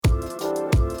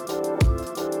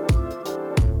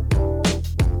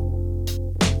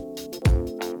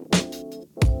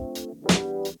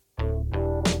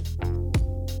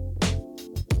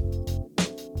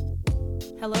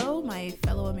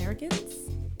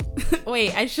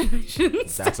Wait, I shouldn't.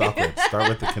 That's awkward. Start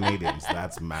with the Canadians.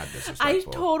 That's mad disrespectful. I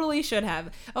totally should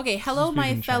have. Okay, hello, She's my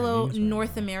speaking fellow Chinese right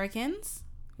North now. Americans.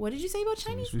 What did you say about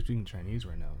Chinese? We're speaking Chinese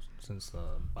right now since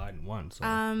Biden won. So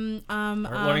Start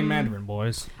start learning Mandarin,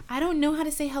 boys. I don't know how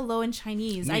to say hello in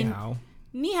Chinese. Ni hao.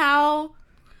 Ni hao.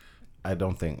 I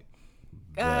don't think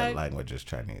the language is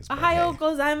Chinese. but Ohayo hey.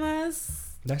 gozaimasu.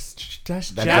 That's That's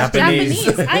Japanese.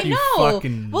 Japanese. I You know.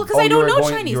 fucking- Well, because Oh, I you don't were know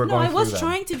going- Chinese. you were No, I going was through that.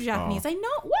 trying to do Japanese. Oh. I know.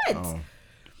 What? Oh.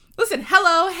 Listen,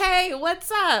 hello, hey,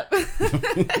 what's up?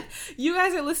 You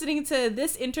guys are listening to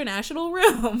This International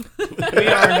Room. We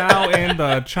are now in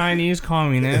the Chinese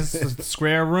Communist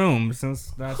square room since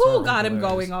that's Who our got him uncle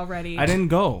going is. already? I didn't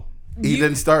go. He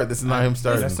didn't start. This is not him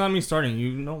starting. That's not me starting.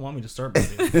 You don't want me to start, buddy.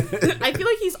 I feel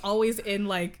like he's always in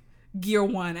like gear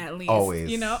one at least. Always.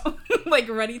 You know? Like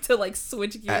ready to like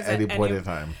switch gears At any point in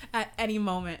time. At any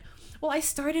moment. Well, I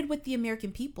started with the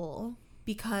American people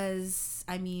because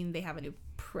I mean they have a new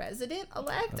president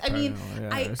elect. I mean,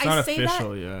 Yeah, it's I not say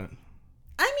official that. yet.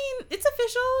 I mean, it's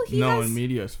official. He No, has. in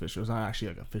media it's official. It's not actually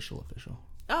like official.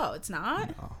 Oh, it's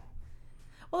not. No.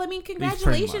 Well, I mean, pretty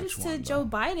congratulations much to won, Joe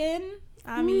though. Biden.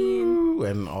 I mean, Ooh,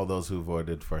 and all those who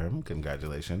voted for him,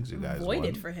 congratulations. You guys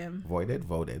voided won. for him. Voted.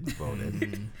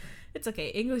 It's okay.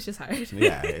 English is hard.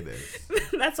 Yeah, it is.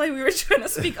 That's why we were trying to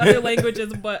speak other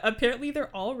languages, but apparently they're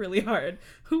all really hard.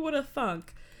 Who would have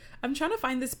thunk? I'm trying to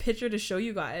find this picture to show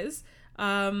you guys.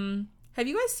 Have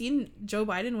you guys seen Joe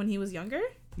Biden when he was younger?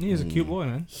 He's a cute boy,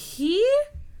 man. He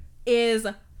is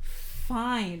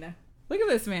fine. Look at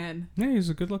this man. Yeah, he's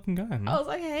a good-looking guy, man. I was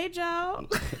like, hey, Joe.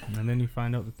 And then you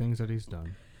find out the things that he's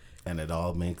done. And it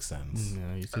all makes sense.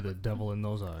 Yeah, you see the devil in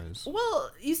those eyes.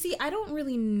 Well, you see, I don't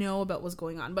really know about what's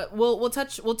going on, but we'll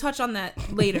touch on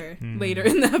that later later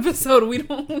in the episode. We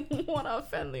don't want to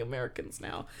offend the Americans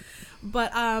now.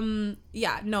 But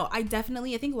yeah, no, I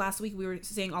think last week we were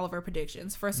saying all of our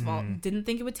predictions. First of all, didn't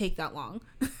think it would take that long.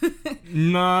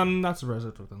 No, I'm not surprised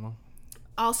it took that long.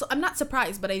 Also, I'm not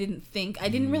surprised, but I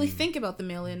didn't really think about the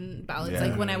mail-in ballots. Yeah.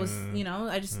 Like when I was,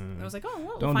 I was like, oh, well,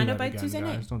 we'll Don't find do out that by again, Tuesday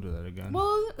guys. night. Don't do that again.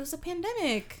 Well, it was a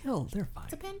pandemic. No, they're fine.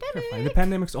 It's a They're pandemic. fine. The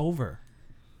pandemic's over.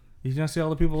 You gonna see all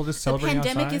the people just The celebrating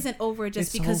pandemic outside? isn't over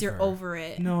just It's because you're over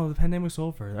it. No, the pandemic's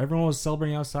over. Everyone was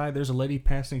celebrating outside. There's a lady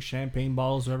passing champagne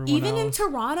bottles to everyone Even in else.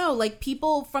 Toronto, like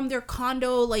people from their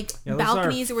condo, like Yeah, those are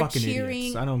balconies were fucking cheering.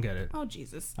 idiots. I don't get it. Oh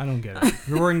Jesus! I don't get it.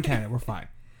 We're in Canada. We're fine.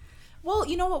 Well,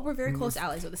 you know what? We're very close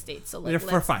allies with the states, so like,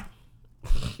 We're fine.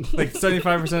 Like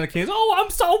 75% of Canadians. Oh, I'm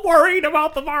so worried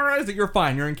about the virus. You're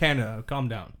fine. You're in Canada. Calm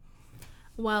down.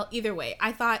 Well, either way,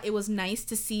 I thought it was nice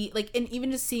to see, like, and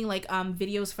even just seeing like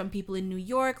videos from people in New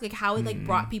York, like how it like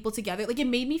brought people together. Like it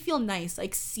made me feel nice,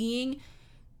 like seeing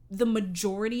the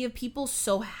majority of people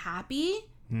so happy.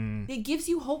 It gives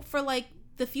you hope for like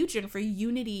the future and for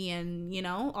unity and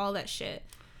all that shit.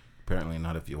 Apparently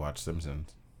not if you watch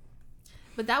Simpsons.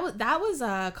 But that was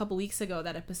a couple weeks ago,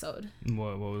 that episode.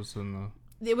 What was in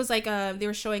the... It was like they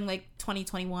were showing like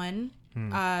 2021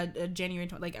 January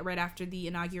like right after the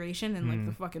inauguration, and like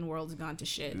the fucking world's gone to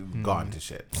shit. Gone to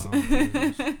shit.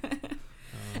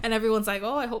 And everyone's like,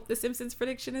 oh, I hope the Simpsons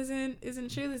prediction isn't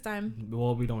true this time.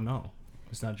 Well, we don't know.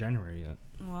 It's not January yet.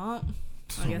 Well,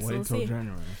 So I guess wait we'll till see.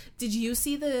 January. Did you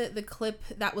see the clip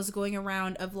that was going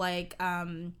around of like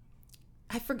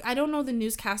I don't know the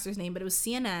newscaster's name, but it was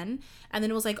CNN, and then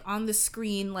it was like on the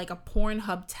screen like a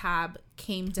Pornhub tab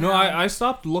came down. No, I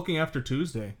stopped looking after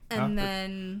Tuesday.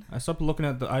 then I stopped looking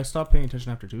at I stopped paying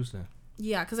attention after Tuesday.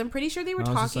 yeah, because I'm pretty sure they were I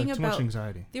was just talking like, too much about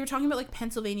anxiety. they were talking about like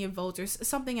Pennsylvania votes or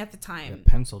something at the Yeah, time.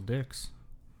 pencil dicks.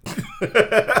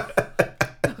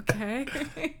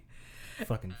 Okay.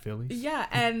 Fucking Phillies. Yeah,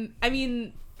 and I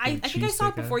mean, I think I saw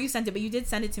it cheesesteak before you sent it, but you did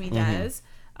send it to me, Des.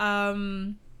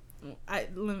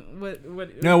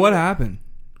 What happened?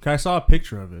 'Cause I saw a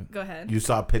picture of it. Go ahead. You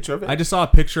saw a picture of it? I just saw a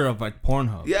picture of like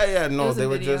Pornhub. Yeah, It no, was a they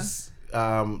were video. just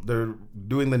they're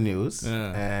doing the news.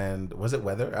 Yeah. And was it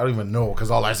weather? I don't even know because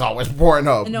all I saw was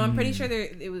Pornhub. No, I'm pretty sure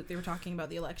they were talking about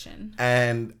the election.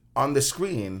 And on the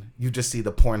screen, you just see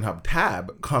the Pornhub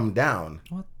tab come down.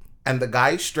 What? And the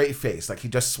guy's straight face, like he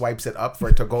just swipes it up for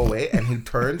it to go away, and he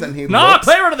turns and he No, looks.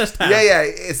 play rid of this tab. Yeah.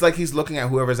 It's like he's looking at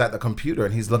whoever's at the computer,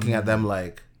 and he's looking at them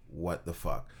like, "What the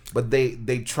fuck?" But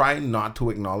they try not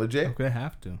to acknowledge it, They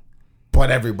have to.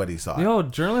 but everybody saw it. Yo,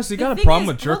 journalists, you The got a thing problem is-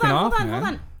 with jerking off, man. Hold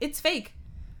on. It's fake.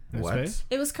 That's What? right.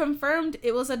 It was confirmed.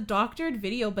 It was a doctored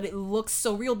video, but it looks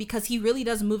so real because he really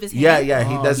does move his hand. Yeah,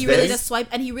 he does He this. really does swipe,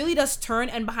 and he really does turn.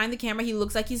 And behind the camera, he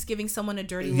looks like he's giving someone a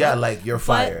dirty look. Yeah, like you're But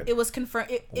fired. it was confirmed.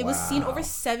 It was seen Wow. over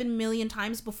 7 million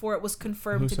times before it was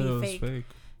confirmed Who to said it be was fake. fake?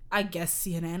 I guess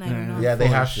CNN. I don't know. Yeah, they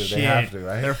Full have of to. They shit. have to,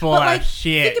 right? They're full But of like,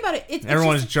 shit. think about it. It's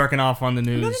Everyone's just, jerking off on the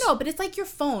news. no. But it's like your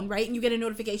phone, right? And you get a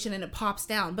notification and it pops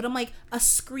down. But I'm like, a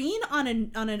screen on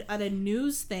a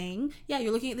news thing. Yeah,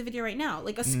 you're looking at the video right now.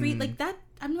 Like a screen like that.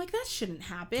 I'm like, that shouldn't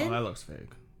happen. Oh, that looks fake.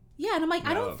 Yeah, and I'm like, I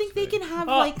That don't looks think they fake. can have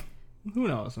Oh, like. Who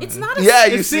knows? Man? It's not a. Yeah,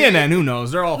 you It's see. CNN. Who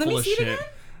knows? They're all Let full me of see it shit. again.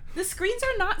 The screens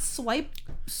are not swipe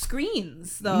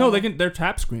screens though. No, they're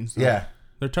tap screens. Though. Yeah,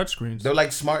 They're touch screens. they're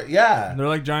like smart. Yeah, They're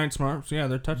like giant smarts. Yeah,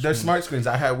 they're touch. they're screens. smart screens.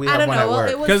 We I have don't one know. at Well, work.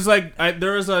 it was. Because like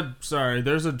there's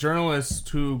a journalist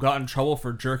who got in trouble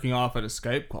for jerking off at a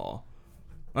Skype call,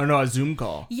 or no, a Zoom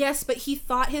call. Yes, but he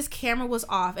thought his camera was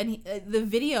off, and the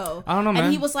video. I don't know, man.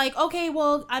 And he was like, "Okay,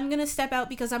 well, I'm gonna step out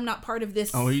because I'm not part of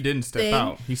this." Oh, he didn't step thing.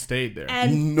 out. He stayed there.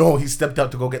 And No, he stepped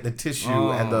out to go get the tissue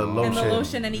and the lotion. and the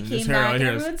lotion, and he His came hair back, right and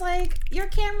here is- everyone's like, "Your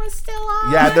camera's still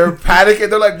on." Yeah, they're panicking.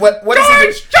 They're like, "What? What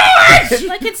is it?"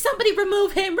 Like, can somebody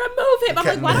remove him? Remove him! I'm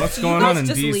like, why don't What's you going guys on in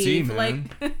just DC, leave? man?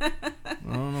 Like, I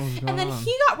don't know what's going and then on.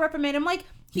 he got reprimanded. I'm like,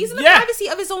 he's in the Yeah. privacy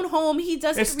of his own home. He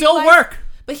doesn't. It still realize, work.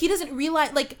 but he doesn't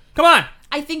realize. Like, Come on.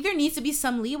 I think there needs to be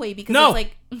some leeway because No.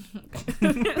 it's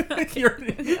like,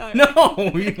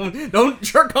 No, you don't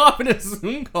jerk off in a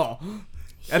Zoom call.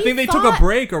 I He think they took a thought-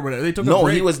 break or whatever. They took a No,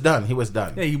 break. he was done. He was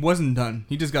done. Yeah, he wasn't done.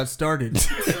 He just got started.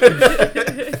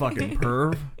 Fucking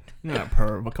perv. You're not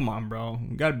perv, but come on, bro.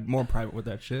 You gotta be more private with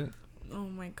that shit. oh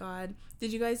my god,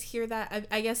 did you guys hear that?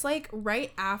 I guess like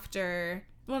right after,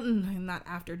 well, not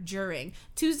after, during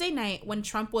Tuesday night when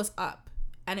Trump was up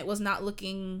and it was not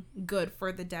looking good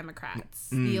for the Democrats,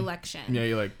 the election. Yeah,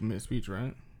 you like mid speech,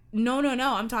 right? No.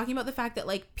 I'm talking about the fact that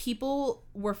like people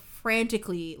were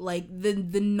frantically like the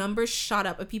numbers shot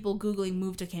up of people Googling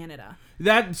move to Canada.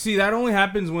 That only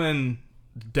happens when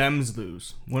Dems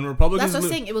lose. When Republicans That's what I'm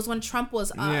lose. saying. It was when Trump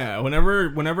was up. Yeah,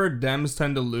 whenever Dems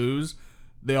tend to lose,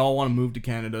 they all want to move to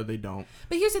Canada. They don't.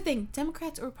 But here's the thing: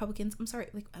 Democrats or Republicans. I'm sorry,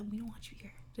 like we don't want you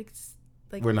here.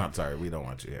 Like We're not sorry. We don't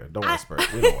want you here. Don't whisper.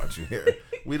 We don't want you here.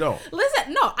 We don't.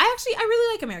 Listen, no, I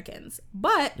really like Americans,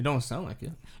 but It don't sound like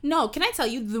it. no, can I tell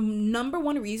you the number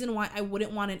one reason why I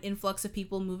wouldn't want an influx of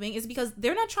people moving is because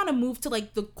they're not trying to move to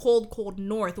like the cold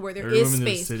north where there They're is moving to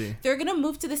the space. city. They're gonna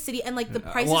move to the city and like the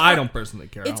prices. Well, I don't personally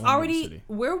care. It's I wanna move to the already city.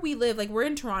 where we live. Like we're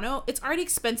in Toronto. It's already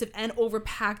expensive and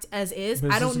overpacked as is. But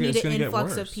it's I don't just- need it's an gonna get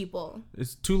influx of worse. people.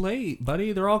 It's too late,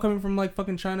 buddy. They're all coming from like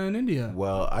fucking China and India.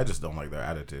 Well, I just don't like their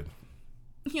attitude.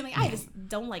 You're like, I just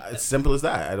don't like them. It's simple as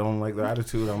that. I don't like their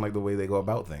attitude. I don't like the way they go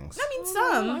about things. I mean,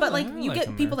 some, but like I you like get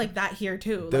people America. like that here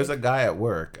too. There's like, a guy at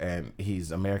work, and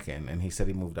he's American, and he said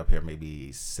he moved up here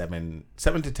maybe 7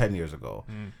 to 10 years ago,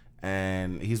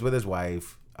 and he's with his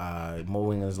wife,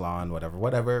 mowing his lawn,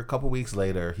 whatever. A couple weeks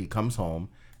later, he comes home,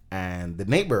 and the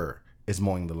neighbor is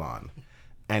mowing the lawn,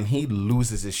 and he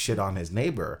loses his shit on his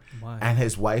neighbor. Why? And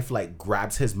his wife like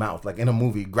grabs his mouth, like in a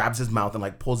movie, grabs his mouth and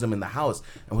like pulls him in the house,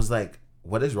 and was like,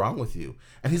 "What is wrong with you?"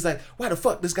 And he's like, "Why the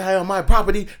fuck this guy on my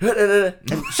property?" And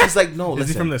she's like, "No, Is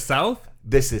listen, he from the South?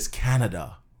 this is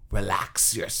Canada.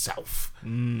 Relax yourself."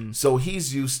 So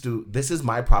he's used to, this is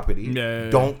my property. Yeah.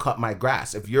 Don't cut my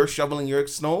grass. If you're shoveling your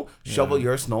snow, shovel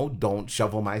your snow. Don't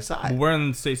shovel my side. Where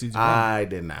in the States is he from? I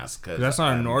didn't ask. 'Cause That's not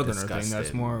a I'm northerner thing, that's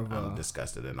disgusted. more of I'm a-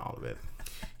 disgusted in all of it.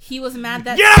 he was mad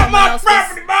that Get off someone my else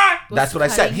property, man! was That's what I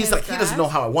said. cutting He's his like, he doesn't know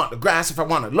grass. how I want the grass. If I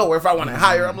want it lower, if I want it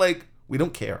higher. I'm like, we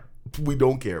don't care. We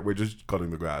don't care. We're just cutting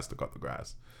the grass to cut the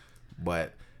grass.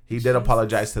 But he did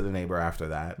apologize to the neighbor after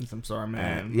that. I'm sorry,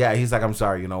 man. And yeah, he's like, I'm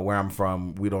sorry, where I'm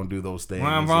from, we don't do those things.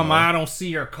 Where I'm from, I don't see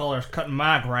your colors cutting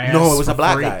my grass. No, it was for a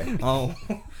black free. guy. Oh.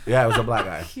 Yeah, it was a black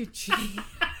guy Eugene.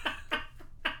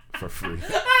 for free.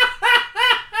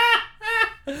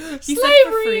 He said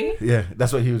for free. Yeah,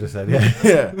 that's what he just said.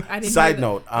 Yeah. I didn't Side hear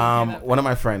note, that. one of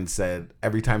my friends said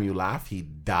every time you laugh, he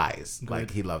dies.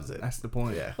 Like he loves it. That's the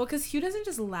point. Yeah. Well, because Hugh doesn't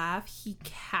just laugh; he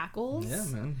cackles. Yeah,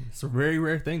 man. It's a very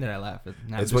rare thing that I laugh at.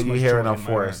 Not It's this what you much hear joy in a my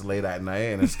forest heart. late at night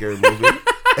in a scary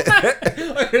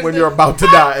movie when you're about to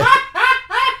die.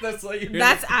 That's what you hear.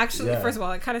 That's actually, Yeah. first of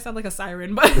all, it kind of sounds like a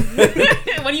siren, but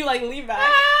when you like lean back,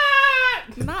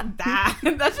 not that.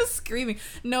 That's just screaming.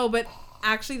 No, but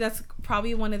actually, that's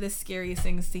probably one of the scariest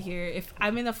things to hear. If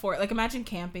I'm in the fort, like imagine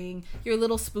camping, you're a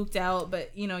little spooked out,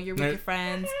 but you're with your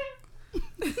friends,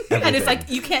 and it's like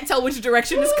you can't tell which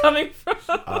direction it's coming from.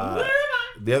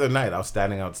 The other night, I was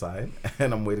standing outside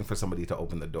and I'm waiting for somebody to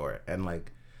open the door, and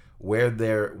like where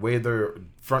their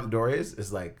front door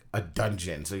is like a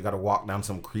dungeon. So you got to walk down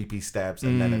some creepy steps,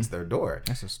 and then it's their door.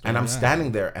 That's a story, and I'm yeah.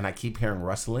 standing there, and I keep hearing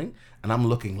rustling, and I'm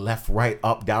looking left, right,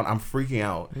 up, down. I'm freaking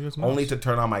out, Maybe it's only mouse. to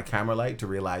turn on my camera light to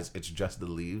realize it's just the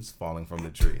leaves falling from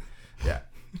the tree. Yeah.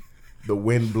 the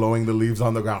wind blowing the leaves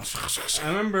on the ground. I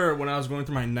remember when I was going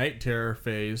through my night terror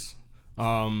phase,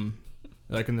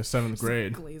 like in the 7th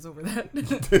grade. Glaze over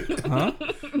that. Huh?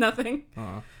 Nothing.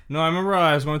 No, I remember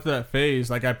I was going through that phase.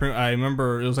 Like I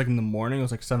remember it was like in the morning. It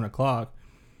was like 7 o'clock,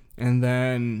 and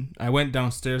then I went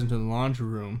downstairs into the laundry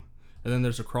room, and then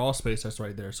there's a crawl space that's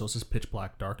right there. So it's just pitch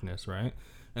black darkness, right?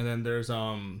 And then there's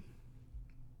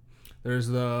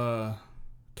the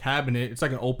cabinet. It's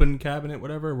like an open cabinet,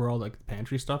 whatever, where all like the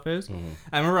pantry stuff is.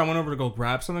 I remember I went over to go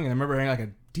grab something, and I remember hearing like a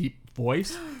deep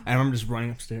voice. And I remember just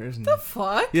running upstairs. And, The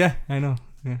fuck? yeah, I know.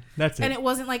 Yeah, that's it. And it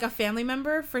wasn't like a family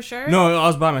member for sure? No, I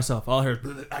was by myself. All I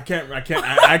heard, I can't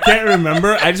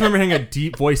remember. I just remember hearing a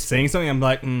deep voice saying something. I'm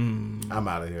like, I'm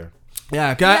out of here.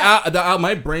 Yeah,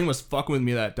 my brain was fucking with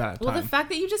me that time. Well, the fact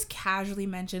that you just casually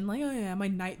mentioned, like, oh yeah, my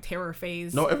night terror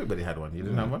phase. No, everybody had one. You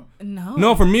didn't have one?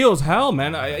 No, for me it was hell,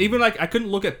 man. I couldn't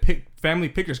look at family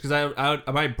pictures because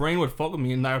my brain would fuck with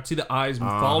me and I would see the eyes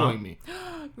following me.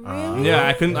 Really? Yeah,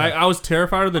 I couldn't. I was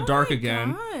terrified of the dark my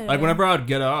again. God. Like whenever I would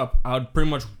get up, I would pretty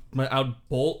much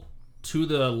bolt to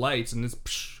the lights and just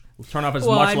turn off as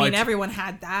Well, much I mean, lights. everyone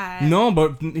had that. No,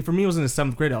 but for me, it was in the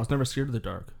 7th grade. I was never scared of the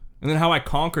dark. And then how I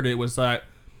conquered it was that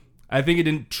I think it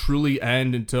didn't truly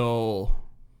end until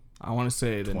I want to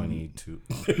say 22.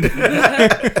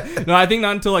 No, I think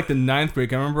not until like the 9th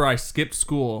grade. I remember I skipped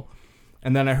school,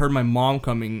 and then I heard my mom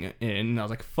coming in. And I was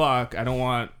like, "Fuck! I don't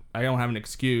have an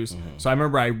excuse." So I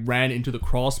remember I ran into the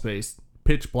crawl space,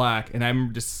 pitch black, and I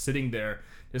remember just sitting there,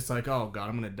 just like, "Oh God,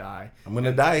 I'm gonna die." I'm going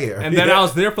to die here. And then I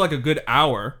was there for like a good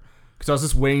hour because I was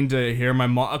just waiting to hear my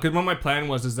mom. Because what my plan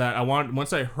was is that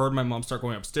once I heard my mom start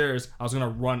going upstairs, I was gonna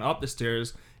run up the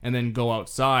stairs and then go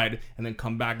outside and then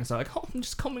come back and say like, "Oh, I'm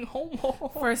just coming home."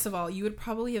 First of all, you would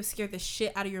probably have scared the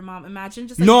shit out of your mom. Imagine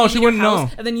just No, being she in your wouldn't house,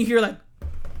 know. and then you hear like,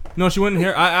 No, she wouldn't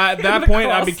hear. At that The point,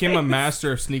 I crawl became a space.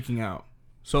 master of sneaking out.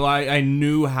 So I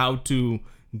knew how to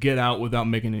get out without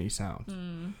making any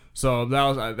sound. So that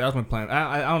was my plan.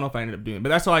 I don't know if I ended up doing it, but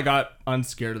that's how I got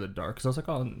unscared of the dark. Because I was like,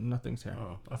 oh, nothing's here.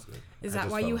 Oh, that's good. is I that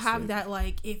just why fell you have asleep. that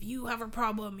like, if you have a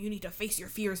problem, you need to face your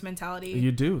fears mentality?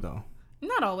 You do though.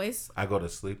 Not always. I go to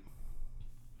sleep.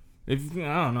 I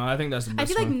don't know. I think that's the I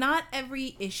best feel like one. not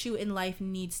every issue in life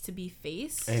needs to be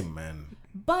faced. Amen.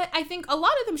 But I think a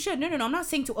lot of them should. No. I'm not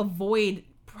saying to avoid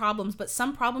problems, but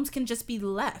some problems can just be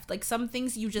left. Like some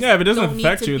things you just Yeah, if it doesn't don't need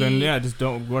affect to you, then be- yeah, just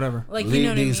don't. Whatever. Like you Leave know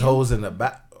what these I mean? hoes in the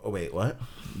back. Oh, wait, what?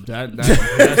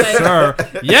 Yes, sir.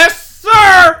 Yes,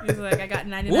 sir. He's like, I got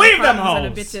 99 Leave them problems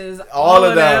and hoes. bitches. All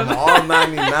of them. All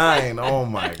 99. Oh,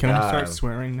 my God. Can I start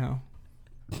swearing now?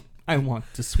 I want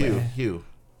to swear. Hugh,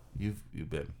 you've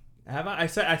been. Have I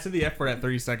said the F word at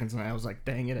 30 seconds and I was like,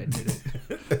 dang it, I did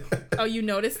it. Oh, you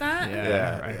noticed that?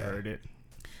 Yeah, I yeah. heard it.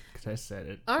 Because I said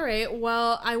it. All right.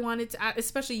 Well, I wanted to,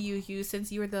 especially you, Hugh,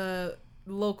 since you were the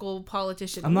local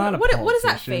politician. I'm not a What is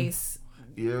that politician. face?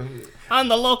 I'm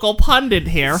the local pundit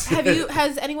here.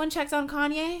 Has anyone checked on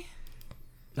Kanye?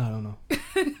 I don't know.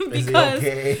 Is he Because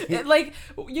okay? like,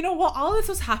 you know, while all this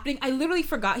was happening, I literally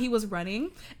forgot he was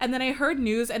running, and then I heard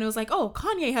news and it was like, oh,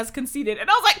 Kanye has conceded, and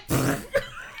I was like,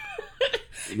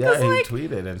 Yeah, he like-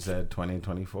 tweeted and said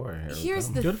 2024. Here we here's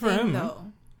come. the Good for thing him, though,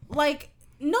 like,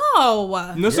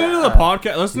 no. Listening to the Yeah.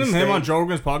 podcast, listening to He him on stayed- Joe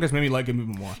Rogan's podcast made me like him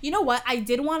even more. You know what? I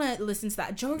did want to listen to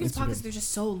that. Joe Rogan's It's podcasts, good. they're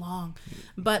just so long.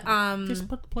 But Just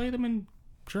play them and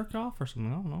jerk off or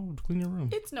something. I don't know. Clean your room.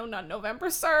 it's not November,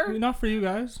 sir. Not for you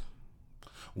guys.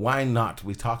 Why not?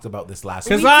 We talked about this last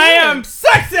Because week. I did. am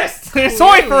sexist. It's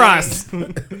only for us.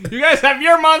 You guys have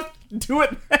your month. Do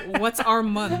it. What's our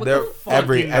month? What They're, the fuck?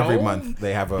 every you know? month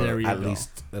they have There you at go.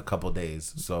 least a couple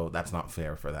days, so that's not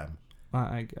fair for them.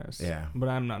 I guess. Yeah. But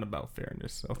I'm not about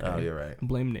fairness. Okay. Oh, you're right.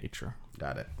 Blame nature.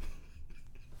 Got it.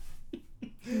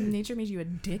 Nature made you a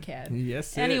dickhead.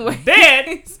 Yes. Anyway,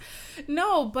 Did.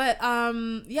 no, but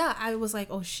yeah, I was like,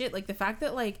 oh shit, like the fact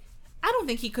that like I don't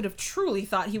think he could have truly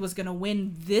thought he was gonna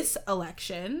win this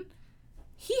election.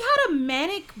 He had a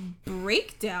manic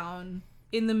breakdown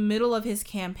in the middle of his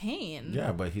campaign.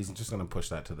 Yeah, but he's just gonna push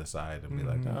that to the side and be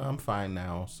like, oh, "I'm fine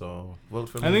now, so vote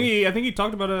for me." I think he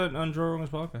talked about it on Joe Rogan's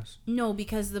podcast. No,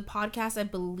 because the podcast I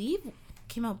believe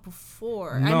came out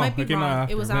before. No, I might be it came wrong. out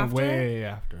after. It was went after. way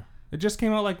after. It just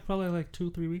came out probably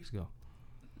 2-3 weeks ago.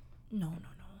 No.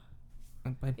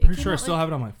 I'm came pretty sure I out, still like- have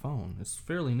it on my phone. It's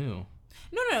fairly new.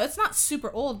 No, it's not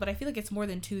super old, but I feel like it's more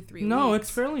than 2-3 No, weeks.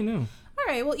 it's fairly new. All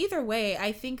right. Well, either way,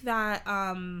 I think that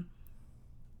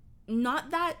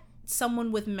not that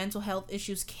someone with mental health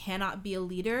issues cannot be a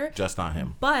leader, just not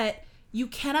him. but you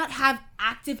cannot have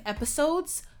active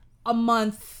episodes a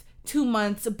month, 2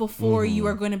 months before you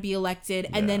are going to be elected,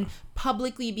 and then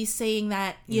publicly be saying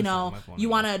that, you That's know, not my point you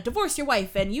of want to divorce your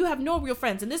wife and you have no real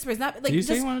friends and this person that, like, Did you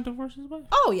say just, he wanted to divorce his wife?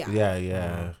 oh yeah.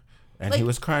 Yeah. And Like- he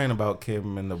was crying about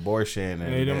Kim and abortion.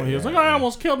 And He was like, I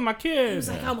almost killed my He kid. was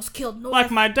like, I almost killed North. Like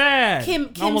my dad.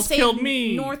 Kim almost saved killed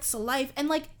me. North's life. And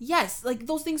like, yes, like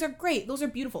those things are great. Those are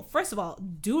beautiful. First of all,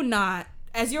 do not,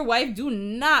 as your wife, do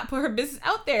not put her business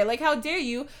out there. Like, how dare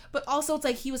you? But also, it's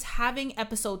like he was having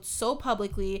episodes so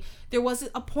publicly. There was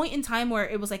a point in time where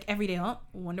it was like every day, oh,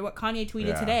 wonder what Kanye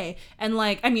tweeted today. And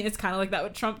like, I mean, it's kind of like that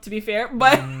with Trump, to be fair,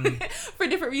 but for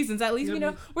different reasons. At least, you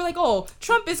know, we're like, oh,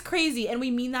 Trump is crazy. And we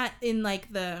mean that in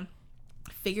like the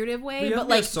figurative way, but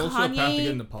like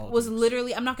Kanye was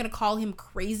literally, I'm not gonna call him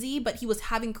crazy, but he was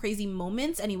having crazy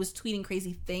moments and he was tweeting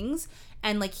crazy things,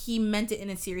 and like he meant it in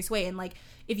a serious way. And like,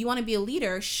 if you want to be a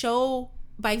leader, show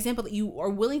by example that you are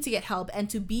willing to get help and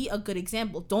to be a good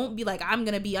example. Don't be like, I'm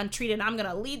gonna be untreated, I'm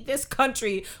gonna lead this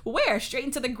country where straight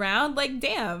into the ground. Like,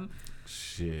 damn.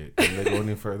 Shit, can they go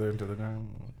any further into the ground?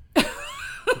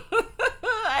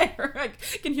 I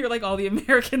can hear like all the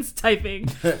Americans typing.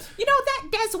 You know, that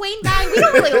Des Wayne guy, we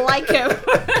don't really like him.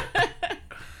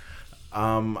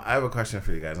 I have a question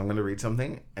for you guys. I'm going to read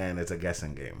something, and it's a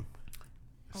guessing game.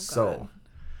 Oh, so,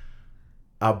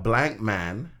 a blank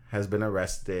man has been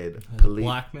arrested.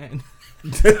 Black man.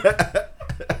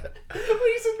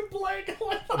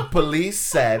 Police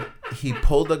said he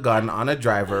pulled a gun on a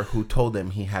driver who told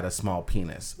him he had a small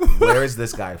penis. Where is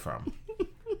this guy from?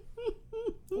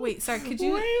 Wait, sorry, could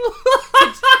you?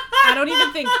 I don't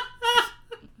even think.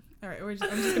 All right, I'm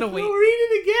just gonna wait. No, read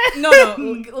it again.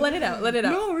 No, let it out.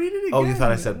 No, read it again. Oh, you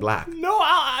thought I said black? No,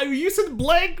 you said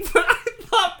blank, but I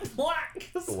thought black.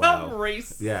 Some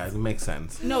race. Yeah, it makes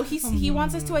sense. No, he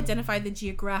wants us to identify the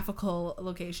geographical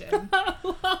location.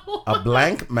 A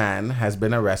blank man has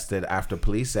been arrested after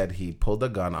police said he pulled a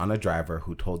gun on a driver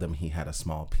who told him he had a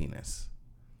small penis.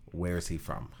 Where is he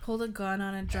from? Pulled a gun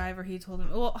on a driver. He told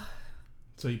him. Well.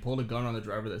 So he pulled a gun on the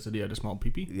driver that said he had a small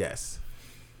peepee? Yes.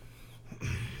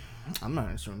 I'm not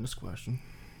answering this question.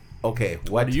 Okay,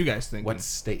 What do you guys think? What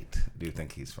state do you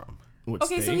think he's from?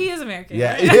 Okay, so he is American.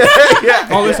 Yeah, right? yeah.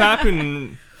 Oh, this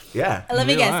happened. Yeah. Let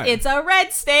me Real guess. life. It's a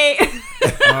red state.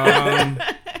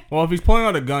 Well, if he's pulling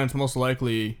out a gun, it's most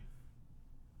likely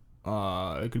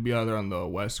it could be either on the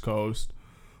West Coast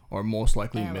or most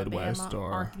likely Alabama, Midwest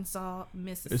or Arkansas,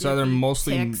 Mississippi. it's either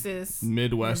mostly Texas,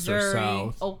 Midwest Missouri, or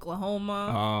South.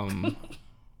 Oklahoma.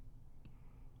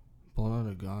 Pulled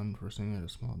out a gun for saying he had a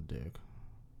small dick.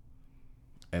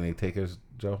 Any takers,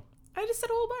 Joe? I just said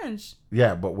a whole bunch.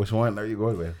 Yeah, but which one are you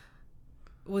going with?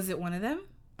 Was it one of them?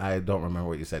 I don't remember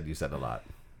what you said. You said a lot.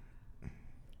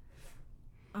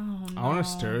 Oh no. I want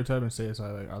to stereotype and say it's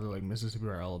either like Mississippi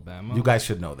or Alabama. You guys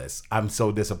should know this. I'm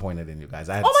so disappointed in you guys.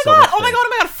 I had Oh my so god! much Oh my faith. god! Oh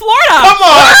my god! Florida. Come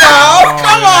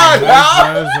on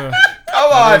now!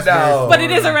 Come on is now! But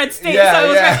it is a red state, Yeah, so it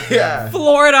was yeah, right. yeah.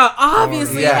 Florida,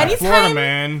 obviously. Yeah. Anytime. Florida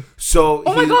man. So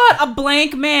Oh my god! A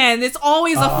blank man. It's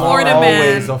always a Florida man.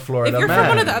 Always a Florida If you're from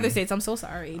one of man. the other states, I'm so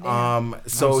sorry. Damn.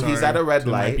 So I'm he's sorry at a red to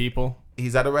my light. people.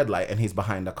 He's at a red light and he's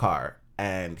behind a car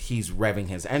and he's revving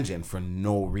his engine for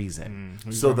no reason.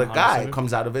 So the guy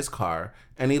comes out of his car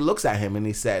and he looks at him and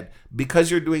he said,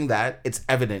 "Because you're doing that, it's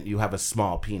evident you have a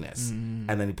small penis." And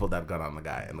then he pulled that gun on the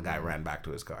guy and the guy ran back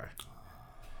to his car.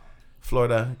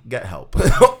 Florida, get help.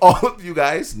 All of you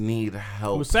guys need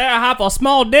help. Who say I have a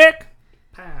small dick?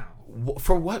 Pow.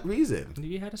 For what reason?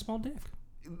 You had a small dick.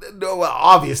 No, well,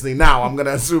 obviously now I'm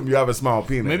gonna assume you have a small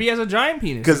penis. Maybe he has a giant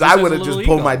penis. Because He I has would a have little just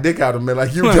pulled ego. my dick out and been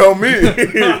like, "You tell me,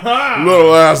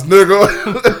 little ass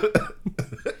nigga."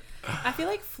 I feel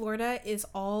like Florida is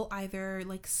all either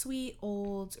like sweet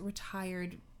old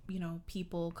retired, you know,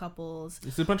 couples,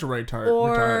 It's a bunch of retired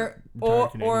or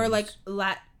Canadians.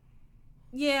 like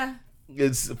yeah.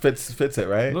 It fits it,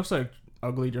 right? It looks like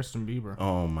ugly Justin Bieber.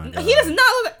 Oh my god, He does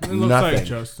not look. It looks nothing. like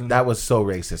Justin. That was so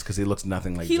racist because he looks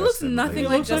nothing like. He looks Justin. nothing He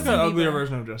like looks like Justin an uglier Bieber.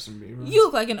 version of Justin Bieber. You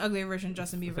look like an uglier version of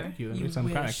Justin Bieber. Thank you. That You makes him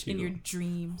kinda wish in cute. your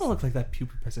dreams. I don't look like that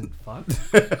pubescent fuck.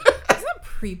 It's not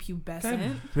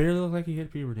prepubescent. Barely look like he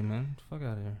hit puberty, man. Fuck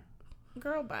out of here.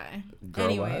 Girl, bye. Girl,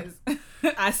 Anyways,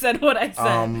 I said what I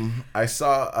said. I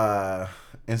saw a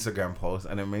Instagram post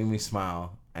and it made me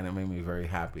smile and it made me very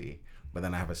happy. But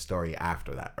then I have a story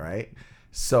after that, right?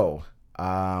 So,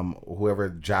 whoever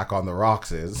Jack on the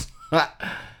Rocks is,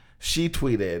 she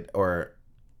tweeted or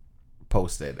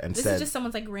posted and This said, is just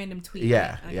someone's like random tweet.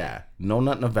 yeah, right? Okay. yeah. No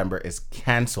Nut November is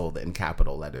canceled in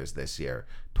capital letters this year.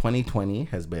 2020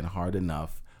 has been hard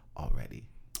enough already.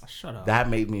 Shut up. That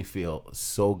made me feel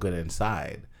so good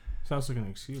inside. Sounds like an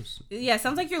excuse. Yeah,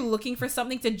 sounds like you're looking for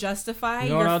something to justify You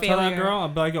know your what I'll failure. tell that girl? I'll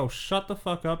be like, "Yo, shut the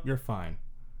fuck up. You're fine."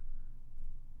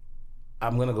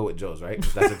 I'm gonna go with Joe's, right?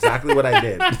 That's exactly what I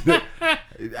did.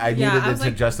 I needed it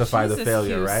to justify the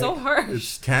failure, Hugh, right? So harsh.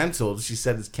 It's canceled. She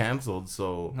said it's canceled,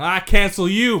 so I cancel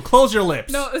you. Close your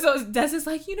lips. No, so Des is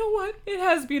like, you know what? It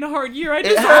has been a hard year. I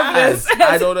deserve it has. this.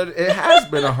 I don't know. It has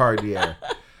been a hard year.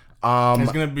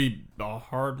 It's gonna be a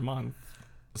hard month.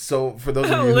 So for those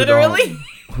of you Literally.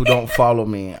 who don't follow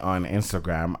me on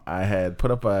Instagram, I had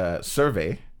put up a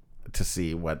survey to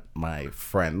see what my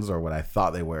friends or what I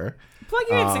thought they were. Plug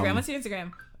your Instagram. What's your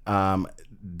Instagram?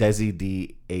 Desi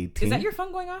D18. Is that your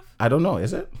phone going off? I don't know.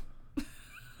 Is it?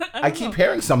 I keep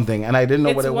hearing something and I didn't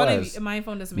know what it was. My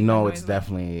phone doesn't make No, noise. it's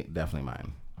definitely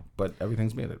mine. But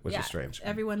everything's muted, which is strange.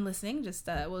 Everyone listening, just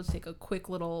we'll take a quick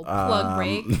little plug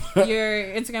break. Your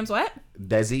Instagram's what?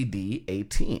 Desi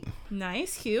D18.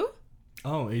 Nice, Hugh.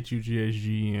 Oh,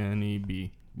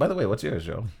 HUGHGNEB. By the way, what's yours,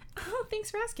 Joe? Oh,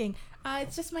 thanks for asking.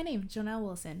 It's just my name, Jonelle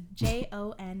Wilson.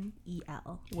 JONEL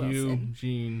Wilson.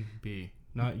 Eugene B.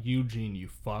 Not Eugene, you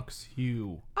fucks.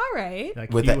 Hugh. All right.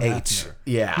 Like With Hugh the H. Hefner.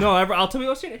 Yeah. No, I'll tell you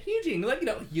what's your name. Eugene. Like,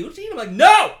 Eugene? I'm like,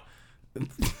 no!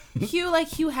 Hugh like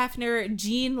Hugh Hefner.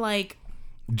 Gene like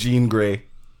Jean Grey.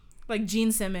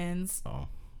 Gene Simmons. Oh.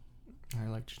 I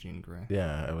liked Jean Grey.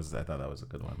 Yeah, I thought that was a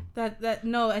good one.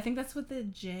 No, I think that's with the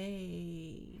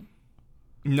J.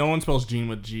 No one spells Gene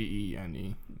with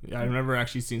Gene. I've never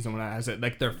actually seen someone that has it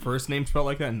like their first name spelled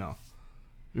like that. No.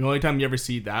 The only time you ever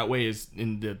see it that way is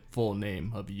in the full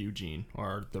name of Eugene,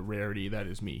 or the rarity that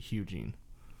is me, Eugene.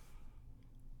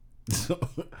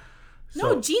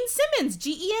 No, Gene Simmons,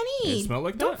 GENE. It smelled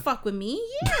like Don't that? fuck with me.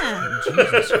 Yeah.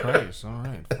 Jesus Christ! All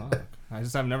right, fuck.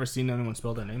 I've never seen anyone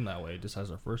spell their name that way. It just has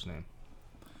their first name.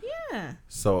 Yeah.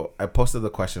 So I posted the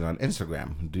question on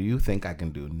Instagram. Do you think I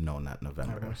can do No Nut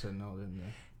November? Everyone said no, didn't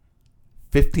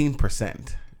they?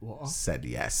 15% Well, said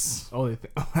yes. oh, they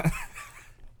think.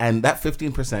 And that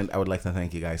 15%, I would like to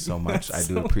thank you guys so much. I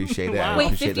do appreciate it. I Wow. Wait,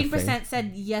 appreciate the 15%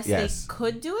 said yes, Yes. they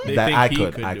could do it? They that think I he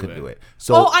could could do do it. it.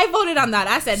 So, Oh, I voted on that.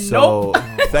 I said nope.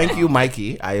 Thank you,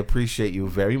 Mikey. I appreciate you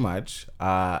very much.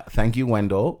 Thank you,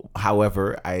 Wendell.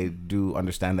 However, I do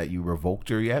understand that you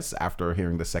revoked your yes after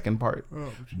hearing the second part.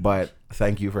 But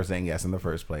thank you for saying yes in the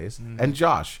first place. And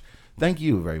Josh, thank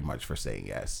you very much for saying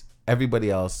yes.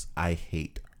 Everybody else, I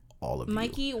hate all of you.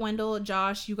 Mikey, Wendell,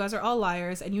 Josh, you guys are all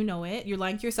liars, and you know it. You're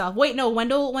lying to yourself. Wait, no,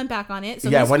 Wendell went back on it. So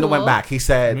Yeah, he's Wendell cool. went back. He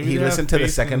said Maybe he they have listened to the faith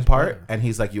in second his part, brother. and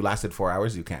he's like, "You lasted 4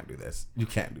 hours. You can't do this. You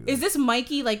can't do this." Is this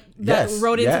Mikey that Yes,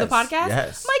 wrote into the yes, podcast?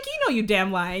 yes. Mikey, you know you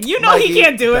damn lying. You know Mikey, he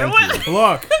can't do it. thank What? you.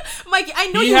 Look, Mikey, I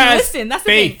know He you has listen. That's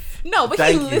faith. the thing. No, but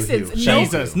Thank he you, listens. Hugh. No,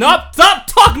 Jesus, stop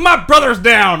talking my brothers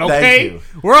down, okay? you.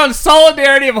 We're on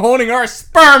solidarity of holding our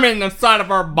sperm inside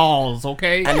of our balls,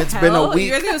 okay? And it's been a hell? week.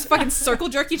 You guys gonna fucking circle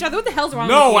jerk each other? What the hell's wrong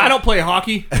with No, you? I don't play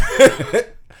hockey.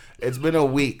 It's been a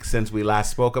week since we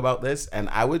last spoke about this, and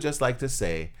I would just like to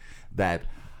say that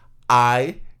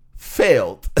I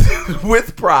failed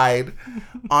with pride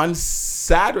on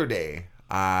Saturday.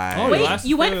 Wait, lasted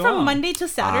you went fairly from long. Monday to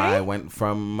Saturday? I went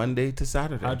from Monday to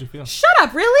Saturday. How'd you feel? Shut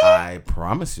up, really? I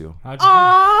promise you. How'd you feel?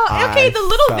 Aw, okay, I the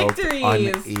little felt victories.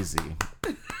 Uneasy.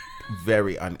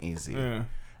 Very uneasy. Yeah,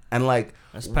 And like,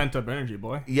 that's pent up energy,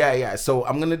 boy. yeah. So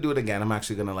I'm gonna do it again. I'm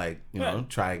actually gonna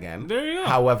try again. There you go.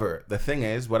 However, the thing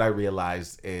is, what I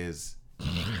realized is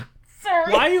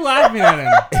Sorry. Why are you laughing at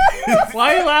him?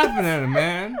 Why are you laughing at him,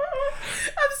 man?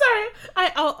 I'm sorry.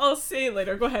 I'll say it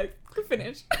later. Go ahead.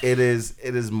 Finish. it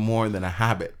is more than a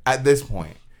habit at this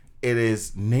point. It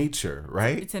is nature,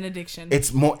 right? It's an addiction.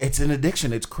 It's an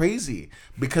addiction. It's crazy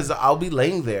because I'll be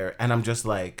laying there and I'm just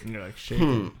like, You're like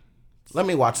shaking. let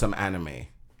me watch some anime.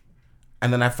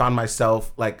 And then I found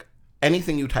myself like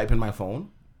anything you type in my phone,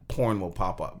 porn will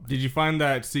pop up. Did you find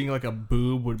that seeing like a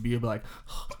boob would be like,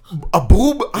 A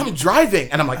boob? I'm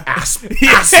driving and I'm like, ass.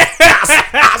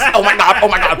 Oh my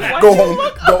god. Go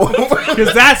home.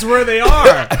 because that's where they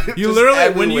are. You Just literally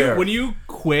everywhere. when you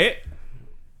quit,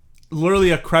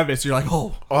 literally a crevice. You're like,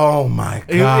 oh, Oh my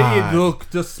god. look,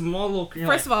 the small little.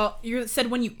 First of all, you said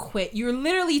when you quit, you're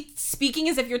literally speaking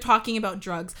as if you're talking about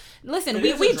drugs. Listen, It we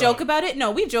is a joke drug. about it.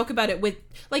 No, we joke about it with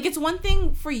like it's one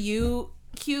thing for you,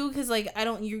 Q, because like I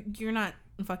don't you're not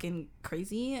fucking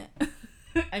crazy.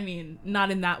 I mean, not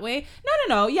in that way.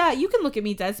 No. Yeah, you can look at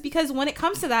me, Des, because when it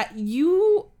comes to that,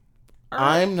 you are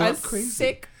I'm not a crazy.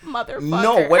 sick motherfucker.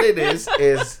 No, what it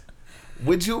is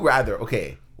would you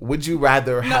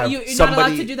rather have you're not somebody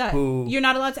allowed to do that. who You're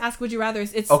not allowed to ask would you rather.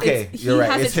 It's Okay, he you're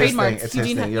right. has It's it his thing. trademarked. It's his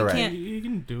Eugene thing. You're right. can't. you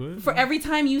can do it. For every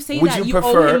time you say Would that, you you owe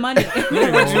prefer- him money.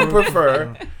 would you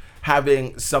prefer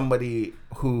having somebody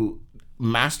who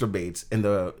masturbates in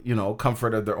the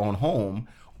comfort of their own home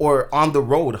or on the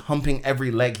road humping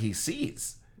every leg he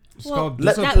sees? It's Well, called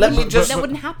let discipline. me just- that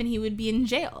wouldn't happen. He would be in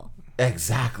jail.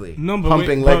 Exactly. No, but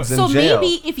pumping wait, legs but- in So jail.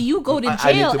 maybe if you go to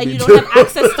I need jail to and be you too. don't have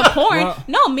access to porn, Well-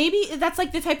 no, maybe that's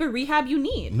like the type of rehab you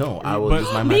need. No, I will But-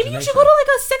 use my Maybe you should go to like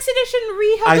a sex addiction I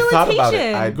rehabilitation. thought about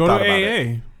it. I Go thought to about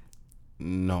AA. it.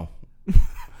 No.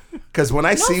 Because when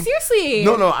I No, see seriously.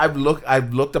 no, I've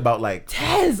looked about like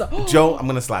Tez. Joe, I'm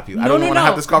gonna slap you. I No, don't no, want to no.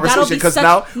 have this That'll conversation be because such-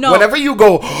 now, no. whenever you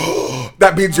go,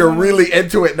 that means you're really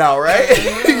into it now, right?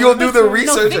 You'll do the No,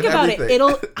 research think and about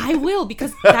everything. I will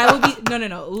because that will be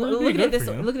no. It'll be Look at good it this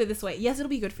for way. you. Look at it this way. Yes, it'll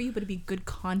be good for you, but it'll be good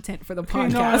content for the Okay,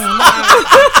 no, podcast.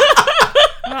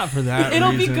 not for that.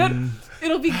 It'll be reason. good.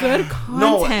 It'll be good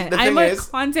No, content. the I'm thing a is-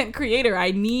 content creator.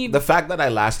 I need. The fact that I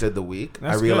lasted the week, I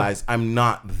That's realized I'm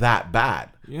not that bad.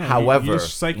 Yeah, However, you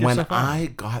just psych when yourself out. I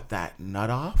got that nut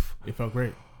off, It felt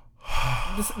great.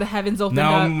 the heavens opened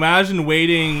Now up. imagine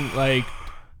waiting like.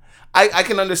 I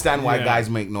can understand why Yeah. guys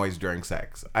make noise during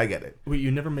sex. I get it. Wait, you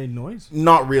never made noise?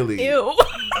 Not really. Ew.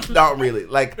 Not really.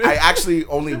 Like I actually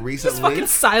only recently. Fucking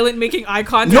silent, making eye No,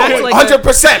 contact. like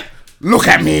 100%. Look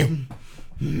at me.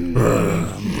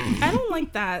 I don't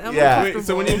like that. I'm Yeah. Wait,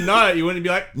 so when you nut, you wouldn't be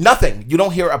like, Nothing. You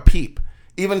don't hear a peep.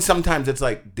 Even sometimes it's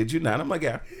like, did you nut? I'm like,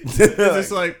 yeah. it's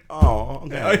just like, oh, oh,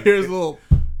 okay. here's a little.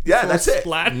 Yeah, that's it.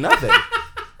 splat. Nothing.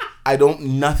 I don't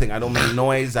make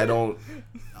noise.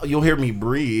 You'll hear me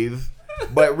breathe.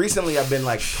 But recently I've been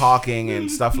like talking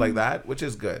and stuff like that, which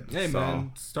is good. Hey So,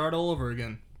 man, start all over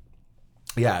again.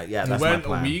 Yeah, You that's my went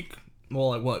plan. a week. Well,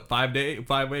 like what?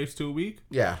 5 ways to a week.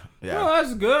 Yeah. Oh,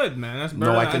 that's good, man. That's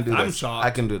better. No, I than can do I'm this. shocked.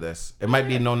 I can do this. It might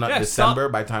be no nut Yeah, December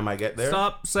by the time I get there.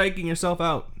 Stop psyching yourself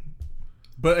out.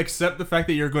 But accept the fact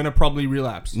that you're going to probably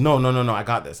relapse. No. I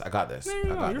got this. I got this. No, I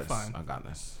got you're this. fine. I got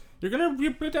this.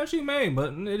 You potentially may,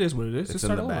 but it is what it is. It's Just in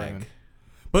start the over bag. again.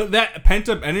 But that pent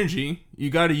up energy, you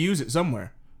got to use it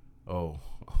somewhere. Oh.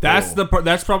 That's the part.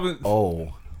 That's probably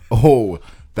Oh,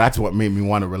 that's what made me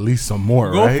want to release some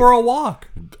more, go right? for a walk.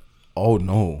 Oh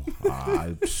no,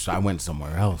 I went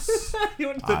somewhere else. You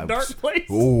went to the dark place.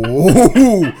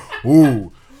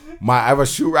 Ooh. I have a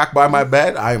shoe rack by my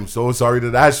bed. I am so sorry to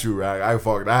that shoe rack. I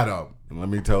fucked that up. Let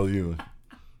me tell you.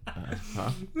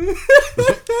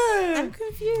 I'm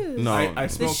confused. No, I The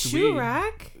smoked shoe weed.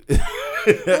 rack?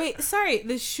 Wait, sorry.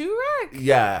 The shoe rack?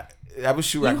 yeah, I have a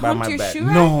shoe rack You by humped my your bed. shoe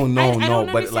rack? No, I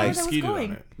don't but understand like where that was Skeeted on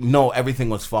going. it. no, everything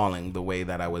was falling the way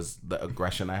that the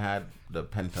aggression I had, the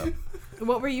pent up.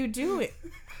 What were you doing?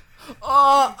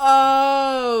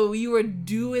 Oh, you were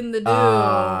doing the do. And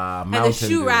the Mountain shoe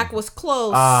Dew. rack was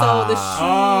closed, so the shoes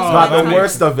Oh, Got went the on.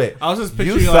 worst of it. I was just You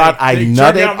picturing thought like, I they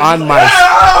nutted jerk out on and-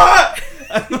 my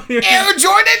Air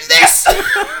Jordan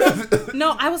this.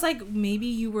 No, I was like, maybe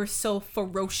you were so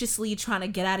ferociously trying to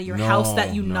get out of your house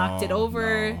that you knocked it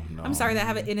over. no, I'm sorry that I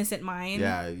have an innocent mind.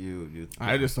 Yeah, you.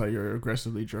 I just thought you were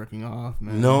aggressively jerking off,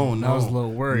 man. No. I was a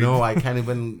little worried. No, I can't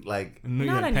even like. I knew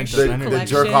you Not had on your pent-up shoe energy. The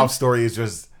collection. jerk off story is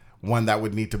just one that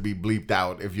would need to be bleeped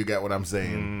out if you get what I'm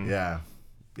saying.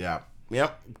 Yep.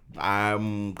 I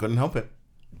couldn't help it.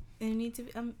 I need to.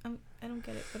 I don't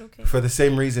get it, but okay. For the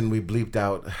same reason we bleeped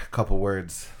out a couple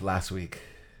words last week.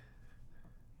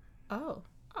 Oh.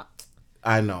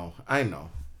 I know.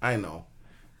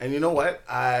 And you know what?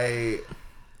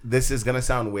 This is gonna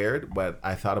sound weird, but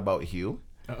I thought about Hugh.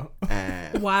 Oh.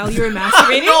 And While you were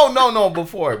masturbating? no,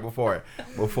 before.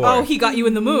 Oh, he got you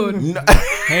in the mood. No.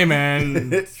 Hey,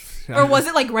 man. Or was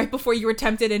it like right before you were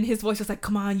tempted and his voice was like,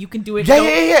 come on, you can do it. Yeah, Don't-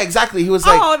 yeah, exactly. He was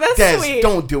like, Oh, that's Des, sweet.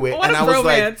 don't do it. What and a I was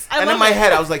romance. like, I and in love my it.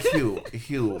 head, I was like,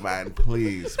 Hugh, man,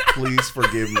 please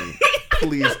forgive me.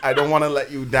 Please, I don't want to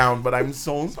let you down, but I'm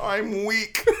so sorry. I'm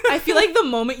weak. I feel like the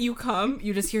moment you come,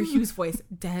 you just hear Hugh's voice.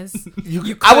 Des.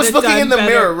 I was could've looking done in the better.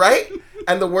 mirror, right?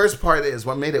 And the worst part is,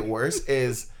 what made it worse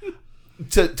is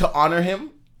to honor him,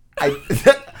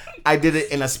 I did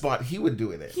it in a spot he would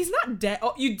do it in. He's not dead.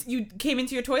 Oh, you came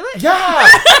into your toilet? Yeah.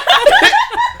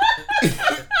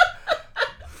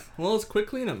 Well, it's quick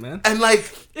cleanup, man. And like,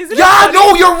 Isn't it yeah, funny?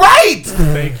 no, you're right.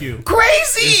 Thank you.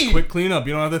 Crazy. Quick cleanup.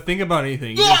 You don't have to think about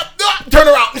anything. You just- Turn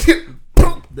around.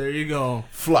 there you go.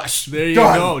 Flush. There you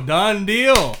Done. go. Done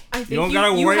deal. I think you don't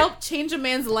gotta you worry. helped change a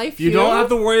man's life. You don't have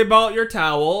to worry about your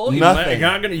towel. Nothing.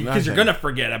 Because you're Nothing. gonna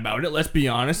forget about it. Let's be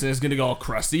honest, and it's gonna go all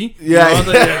crusty. Yeah. You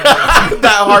know,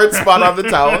 That hard spot on the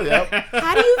towel. Yep.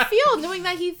 How do you feel knowing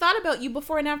that he thought about you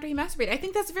before and after he masturbated? I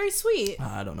think that's very sweet.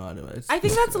 I don't know. I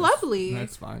think that's lovely.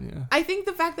 That's fine. Yeah. I think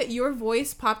the fact that your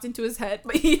voice popped into his head,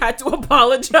 but he had to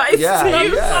apologize. Yeah, to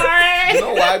you. yeah. Sorry. You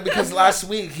know why? Because last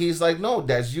week he's like, "No,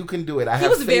 Des, you can do it. I have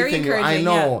was faith very in you." I encouraging,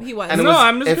 know. yeah, he was. And it No,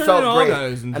 I'm just it encouraging felt all great.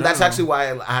 guys in And that's general. actually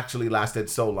why it actually lasted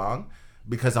so long,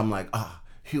 because I'm like,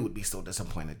 he would be so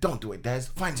disappointed. Don't do it, Des.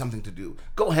 Find something to do.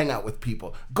 Go hang out with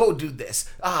people. Go do this.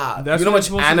 That's you know what how you're much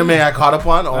supposed to anime do. I caught up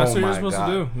on? That's Oh what my you're supposed God.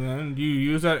 to do, man. You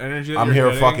use that energy. That I'm you're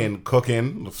here getting. fucking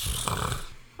cooking.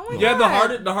 Oh my Yeah,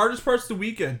 God. the hardest part's the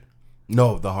weekend.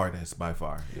 No, the hardest by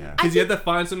far. Yeah. Because you have to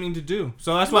find something to do.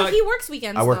 So that's Well, why. he works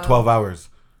weekends. I work though. 12 hours.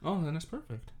 Oh, then that's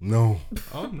perfect. No.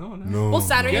 Oh no. No. Well,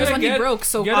 Saturday was when he broke,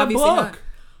 so get obviously a book. not.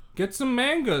 Get some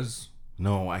mangas.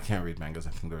 No, I can't read mangas. I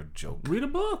think they're a joke. Read a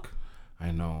book.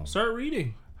 I know. Start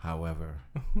reading. However,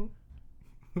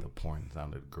 the porn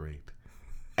sounded great.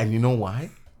 And you know why?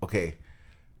 Okay.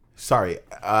 Sorry.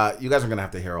 You guys are going to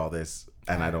have to hear all this.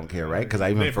 And I don't care, right? Because I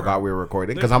even They've forgot heard. we were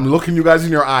recording. Because I'm looking you guys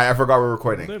in your eye. I forgot we were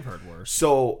recording. They've heard worse.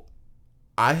 So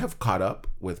I have caught up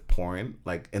with porn,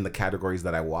 like in the categories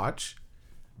that I watch,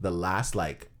 the last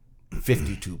like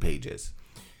 52 pages.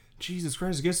 Jesus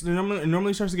Christ! It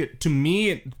normally starts to get to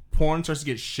me. Porn starts to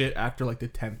get shit after like the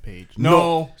 10th page. No.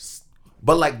 No.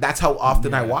 But like that's how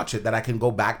often I watch it, that I can go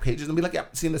back pages and be like, yeah,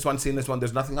 seen this one.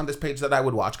 There's nothing on this page that I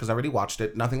would watch because I already watched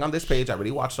it. Nothing on this page. I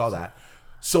already watched all that.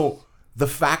 So the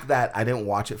fact that I didn't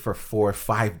watch it for 4 or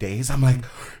 5 days, I'm like,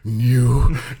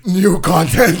 new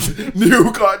content,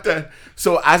 new content.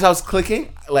 So as I was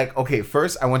clicking, like, okay,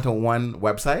 first I went to one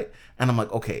website and I'm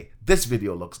like, okay, this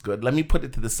video looks good. Let me put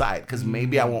it to the side because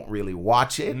maybe I won't really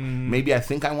watch it. Maybe I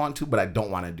think I want to, but I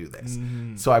don't want to do this.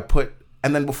 So I put,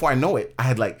 and then before I know it, I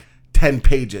had like 10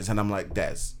 pages and I'm like,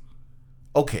 Des,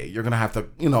 okay, you're going to have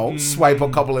to, swipe a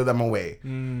couple of them away.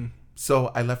 So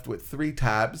I left with 3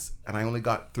 tabs and I only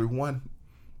got through one.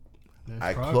 That's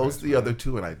I progress, closed the man. other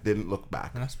 2 and I didn't look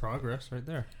back. That's progress right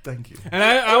there. Thank you. And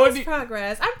I would It's be.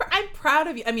 progress. I'm proud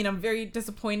of you. I mean, I'm very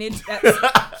disappointed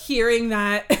at hearing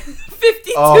that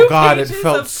 52 Oh God, it pages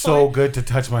felt of so porn. good to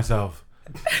touch myself.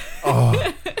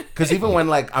 Oh, because even when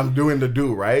like I'm doing the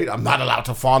do, right, I'm not allowed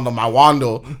to fondle my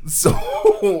wandle,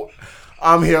 so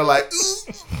I'm here like,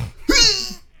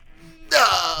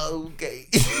 okay.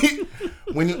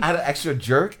 When you add an extra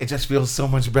jerk, it just feels so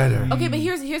much better. Okay, but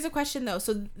here's a question though.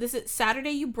 So this is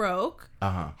Saturday you broke.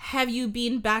 Have you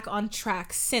been back on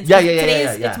track since? Yeah. Today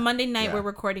Yeah. it's Monday night. Yeah. We're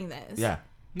recording this. Yeah,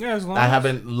 Yeah, as long I as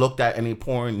haven't looked at any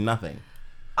porn, nothing.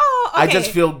 Oh, okay. I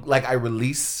just feel like I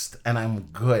released and I'm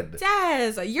good.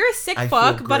 Des, you're a sick I feel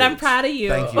fuck, but I'm great. proud of you.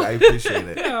 Thank you. I appreciate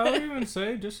it. Yeah, I would even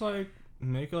say just like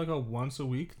make it like a once a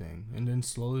week thing, and then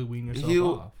slowly wean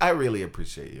yourself off. I really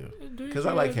appreciate you Dude, because I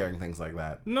you're like like- hearing things like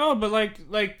that. No, but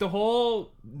like the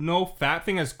whole no fat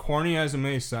thing, as corny as it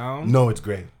may sound. No, it's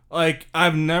great. Like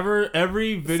I've never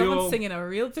every video. Someone's singing a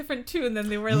real different tune than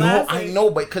they were No, last. I know,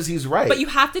 but because he's right. But you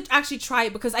have to actually try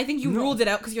it because I think you ruled it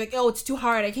out because you're like, oh, it's too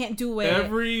hard. I can't do it.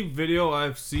 Every video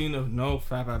I've seen of no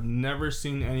fap, I've never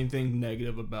seen anything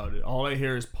negative about it. All I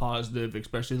hear is positive,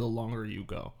 especially the longer you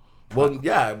go. Well,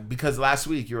 yeah, because last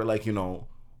week you were like,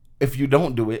 if you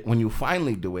don't do it, when you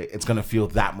finally do it, it's gonna feel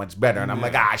that much better. And I'm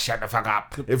like, shut the fuck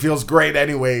up. It feels great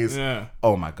anyways. Yeah.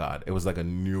 Oh my God, it was like a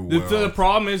new The world.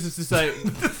 problem is, it's just like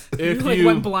if you you.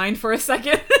 went blind for a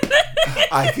second.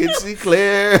 I can see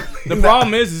clear. The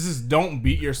problem is just don't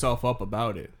beat yourself up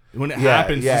about it. When it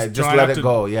happens, just try let not it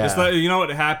go. Yeah. Just let, you know what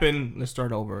happened. Let's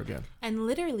start over again. And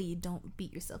literally, don't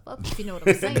beat yourself up if you know what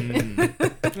I'm saying.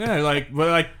 Yeah,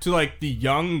 like to the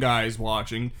young guys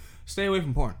watching, stay away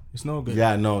from porn. It's no good.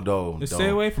 Yeah, don't. Just stay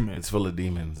away from it. It's full of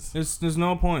demons. There's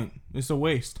no point. It's a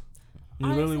waste. You're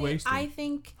literally Honestly, wasting. I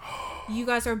think you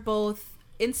guys are both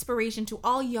inspiration to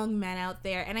all young men out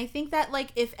there, and I think that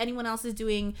if anyone else is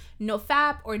doing no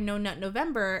fap or no nut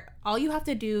November, all you have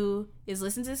to do is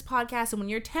listen to this podcast, and when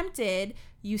you're tempted,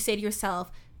 you say to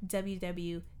yourself,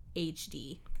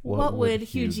 WWHD. What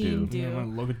would Eugene do? I'm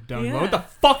gonna look it down. Yeah. What the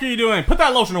fuck are you doing? Put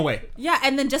that lotion away. Yeah,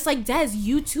 and then just like Des,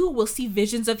 you too will see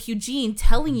visions of Eugene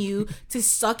telling you to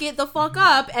suck it the fuck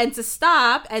up and to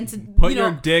stop and to Put your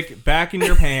dick back in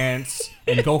your pants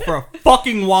and go for a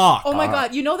fucking walk. Oh my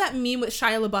God, you know that meme with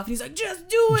Shia LaBeouf and he's like, just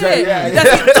do it. Yeah.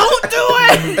 That's it. Don't do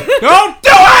it. Don't do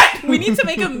it! We need to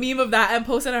make a meme of that and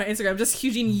post it on our Instagram. Just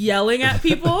Eugene yelling at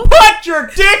people. Put your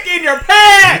dick in your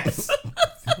pants!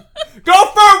 Go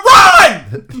for a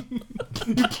run!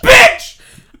 You bitch!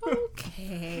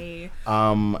 Okay.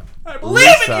 I believe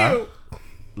in you!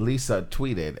 Lisa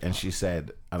tweeted and she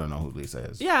said, I don't know who Lisa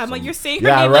is. Yeah, I'm like, you're saying her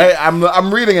Yeah, name. right?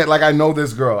 I'm reading it like I know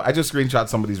this girl. I just screenshot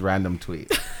somebody's random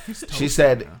tweet. She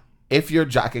said, if you're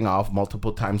jacking off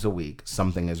multiple times a week,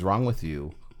 something is wrong with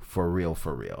you. For real,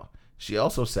 for real. She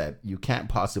also said, you can't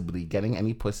possibly getting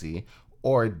any pussy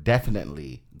or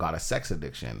definitely got a sex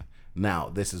addiction. Now,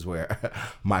 this is where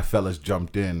my fellas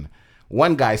jumped in.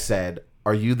 One guy said,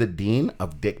 are you the dean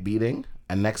of dick beating?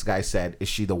 And next guy said, is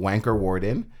she the wanker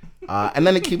warden? And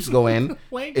then it keeps going.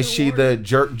 Is she the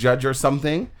jerk judge or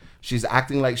something? She's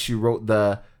acting like she wrote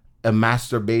the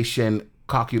masturbation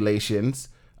calculations.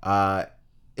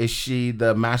 Is she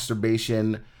the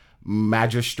masturbation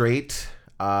magistrate?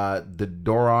 The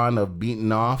Doron of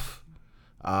beaten off?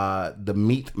 The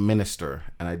meat minister,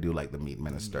 and I do like the meat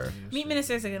minister. Meat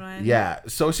minister is a good one. Yeah,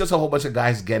 so it's just a whole bunch of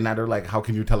guys getting at her like, how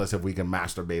can you tell us if we can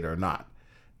masturbate or not?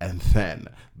 And then,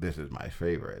 this is my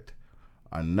favorite.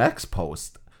 Our next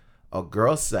post, a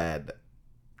girl said,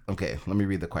 okay, let me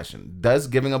read the question. Does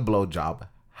giving a blowjob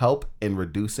help in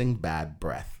reducing bad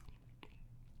breath?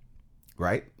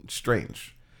 Right?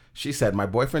 Strange. She said, my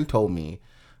boyfriend told me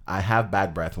I have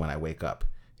bad breath when I wake up.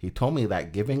 He told me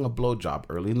that giving a blowjob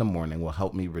early in the morning will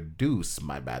help me reduce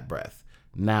my bad breath.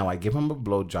 Now I give him a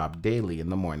blowjob daily in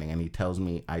the morning and he tells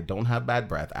me I don't have bad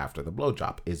breath after the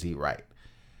blowjob. Is he right?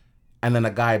 And then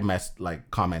a guy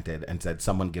commented and said,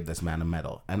 someone give this man a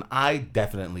medal. And I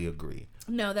definitely agree.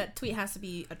 No, that tweet has to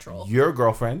be a troll. Your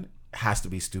girlfriend has to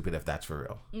be stupid if that's for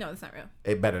real. No, that's not real.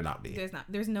 It better not be. There's not.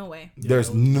 There's no way.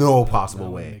 There's no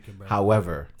possible way.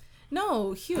 However,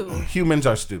 no, Hugh. Humans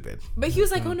are stupid. But he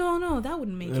was like, oh, no, that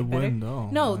wouldn't make it better.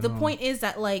 No, the point is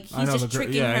that, like, he's just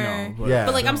tricking her.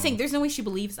 But like, I'm saying, there's no way she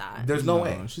believes that. There's no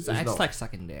way. She's like, I just like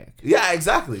sucking dick. Yeah,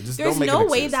 exactly. Just there's don't make no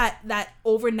way that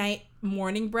overnight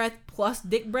morning breath plus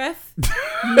dick breath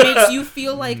makes you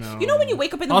feel like, you know, when you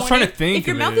wake up in the morning, trying to think if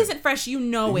your mouth isn't fresh, you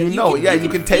know it. You know it. Yeah, you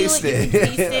can taste it. You can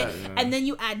taste it. And then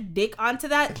you add dick onto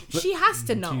that. She has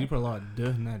to know. You put a lot of dick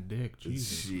in that dick.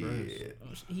 Jesus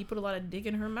Christ. He put a lot of dick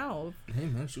in her mouth. Hey,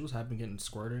 man, she was happy getting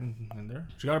squirted in there.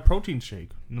 She got a protein shake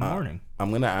in the morning.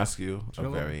 I'm going to ask you a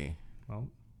very well,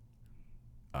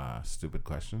 stupid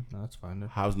question. No, that's fine.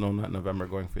 How's No Nut November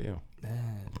going for you?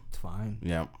 It's fine.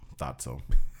 Yeah, thought so.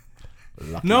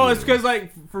 No, it's because,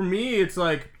 like, for me, it's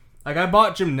like I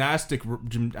bought gymnastic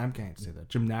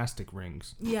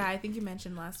rings. Yeah, I think you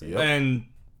mentioned last week. Yep. And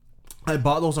I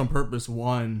bought those on purpose.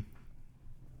 One,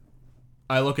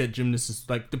 I look at gymnasts,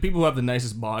 like, the people who have the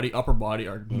nicest upper body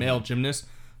are male gymnasts,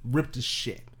 ripped as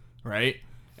shit, right?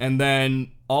 And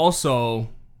then also,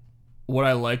 what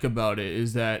I like about it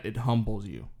is that it humbles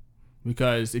you.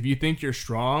 Because if you think you're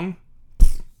strong,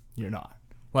 you're not.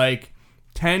 Like,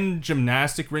 10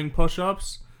 gymnastic ring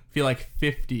push-ups feel like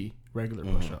 50 regular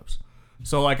push-ups.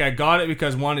 So, like, I got it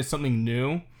because, one, it's something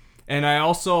new. And I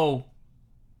also,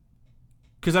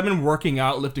 because I've been working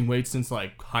out, lifting weights since,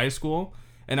 like, high school.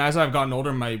 And as I've gotten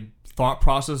older, my thought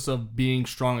process of being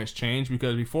strong has changed.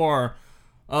 Because before,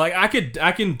 like, I can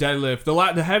deadlift.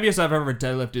 The heaviest I've ever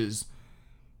deadlifted is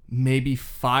maybe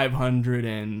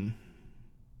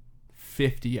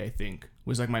 550, I think,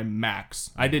 was like my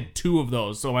max. I did 2 of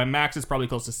those, so my max is probably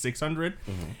close to 600.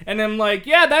 And I'm like,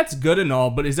 yeah, that's good and all,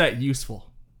 but is that useful?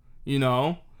 You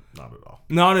know? Not at all.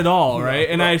 Not at all, right?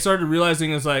 And I started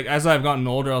realizing, it's like, as I've gotten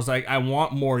older, I was like, I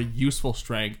want more useful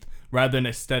strength rather than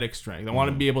aesthetic strength. I want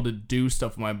to be able to do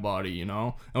stuff with my body, you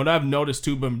know? And what I've noticed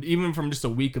too, but even from just a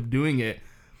week of doing it,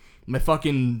 my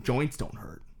fucking joints don't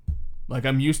hurt. Like,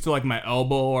 I'm used to, like, my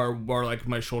elbow or like,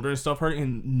 my shoulder and stuff hurting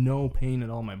and no pain at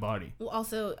all in my body. Well,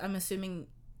 also, I'm assuming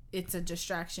it's a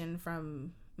distraction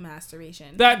from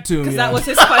masturbation. That too, because that was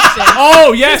his question.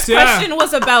 Oh, yes, his question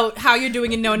was about how you're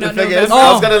doing in No. I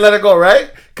was going to let it go,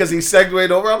 right? Because he segued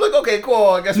over. I'm like, okay, cool.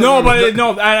 I guess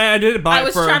I did it by I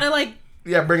was trying to, like,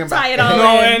 bring him back. Tie it all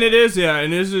no, in. and it is,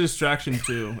 and it is a distraction,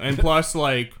 too. And plus,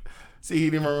 like... See, he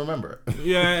didn't even remember.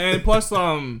 Yeah, and plus,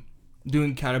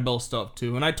 doing kettlebell stuff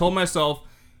too. And I told myself,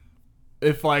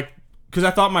 if like, because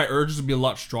I thought my urges would be a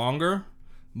lot stronger,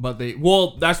 but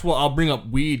that's what I'll bring up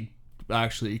weed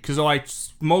actually, because I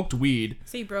smoked weed.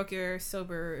 So you broke your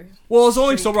sober. Well, it's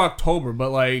only sober October,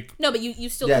 but like. No, but you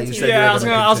still. Yeah, continue. you said I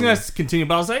was gonna continue,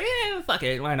 but I was like, fuck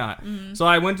it, why not? Mm-hmm. So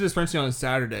I went to Dispensary on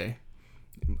Saturday.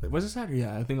 Was it Saturday?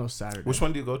 Yeah, I think it was Saturday. Which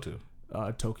one do you go to?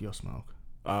 Tokyo Smoke.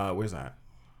 Where's that?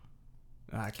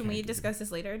 Can we discuss this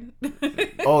later?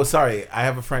 Oh, sorry. I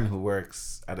have a friend who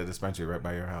works at a dispensary right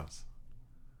by your house.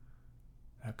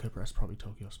 That's probably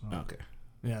Tokyo Smoke. Okay.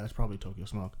 Yeah, that's probably Tokyo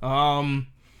Smoke.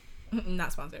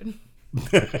 Not sponsored.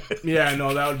 Yeah,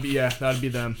 no, that would be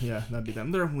them. Yeah, that'd be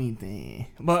them. They're weed thing.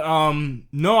 But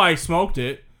no, I smoked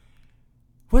it.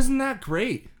 Wasn't that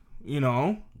great? You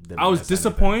know, I was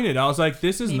disappointed. I was like,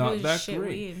 this is not that great.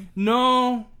 Weed.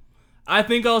 No. I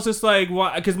think I was just like,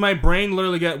 why? Because my brain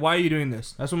literally why are you doing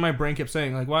this? That's what my brain kept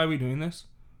saying. Like, why are we doing this?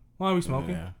 Why are we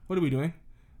smoking? Yeah. What are we doing?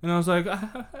 And I was like,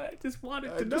 I just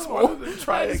wanted to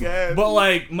try again. But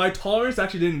like, my tolerance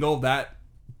actually didn't go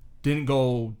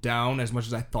down as much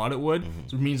as I thought it would. Mm-hmm.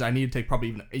 So it means I need to take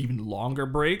probably even longer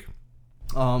break.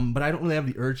 But I don't really have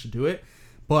the urge to do it.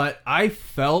 But I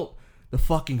felt the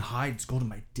fucking high just go to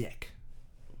my dick.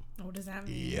 What does that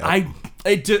mean? Yep.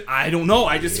 I don't know.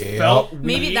 I just felt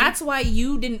Maybe weird. that's why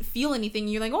you didn't feel anything.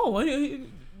 You're like, oh,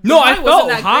 No, I wasn't felt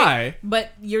that high. great.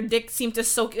 But your dick seemed to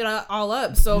soak it all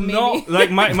up. So maybe No,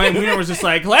 like my wiener was just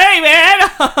like, hey man.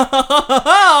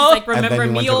 like, And then remember you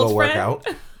went me, to go old work friend? out.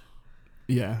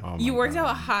 Yeah. Oh my You worked God.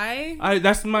 out high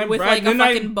That's my with I- like a then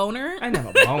I- fucking boner. I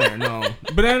never boner, no.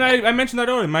 But then I mentioned that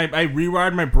earlier. I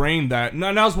rewired my brain that, and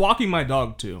I was walking my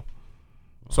dog too,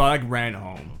 so I like ran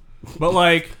home. But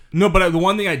like no, but the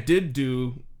one thing I did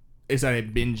do is that I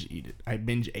binge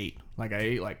ate. Like I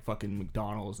ate like fucking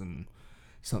McDonald's and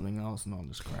something else and all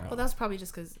this crap. Well, that's probably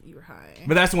just because you were high.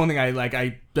 But that's the one thing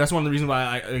that's one of the reasons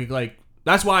why I like.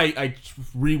 That's why I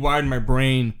rewired my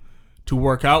brain to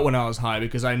work out when I was high,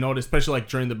 because I noticed, especially like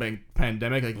during the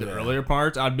pandemic, like the earlier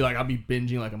parts, I'll be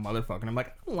binging like a motherfucker. And I'm like,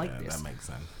 I don't like this. That makes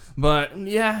sense. But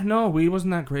yeah, no, weed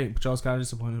wasn't that great, which I was kind of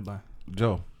disappointed by.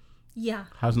 Joe, Yeah.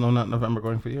 how's No Nut November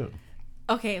going for you?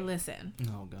 Okay, listen.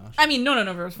 Oh gosh. I mean, no,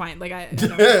 November was fine. Like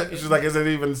She's like, is it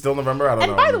even still November? I don't know.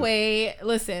 And by the way,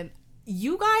 listen,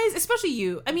 you guys, especially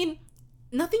you, I mean,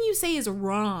 nothing you say is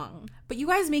wrong, but you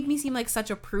guys make me seem like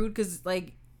such a prude because,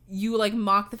 like, you, like,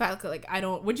 mock the fact that, like, I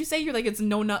don't, would you say you're like, it's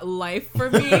no nut life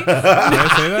for me? Did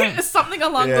I say that? Something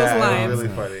along yeah, those lines. really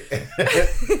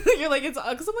funny. You're like, it's,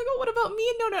 because I'm like, oh, what about me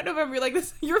and No Nut November? You're like,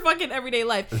 this, your fucking everyday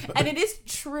life. And it is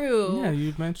true. Yeah,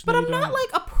 you mentioned. But that I'm you not don't- like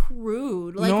a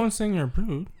prude. Like, no one's saying you're a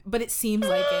prude. but it seems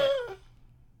like it.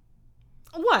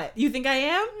 What? You think I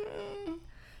am?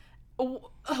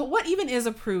 What even is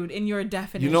a prude in your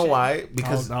definition? You know why?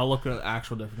 Because I'll look at the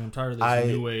actual definition. I'm tired of this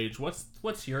new age.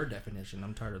 What's your definition?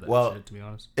 I'm tired of that shit, to be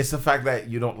honest. it's the fact that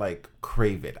you don't like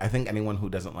crave it. I think anyone who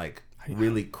doesn't like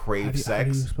really crave sex. How do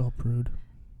you spell prude?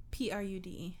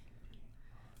 PRUDE.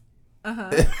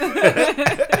 Uh-huh.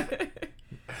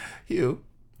 Hugh.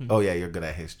 Oh yeah, you're good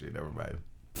at history. Never mind.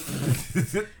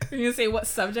 You're gonna say what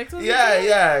subject was it?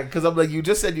 Yeah. Because I'm like, you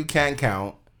just said you can't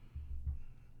count.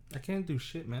 I can't do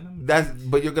shit, man.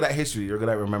 But you're good at history. You're good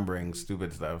at remembering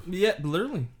stupid stuff. Yeah,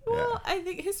 literally. Well, I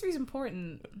think history's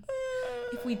important.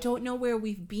 If we don't know where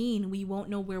we've been, we won't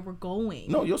know where we're going.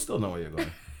 No, you'll still know where you're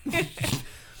going.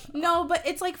 No, but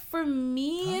it's like for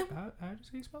me, How does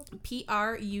he spell it?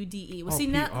 PRUDE. Well, Oh, see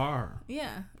now, PR.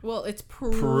 yeah. Well, it's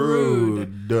prude.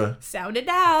 Prude. Sound it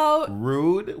out.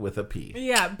 Rude with a P.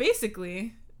 Yeah,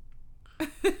 basically.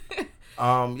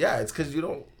 Yeah, it's because you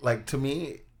don't like. To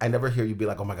me, I never hear you be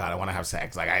like, "Oh my god, I want to have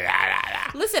sex." Like,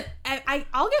 Listen,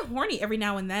 I'll get horny every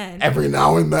now and then. every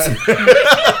now and then.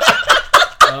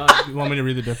 You want me to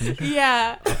read the definition?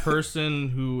 Yeah. A person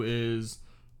who is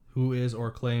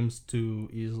or claims to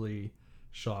easily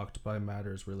shocked by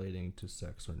matters relating to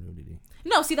sex or nudity.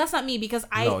 No, see, that's not me because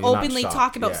I No, you're not openly shocked.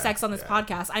 talk about Yeah, sex on this yeah.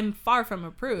 podcast. I'm far from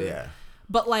a prude. Yeah.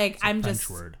 But like, It's a I'm French just.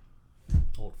 word.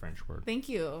 Old French word. Thank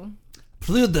you.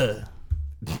 Prude.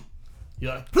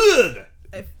 Yeah. Prude.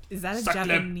 Is that a Suck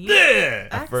Japanese? the-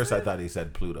 At first, I thought he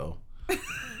said Pluto.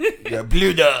 Yeah,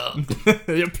 Pluto.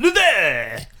 Yeah,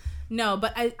 Prude. No,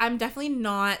 but I'm definitely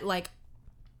not like.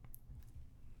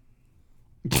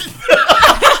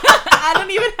 I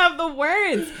don't even have the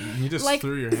words. You just Like,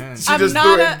 threw your hands. She I'm just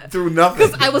not threw a- it through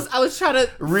nothing. I was trying to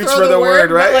Reach throw for the word,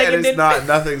 but, right? like, And it it's didn't- not.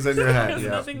 Nothing's in your hand. There's Yeah.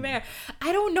 nothing there.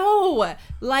 I don't know.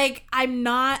 Like,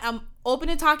 I'm open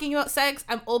to talking about sex.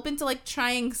 I'm open to like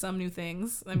trying some new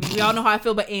things. I mean, we all know how I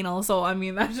feel about anal, so I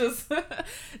mean that's just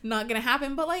not gonna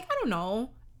happen. But like, I don't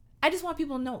know. I just want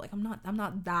people to know, like, I'm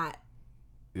not that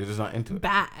You're just not into it.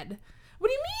 bad. What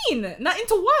do you mean? Not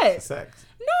into what? Sex.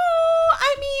 No,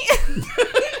 I mean,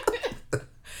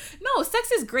 no,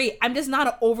 sex is great. I'm just not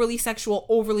an overly sexual,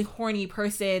 overly horny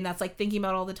person that's like thinking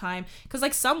about it all the time. Because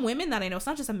like some women that I know, it's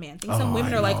not just a man thing. Some Oh,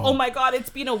 women I are like, know. oh my God, it's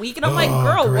been a week. And I'm like,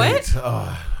 girl, great. what?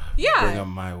 Oh, bring Yeah. them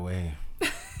my way.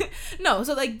 No,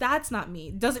 so like that's not me.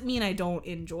 Doesn't mean I don't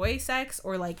enjoy sex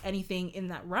or like anything in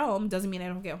that realm. Doesn't mean I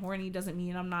don't get horny. Doesn't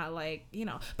mean I'm not like, you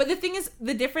know. But the thing is,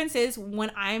 the difference is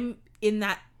when I'm in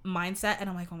that mindset and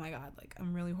I'm like, oh my God, like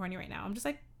I'm really horny right now. I'm just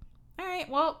like, all right,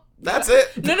 well, That's it.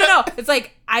 No. It's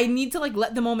like I need to like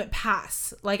let the moment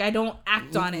pass. Like I don't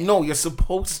act on it. No, you're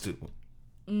supposed to.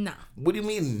 No. What do you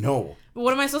mean no?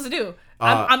 What am I supposed to do?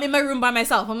 I'm in my room by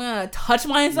myself. I'm gonna touch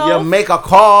myself. You make a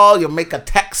call. You make a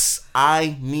text.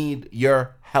 I need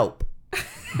your help.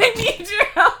 I need your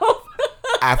help.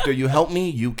 After you help me,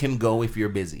 you can go if you're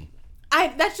busy.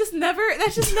 That's just never been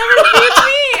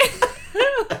me.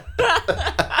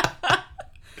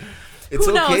 It's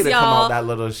Who okay knows, to come y'all? out that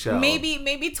little show. Maybe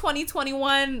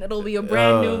 2021 it'll be a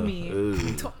brand new me. Ooh.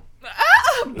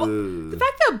 The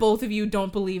fact that both of you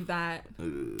don't believe that. I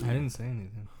didn't say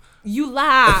anything. You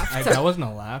laughed That wasn't a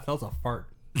laugh. That was a fart.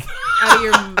 out of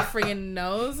your friggin'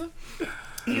 nose.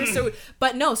 You're so,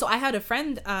 but no. So I had a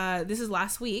friend. This is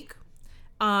last week.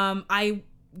 I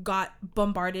got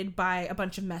bombarded by a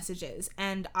bunch of messages,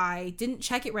 and I didn't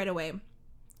check it right away.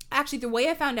 Actually, the way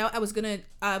I found out, I was going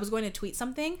to tweet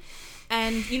something,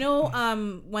 and you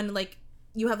know, when like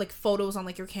you have like photos on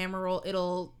like your camera roll,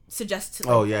 it'll suggest to,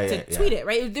 like, tweet it,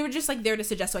 right? They were just like there to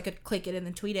suggest, so I could click it and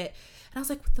then tweet it. And I was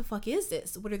like, what the fuck is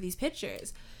this? What are these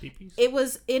pictures? Peepees? It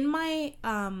was in my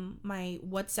my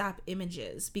WhatsApp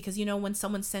images, because you know when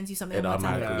someone sends you something It on WhatsApp,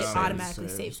 automatically it automatically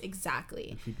saves. saves.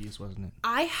 Exactly. Peepees, wasn't it?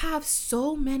 I have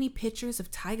so many pictures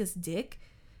of Tyga's dick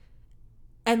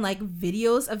and like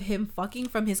videos of him fucking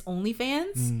from his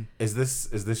OnlyFans. Is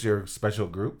this your special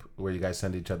group where you guys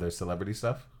send each other celebrity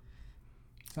stuff?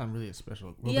 It's not really a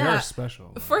special. Well, Yeah. they are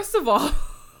special. But First of all,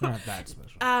 they're not that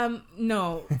special.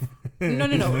 no,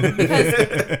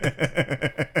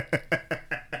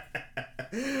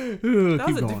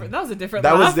 because that was a different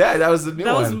That laugh. was that was the new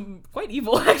That was one. quite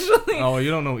evil, actually. Oh, you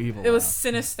don't know evil. It was laugh.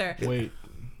 sinister. Wait,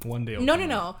 one day.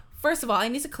 No. First of all, I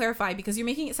need to clarify, because you're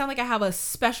making it sound like I have a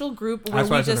special group where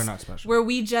That's why we I said just they're not special. where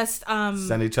we just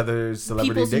Send each other celebrity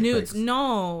people's dick nudes. pics.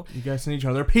 No, You guys send each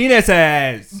other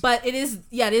penises. but it is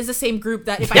the same group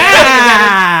that if I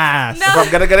Yes! No. If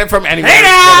I'm gonna get it from anywhere, it's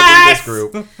gonna be this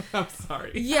group. I'm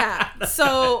sorry. yeah.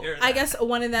 So You're I guess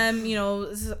one of them, you know,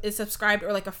 is subscribed,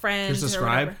 or like a friend. You're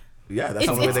subscribed? Or whatever. Yeah, that's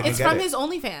the only way they can It's get from it. his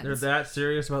OnlyFans. They're that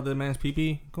serious about the man's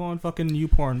pee-pee? Go on fucking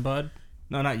YouPorn, bud.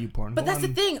 No, not YouPorn. But Go that's the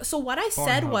on- thing. So what I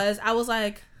said Pornhub. was, I was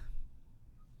like,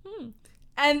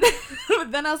 and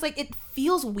then I was like, it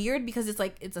feels weird because it's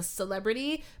like it's a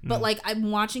celebrity, but like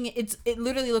I'm watching it. It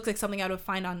literally looks like something I would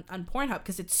find on Pornhub,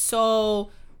 because it's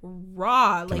so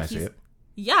raw. Can like I see it?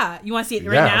 Yeah, you want to see it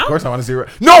right Yeah, now? of course I want to see it.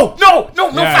 No, Yeah, Fab,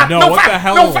 no, no, what Fab, the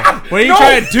hell? no, Fab, What are you no,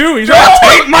 trying to do? He's trying to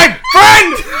take my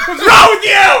friend! What's wrong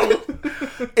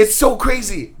with you? It's so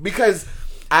crazy because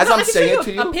as No, I I'm can saying show it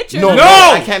to you a you, picture. no, No!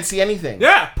 I can't see anything.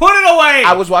 Yeah, put it away!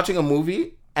 I was watching a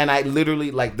movie and I literally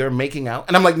like they're making out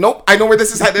and I'm like, nope, I know where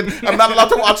this is headed. I'm not allowed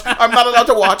to watch. I'm not allowed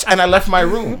to watch, and I left my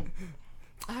room.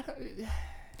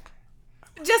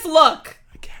 Just look,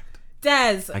 I can't.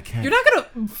 Des. I can't. You're not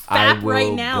gonna I fap will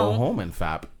right now. go home and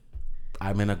fap.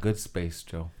 I'm in a good space,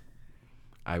 Joe.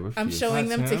 I refuse. I'm showing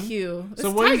them That's to him? Hugh. So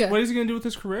It's what is Tyga. he gonna do with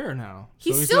his career now?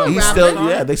 He's So still gonna- He's rapping. still,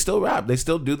 yeah, they still rap. They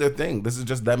still do their thing. This is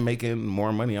just them making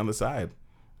more money on the side.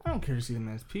 I don't care to see the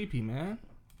man's pee-pee, man.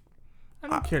 I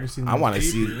don't care to see the I man's want to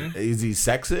see, pee-pee. is he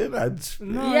sexing?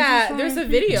 No, Yeah, it's just there's a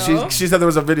fine. video. She said there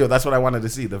was a video. That's what I wanted to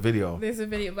see, the video. There's a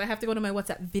video, but I have to go to my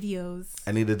WhatsApp videos.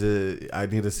 I need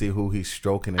to see who he's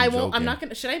stroking and I joking. won't. I'm not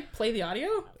gonna. Should I play the audio?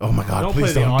 Oh my God, Don't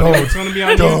please play the don't. audio. Don't. It's gonna be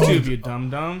on Don't. YouTube, you dumb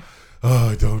dumb.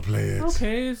 Oh, don't play it.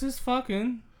 Okay, it's just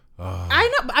fucking. I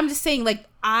know, but I'm just saying, like,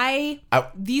 I-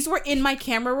 these were in my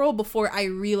camera roll before I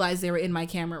realized they were in my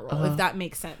camera roll. If that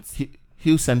makes sense.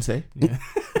 Hugh Sensei,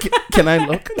 can I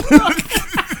look?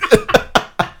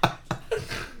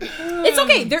 It's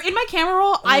okay. They're in my camera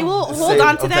roll. I will hold Save-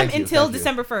 on to oh, them thank you, until thank you.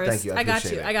 December 1st. Thank you, I I got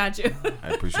appreciate you. it. I got you. I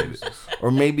appreciate it.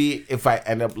 Or maybe if I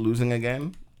end up losing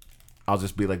again, I'll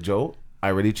just be like, Joe, I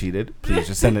already cheated. Please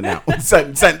just send it now.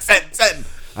 Send.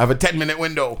 I have a 10-minute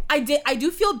window. I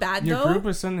do feel bad Your though. group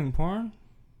is sending porn?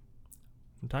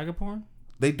 Tiger porn?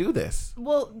 They do this.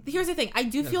 Well, here's the thing. I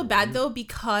do feel bad though,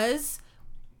 because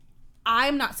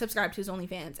I'm not subscribed to his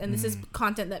OnlyFans, and this is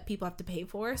content that people have to pay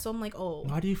for. So I'm like, oh,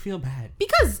 Why do you feel bad?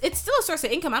 because it's still a source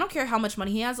of income. I don't care how much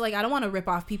money he has. Like, I don't want to rip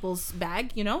off people's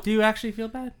bag. You know, Do you actually feel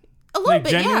bad? a little Like,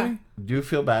 bit, yeah. genuinely? Do you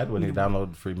feel bad when you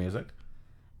download free music?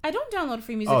 I don't download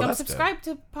free music. Oh, I'm that's good. subscribed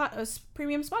to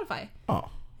premium Spotify. Oh.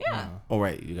 Yeah. Oh,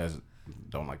 right. You guys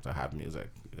don't like to have music.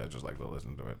 You guys just like to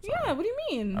listen to it. Sorry. Yeah. What do you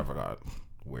mean? I forgot.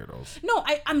 Weirdos. No,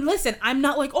 I'm listen. I'm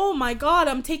not like, oh my God,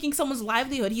 I'm taking someone's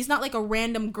livelihood. He's not like a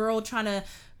random girl trying to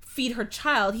feed her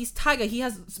child. He's Tyga. He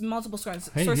has multiple sources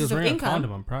Hey, he was of wearing a income.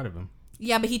 condom. I'm proud of him.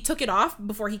 Yeah, but he took it off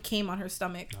before he came on her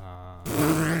stomach.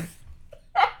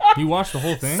 You watched the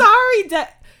whole thing? Sorry,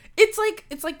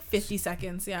 it's like 50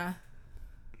 seconds. Yeah.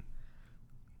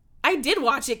 I did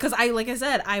watch it because like I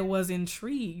said, I was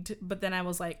intrigued, but then I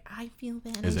was like, I feel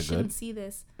bad. Is I it shouldn't good? see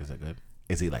this. Is it good?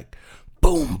 Is he like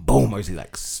boom, boom, or is he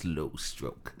like slow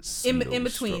stroke? In slow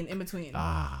between, stroke? in between.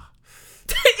 Ah,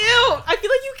 Ew! I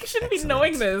feel like you shouldn't be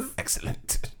knowing this.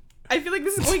 excellent. I feel like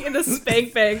this is going into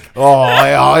spank bank, Oh,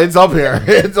 yeah, it's up here.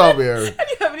 It's up here. and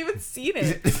you haven't even seen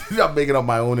it. I'm making up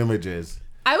my own images.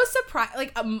 I was surprised.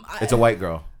 Like, It's a white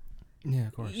girl. Yeah,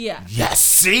 of course. yeah. Yes,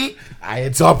 see?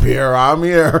 It's up here. I'm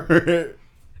here.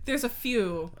 There's a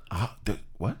few.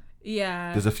 What?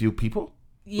 Yeah. There's a few people?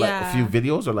 Yeah. Like a few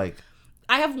videos or like...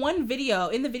 I have one video.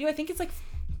 In the video, I think it's like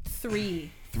 3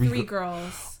 3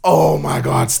 girls. Oh my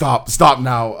God! Stop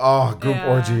now! Oh, group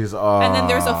orgies. Oh. And then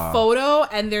there's a photo,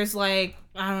 and there's like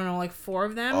I don't know, like 4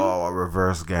 of them. Oh, a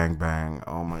reverse gangbang.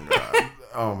 Oh my God.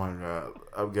 Oh my God.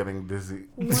 I'm getting dizzy.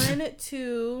 1,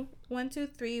 2,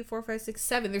 3, 4, 5, 6,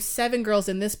 7. There's 7 girls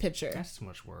in this picture. That's too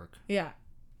much work. Yeah.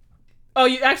 Oh,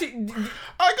 you actually.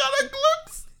 I got a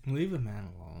glimpse. Leave the man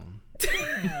alone.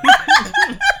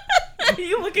 Are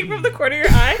you looking from the corner of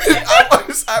your eye?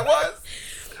 I was.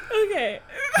 Okay.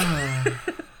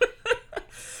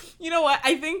 You know what?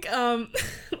 I think. Oh,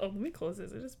 let me close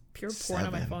this. It's just pure porn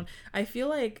on my 7. phone. I feel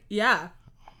like, yeah.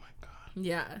 Oh my God.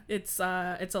 Yeah, it's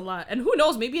a lot, and who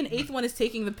knows? Maybe an 8th one is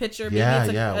taking the picture. Maybe Yeah,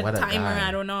 it's a what a timer. guy.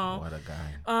 I don't know. What a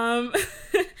guy.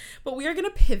 But we are gonna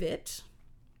pivot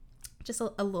just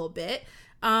a little bit,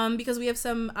 because we have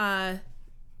some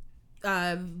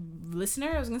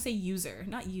listener. I was gonna say user,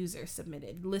 not user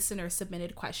submitted. Listener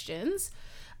submitted questions.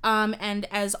 And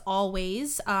as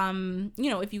always,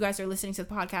 if you guys are listening to the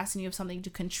podcast and you have something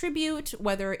to contribute,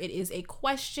 whether it is a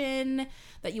question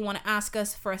that you want to ask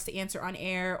us for us to answer on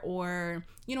air, or,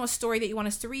 a story that you want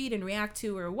us to read and react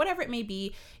to, or whatever it may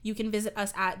be, you can visit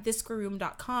us at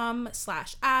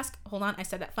thisquareroom.com/ask. Hold on, I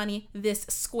said that funny.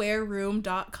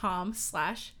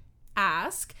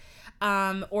 thisquareroom.com/ask.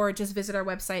 Or just visit our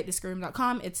website,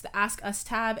 thisquareroom.com. It's the Ask Us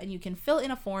tab, and you can fill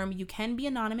in a form. You can be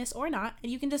anonymous or not,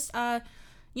 and you can just,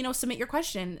 submit your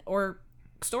question or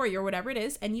story or whatever it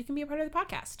is, and you can be a part of the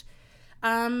podcast.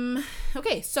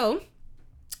 Okay, so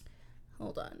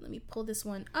hold on. Let me pull this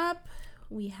one up.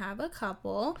 We have a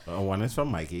couple. One is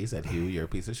from Mikey. He said, Hugh, you're a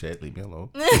piece of shit. Leave me alone.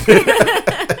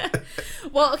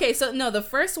 Well, okay, so no, the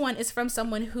first one is from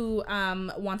someone who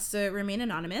wants to remain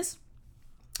anonymous.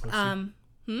 Nothing.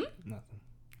 I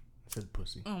said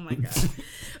pussy. Oh my God.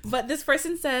 But this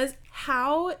person says,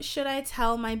 how should I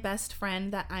tell my best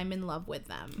friend that I'm in love with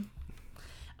them?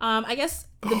 I guess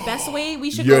the best way we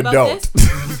should go about this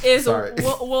is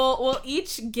we'll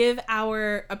each give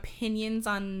our opinions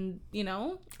on,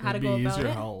 how to go about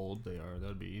it. How old they are.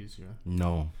 That'd be easier.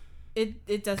 No.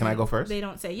 It doesn't. Can I go first? They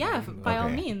don't say. Yeah, by all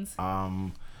means.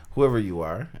 Whoever you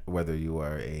are, whether you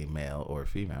are a male or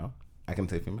female, I can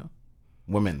say female.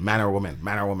 Women, man or woman.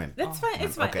 That's fine.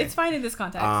 It's fine. Okay. It's fine in this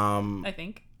context. I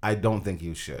think. I don't think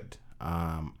you should.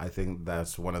 I think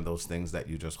that's one of those things that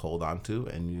you just hold on to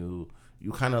and you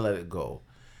kind of let it go.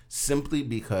 Simply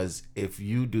because if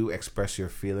you do express your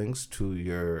feelings to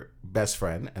your best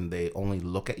friend and they only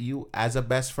look at you as a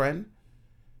best friend,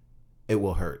 it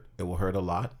will hurt. It will hurt a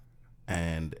lot.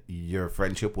 And your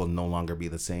friendship will no longer be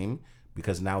the same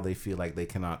because now they feel like they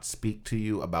cannot speak to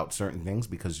you about certain things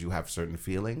because you have certain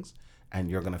feelings. And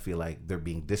you're going to feel like they're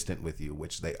being distant with you,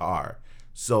 which they are.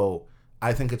 So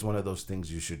I think it's one of those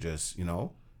things you should just,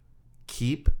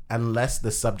 keep, unless the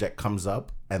subject comes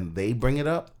up and they bring it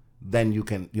up, then you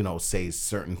can, say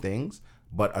certain things.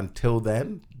 But until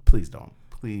then, please don't.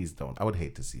 Please don't. I would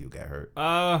hate to see you get hurt.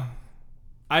 I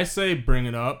say bring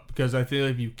it up because I feel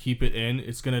like if you keep it in,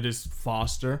 it's going to just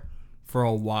foster for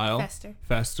a while.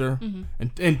 Fester. Mm-hmm.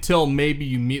 Until maybe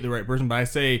you meet the right person. But I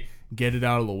say get it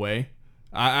out of the way.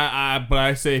 But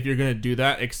I say if you're gonna do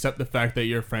that, accept the fact that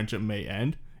your friendship may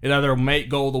end. It either might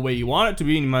go the way you want it to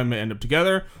be, and you might end up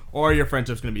together, or your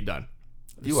friendship's gonna be done.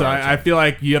 I feel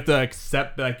like you have to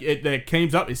accept that it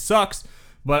comes up. It sucks,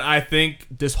 but I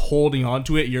think just holding on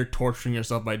to it, you're torturing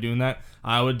yourself by doing that.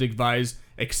 I would advise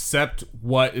accept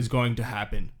what is going to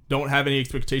happen. Don't have any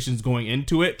expectations going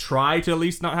into it. Try to at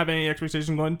least not have any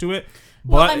expectations going into it.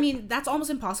 Well, I mean, that's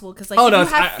almost impossible because, if you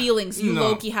have feelings, you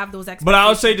low-key have those expectations. But I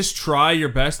would say just try your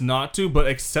best not to, but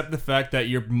accept the fact that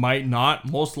you might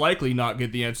most likely not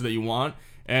get the answer that you want,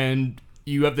 and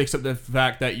you have to accept the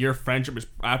fact that your friendship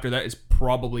after that is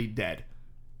probably dead.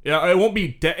 Yeah, it won't be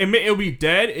dead. It'll be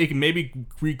dead. It can maybe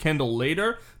rekindle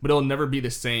later, but it'll never be the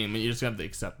same, and you just have to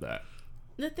accept that.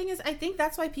 The thing is, I think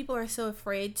that's why people are so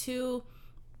afraid to,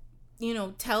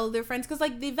 tell their friends because,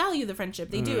 they value the friendship.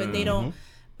 They do, and they don't.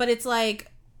 But it's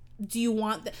like, do you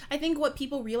want... I think what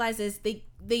people realize is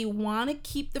they want to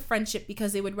keep the friendship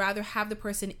because they would rather have the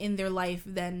person in their life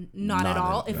than not at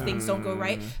all if things don't go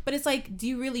right. But it's like, do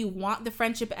you really want the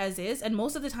friendship as is? And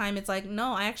most of the time, it's like,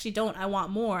 no, I actually don't. I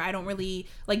want more. I don't really...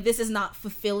 this is not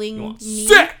fulfilling me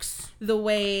sex! The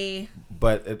way...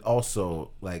 But it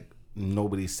also,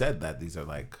 nobody said that these are,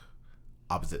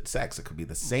 opposite sex. It could be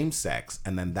the same sex,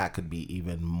 and then that could be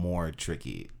even more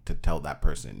tricky to tell that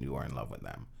person you are in love with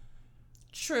them.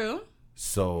 True.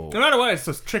 So no matter what, it's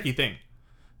a tricky thing.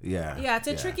 Yeah. Yeah, it's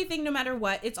a tricky thing no matter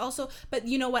what. It's also, but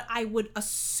you know what? I would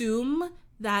assume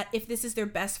that if this is their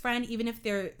best friend, even if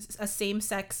they're a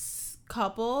same-sex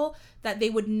couple that they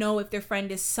would know if their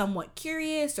friend is somewhat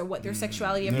curious or what their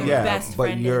sexuality of their best but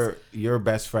friend is. your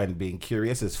best friend being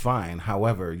curious is fine.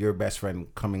 However, your best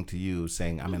friend coming to you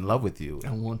saying, I'm in love with you,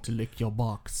 I want to lick your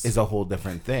box, is a whole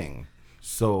different thing.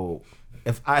 So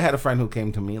if I had a friend who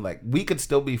came to me, like, we could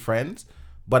still be friends,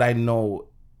 but I know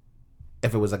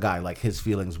if it was a guy, like, his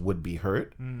feelings would be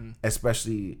hurt.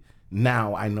 Especially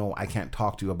now I know I can't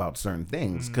talk to you about certain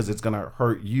things because it's going to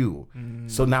hurt you.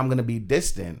 So now I'm going to be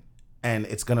distant and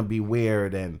it's going to be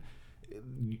weird, and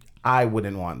I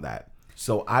wouldn't want that.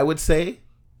 So I would say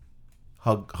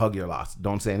hug your loss.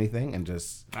 Don't say anything and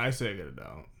just... I say get it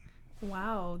out.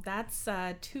 Wow, that's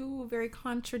two very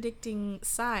contradicting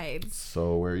sides.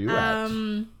 So where are you at?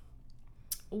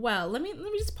 Well, let me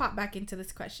just pop back into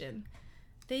this question.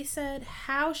 They said,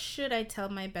 how should I tell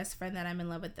my best friend that I'm in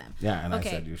love with them? Yeah, and I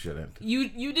said you shouldn't. You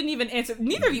didn't even answer.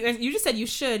 Neither of you answered. You just said you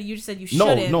should. You just said you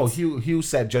shouldn't. No. Hugh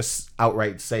said just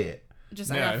outright say it.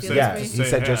 Just he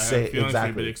said just say it,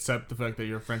 exactly. But accept the fact that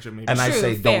your friendship may be... And I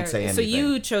say fair. don't say anything. So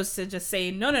you chose to just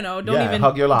say no, don't even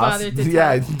hug your loss. bother to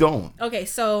Yeah, tell. don't. Okay,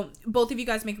 so both of you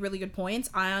guys make really good points.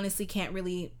 I honestly can't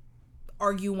really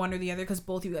argue one or the other because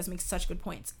both of you guys make such good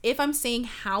points. If I'm saying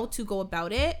how to go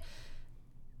about it,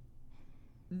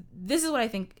 this is what I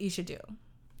think you should do.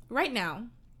 Right now,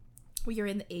 we are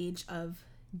in the age of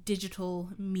digital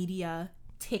media,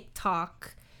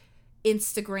 TikTok,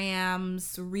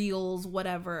 Instagrams, Reels,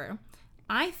 whatever.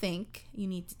 I think you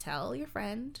need to tell your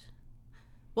friend.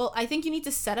 Well, I think you need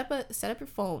to set up your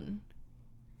phone,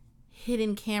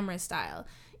 hidden camera style.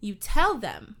 You tell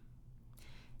them.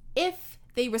 If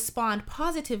they respond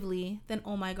positively, then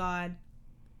oh my God,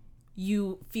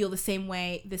 you feel the same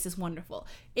way. This is wonderful.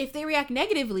 If they react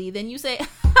negatively, then you say, look,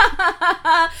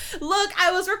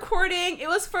 I was recording. It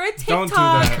was for a TikTok. Don't do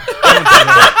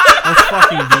that. Don't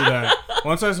fucking do that.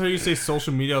 Once I heard you say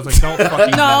social media, I was like, don't fucking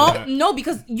do that. No,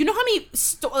 because you know how many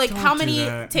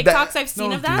TikToks I've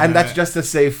seen of that? And that's just a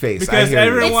safe face. Because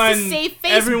everyone, it's the safe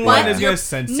face, everyone is going to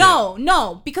sense it.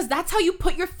 No, because that's how you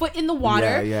put your foot in the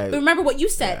water. Yeah. But remember what you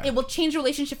said. It will change your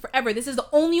relationship forever. This is the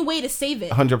only way to save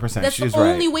it. 100%. That's the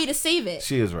only way to save it.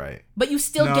 She is right. But you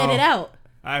still get it out.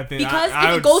 I think because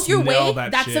I if it goes your way,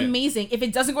 that's shit. amazing. If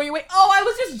it doesn't go your way, I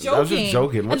was just joking. I was just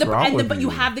joking. What's wrong with But you?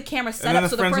 you have the camera set and then up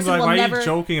so the friends person will be like, will why never. are you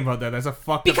joking about that? That's a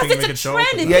fucked because up thing to make it's a a joke.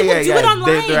 trend. And people do it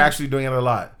online. They're actually doing it a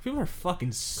lot. People are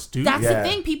fucking stupid. That's the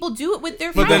thing. People do it with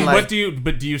their but friends. then,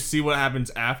 what do you see what happens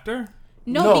after?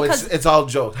 No, because it's all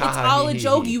joke. It's all a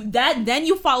joke. Then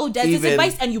you follow Dez's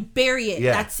advice and you bury it.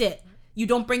 That's it. You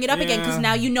don't bring it up again because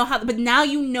now you know how. But now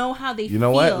you know how they feel. You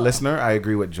know what, listener? I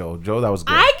agree with Joe. Joe, that was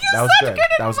good. I give such good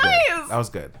advice. That was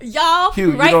good. Y'all,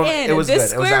 Hugh, write in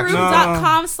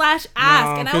thissquareroot.com/ask,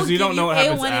 and I will give you don't know what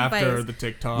happens A1 after advice. the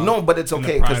TikTok. No, but it's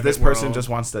okay because this person just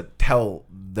wants to tell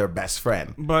their best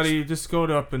friend. Buddy, just go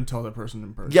up and tell the person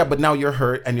in person. Yeah, but now you're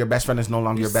hurt and your best friend is no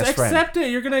longer your best friend. Accept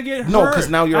it. You're gonna get hurt. No, because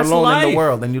now you're alone in the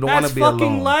world and you don't want to be alone. That's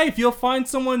fucking life. You'll find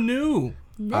someone new.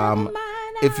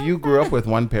 If you grew up with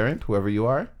one parent, whoever you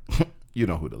are, you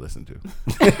know who to listen to.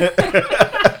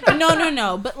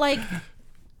 No. But like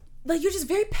you're just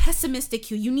very pessimistic,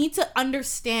 Hugh. You need to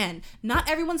understand. Not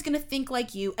everyone's gonna think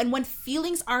like you. And when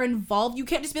feelings are involved, you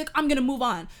can't just be like, I'm gonna move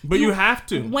on. But you have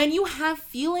to. When you have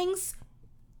feelings,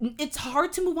 it's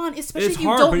hard to move on, especially if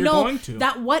you don't know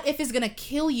that what if is gonna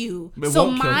kill you.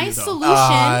 So my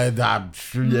solution, I'm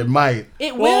sure it might.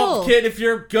 It will. Well, kid, if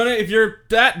you're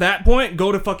at that point,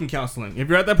 go to fucking counseling. If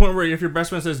you're at that point where if your best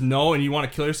friend says no and you want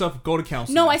to kill yourself, go to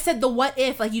counseling. No, I said the what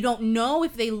if. Like you don't know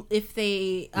if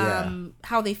they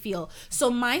how they feel. So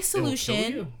my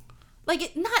solution.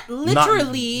 Like not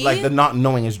literally. Like the not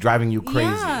knowing is driving you crazy.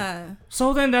 Yeah.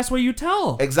 So then that's what you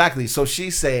tell. Exactly. So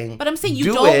she's saying. But I'm saying you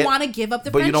don't want to give up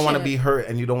the friendship. But you don't want to be hurt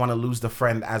and you don't want to lose the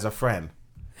friend as a friend.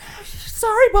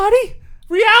 Sorry, buddy.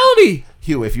 Reality.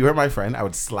 Hugh, if you were my friend, I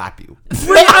would slap you. I'm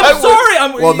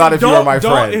sorry. Well, not if you were my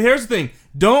friend. Here's the thing.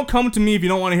 Don't come to me if you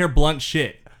don't want to hear blunt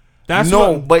shit.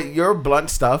 But your blunt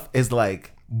stuff is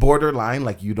like borderline,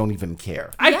 like you don't even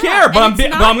care. I care, but I'm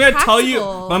going to tell you.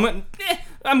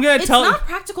 I'm going to tell you. It's not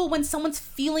practical when someone's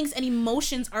feelings and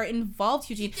emotions are involved,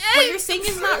 Eugene. What you're saying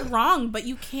is not wrong, but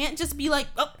you can't just be like,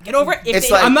 get over it.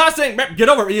 I'm not saying get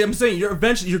over it. I'm saying you're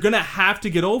going to have to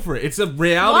get over it. It's a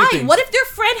reality thing. What if their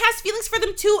friend has feelings for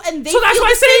them too and they So that's feel why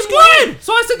I the said it's same way? good.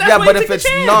 So I said that's why but you if take it's a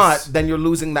chance. not, then you're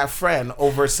losing that friend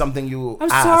over something you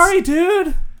I'm asked. sorry,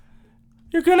 dude.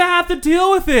 You're going to have to deal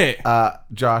with it.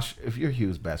 Josh, if you're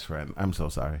Hugh's best friend, I'm so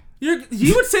sorry.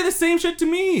 He would say the same shit to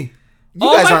me. You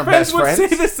All guys my aren't best would say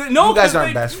friends. the same. No, You guys 'cause aren't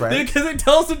they- best friends. Because it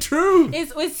tells the truth.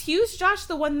 Was Hughes Josh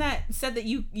the one that said that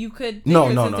you could? No,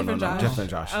 think no, it's no, a no, no, different different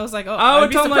Josh. I was like, oh, I I'd would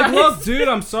be tell him like, surprised. look, dude,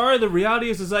 I'm sorry. The reality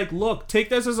is like, look, take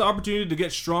this as an opportunity to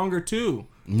get stronger too.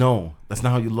 No, that's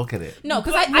not how you look at it. No,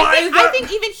 because But why is I that-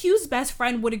 think even Hughes' best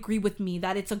friend would agree with me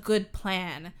that it's a good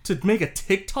plan. To make a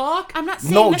TikTok? I'm not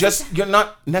saying No, necess- just you're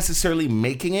not necessarily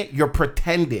making it. You're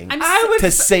pretending I'm I would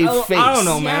to save I face. don't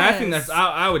know, man. I think Yes. that's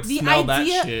I would The smell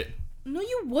idea- that shit. No,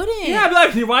 you wouldn't. Yeah,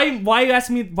 I'd be like, why you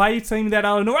asking me? Why you telling me that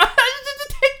out of nowhere? It's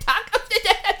a TikTok.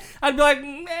 I'd be like,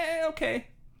 okay.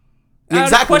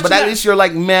 Exactly, but at least you're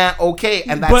like, man, okay,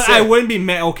 and that's But it. I wouldn't be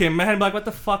mad. Okay, man, I'd be like, what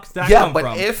the fuck's that Yeah, come but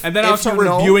from? if- and then I'll if start you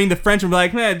know- reviewing the French and be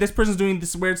like, man, this person's doing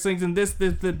this weird things and this, blah,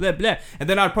 blah, blah. And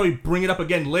then I'd probably bring it up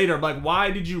again later. I'm like, why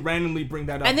did you randomly bring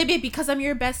that up? And they'd be because I'm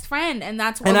your best friend, and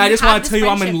that's why. And we I just have want to this tell you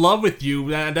I'm friendship. in love with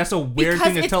you. And that's a weird Because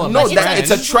thing to it's- tell a No, best that friend.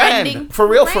 it's a Trending trend. For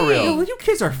real, for trend. real. Yo, you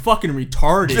kids are fucking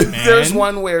retarded, man. There's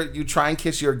one where you try and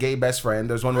kiss your gay best friend.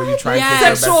 There's one where you try and kiss your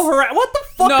best Sexual harassment. What the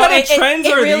fuck No, kind it- of trends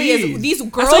it are really these? is. These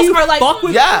That's girls how you are like, fuck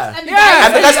with Yeah. and the Yeah. guys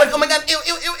And the are guy's like, like, oh my god, ew,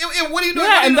 ew, ew, ew, ew, what are you doing? Yeah,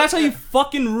 What are and you that's how doing? you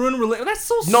fucking ruin relationships.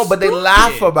 That's so No, but they stupid.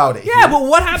 laugh about it. Yeah, but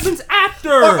what happens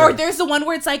after? or there's the one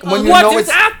where it's like, When oh, you what know there's it's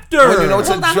after? when you know it's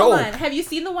a Hold on, hold on. joke. Have you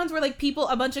seen the ones where like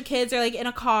a bunch of kids are like in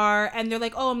a car and they're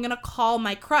like, oh, I'm gonna call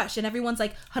my crush, and everyone's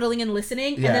like huddling and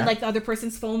listening, and Yeah. then like the other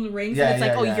person's phone rings Yeah, and it's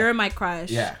like, yeah, oh, yeah. you're my crush.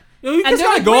 Yeah. Yo, you And just they're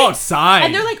gotta like, go wait. outside.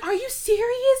 And they're like, are you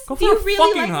serious? go Do for you a really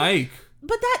fucking like me? hike.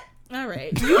 But that, all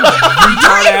right.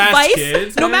 Retard ass Advice,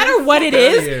 kids. no man. matter what it Fuck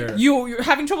outta is, here. you're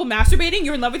having trouble masturbating,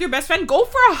 you're in love with your best friend, go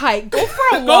for a hike, go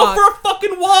for a Go walk. for a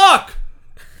fucking walk.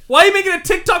 Why are you making a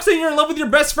TikTok saying you're in love with your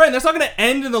best friend? That's not gonna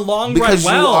end in the long Because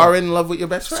run you well. are in love with your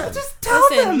best friend. Just tell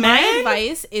Listen, them, my man.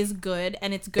 advice is good,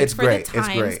 and it's good It's for great, the it's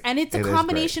times, great. and it's a It is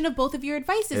combination of both of your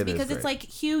advices It is because it's great. like,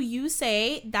 Hugh, you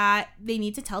say that they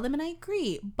need to tell them, and I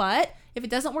agree, but if it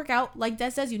doesn't work out, like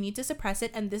Des says, you need to suppress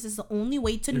it, and this is the only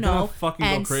way to You're know gonna fucking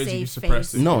go and crazy if save you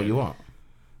suppress face. it. No, you won't.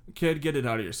 Kid, get it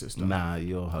out of your system. Nah,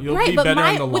 you'll hug. You'll Right, be but better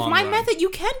in the with long my run. method, you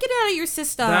can get it out of your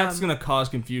system. That's gonna cause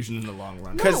confusion in the long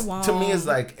run. No. Because it to me, it's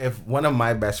won't. like if one of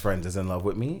my best friends is in love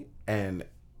with me and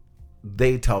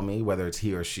they tell me, whether it's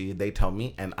he or she, they tell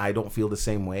me, and I don't feel the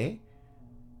same way,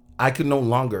 I can no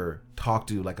longer talk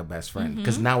to you like a best friend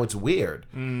because now it's weird.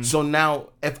 So now,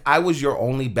 if I was your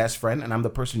only best friend and I'm the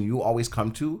person you always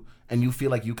come to, and you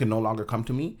feel like you can no longer come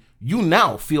to me, you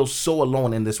now feel so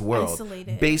alone in this world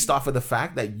Isolated. based off of the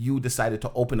fact that you decided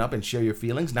to open up and share your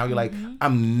feelings. Now you're like,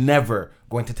 I'm never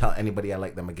going to tell anybody I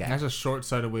like them again. That's a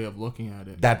short-sighted way of looking at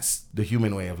it. That's the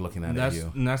human way of looking at That's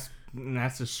it.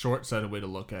 that's a short-sighted way to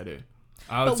look at it.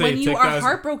 I would but say when you take are that as-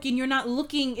 heartbroken, you're not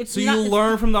looking. It's so not, you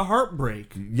learn from the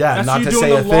heartbreak. Yeah, That's not you to doing say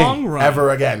the a long thing run. ever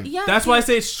again. Yeah, That's why I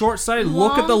say it's short-sighted.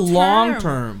 Look at the Long long term.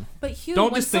 term. But Hugh,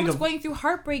 Don't when just think someone's of- going through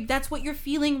heartbreak, that's what you're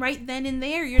feeling right then and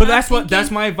there. You're But not that's what- thinking, that's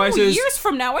my advice "Oh, is- years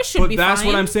from now I should But be that's fine."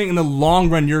 what I'm saying. In the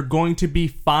long run, you're going to be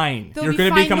fine. They'll You're be going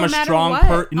to fine become no a matter strong what.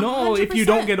 person. No, if you 100%.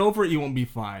 don't get over it, you won't be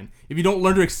fine. If you don't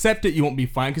learn to accept it, you won't be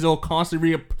fine because it'll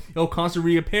constantly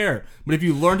reappear. But if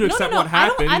you learn to accept what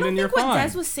happened, I don't then you're think what fine.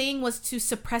 Des was saying was to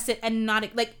suppress it and not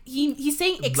like he's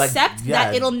saying Like, accept yeah.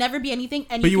 that it'll never be anything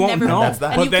and But you you can won't never know. That's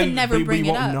that. and But you then- can never but bring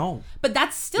you it won't up. know. But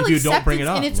that's still If you don't acceptance bring it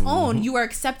up. in its own. You are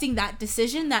accepting that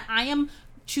decision that I am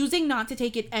choosing not to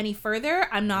take it any further.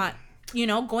 I'm not,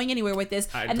 going anywhere with this,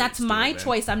 I and that's couldn't my stand it.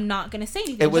 choice. I'm not going to say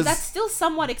anything. It was- but that's still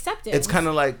somewhat accepted. It's kind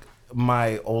of like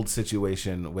my old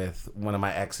situation with one of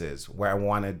my exes where I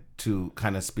wanted to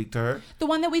kind of speak to her. the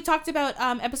one that we talked about,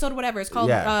 episode whatever. It's called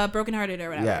Yeah. Brokenhearted or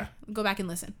whatever. Yeah. Go back and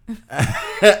listen.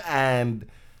 And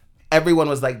everyone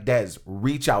was like, Des,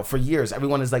 reach out. For years,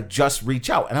 everyone is like, just reach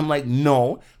out. And I'm like,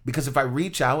 no, because if I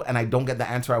reach out and I don't get the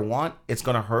answer I want, it's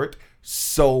going to hurt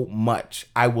so much.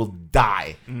 I will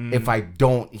die if I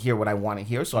don't hear what I want to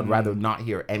hear. So I'd rather not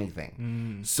hear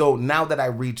anything. So now that I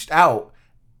reached out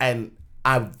and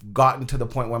I've gotten to the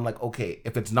point where I'm like, okay,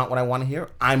 if it's not what I want to hear,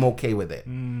 I'm okay with it.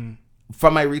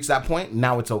 From I reached that point,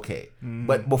 now it's okay.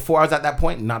 But before I was at that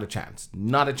point, not a chance.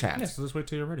 Not a chance. Yeah, so let's wait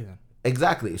till you're ready then.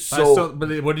 Exactly. So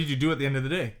But what did you do at the end of the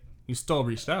day? You still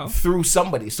reached out. through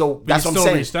somebody. So that's you what I'm still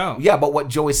saying. reached out. Yeah, but what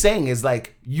Joe is saying is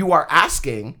like you are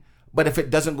asking, but if it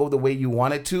doesn't go the way you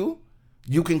want it to,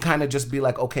 you can kind of just be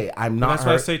like, okay, I'm not. That's hurt.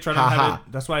 why I say try not to Ha have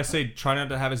it. That's why I say try not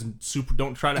to have as super.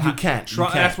 Don't try to. You can't. Try,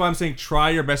 You can't. That's why I'm saying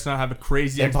try your best to not have a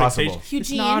crazy Impossible. expectation. It's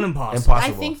Eugene, not impossible.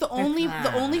 Impossible. I think the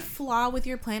only flaw with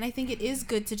your plan, I think it is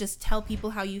good to just tell people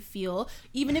how you feel,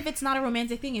 even if it's not a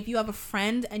romantic thing. If you have a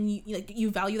friend and you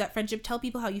value that friendship, tell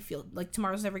people how you feel. Like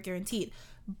tomorrow's never guaranteed,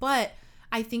 but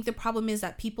I think the problem is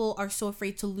that people are so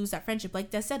afraid to lose that friendship.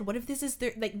 Like Des said, what if this is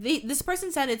their, this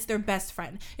person said it's their best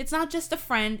friend. It's not just a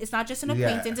friend. It's not just an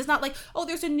acquaintance. It's not like, oh,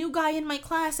 there's a new guy in my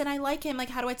class and I like him. Like,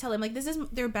 how do I tell him? Like, this is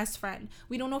their best friend.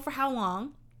 We don't know for how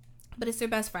long, but it's their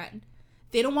best friend.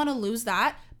 They don't want to lose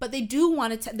that, but they do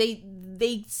want to,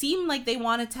 they seem like they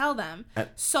want to tell them.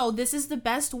 So this is the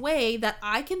best way that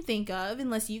I can think of,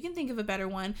 unless you can think of a better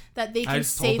one, that they can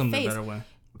save face. I just told them the better way.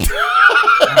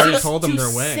 I already told them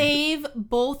their way. Save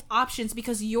both options,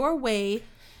 because your way,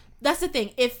 that's the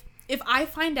thing. If I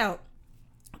find out,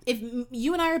 if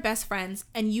you and I are best friends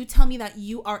and you tell me that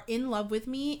you are in love with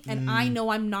me and I know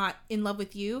I'm not in love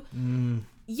with you,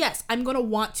 yes, I'm going to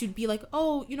want to be like,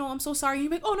 oh, you know, I'm so sorry.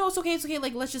 You're like, oh, no, it's okay. It's okay.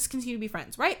 Like, let's just continue to be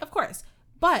friends, right? Of course.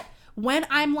 But when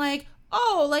I'm like,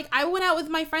 oh, like, I went out with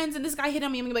my friends and this guy hit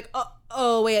on me, I'm gonna be like,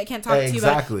 oh, wait, I can't talk to you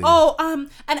about it. Oh,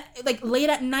 and like late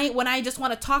at night when I just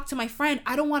want to talk to my friend,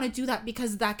 I don't want to do that,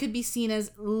 because that could be seen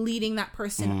as leading that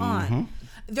person on.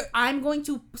 I'm going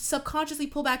to subconsciously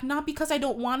pull back, not because I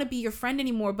don't want to be your friend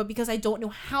anymore, but because I don't know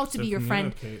how to be your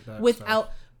friend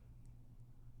without...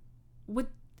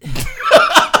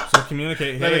 So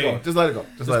communicate, hey. Let it go. Just let it go.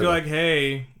 Just be like,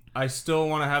 hey, I still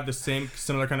want to have the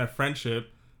similar kind of friendship,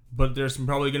 but there's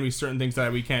probably going to be certain things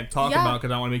that we can't talk about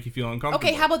because I don't want to make you feel uncomfortable.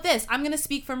 Okay, how about this? I'm going to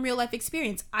speak from real life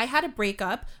experience. I had a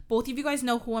breakup. Both of you guys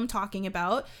know who I'm talking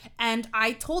about. And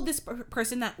I told this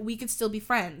person that we could still be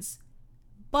friends.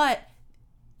 But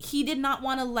he did not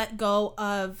want to let go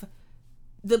of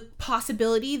the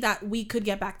possibility that we could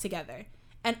get back together.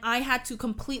 And I had to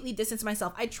completely distance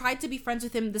myself. I tried to be friends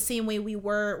with him the same way we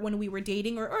were when we were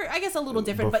dating, or I guess a little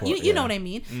different, but you know what I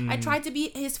mean. I tried to be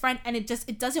his friend, and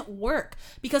it doesn't work,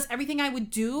 because everything I would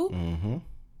do,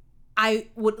 I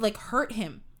would like hurt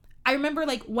him. I remember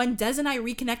like when Des and I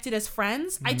reconnected as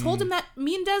friends, I told him that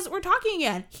me and Des were talking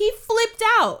again. He flipped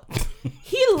out.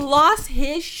 He lost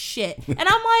his shit. And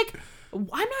I'm like, I'm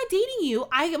not dating you.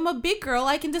 I am a big girl.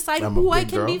 I can decide who I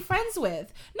can be friends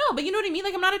with. No, but you know what I mean?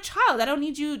 Like, I'm not a child. I don't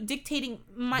need you dictating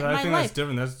my life. I think that's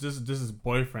different. This is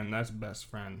boyfriend. That's best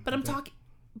friend. But I'm talking...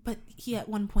 But he at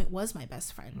one point was my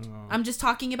best friend. Oh. I'm just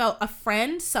talking about a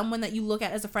friend, someone that you look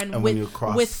at as a friend and with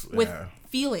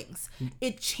feelings.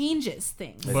 It changes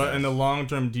things. But in the long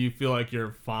term, do you feel like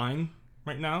you're fine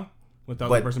right now? With the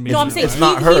other person being I'm saying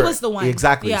he was the one.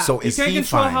 Exactly. Yeah. So is he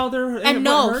fine? How they're and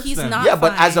no, he's them. not. Yeah,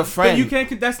 but fine. as a friend, but you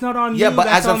can't. That's not on you. Yeah, but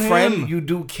that's as a friend, him. you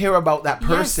do care about that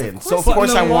person. Yes, so of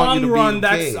course, I want you to be okay.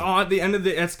 That's on the end of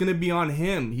the. That's gonna be on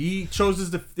him. He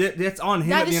chose that's on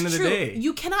him at the end of the day.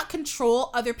 You cannot control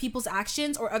other people's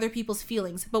actions or other people's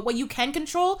feelings, but what you can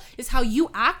control is how you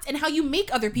act and how you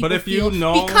make other people feel.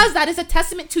 Because that is a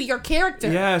testament to your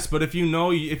character. Yes, but if you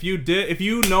know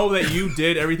that you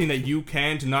did everything that you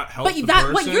can to not help the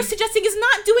person, what you're suggesting is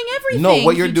not doing everything. No,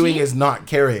 what you're doing is not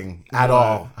caring at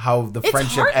all how the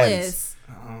friendship ends.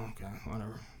 Oh, okay,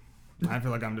 whatever. I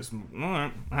feel like I'm just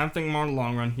alright. I have to think more in the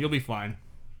long run. You'll be fine.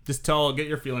 Just get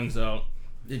your feelings out.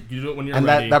 You do it when you're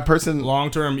ready. And that person, long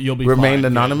term, you'll be remained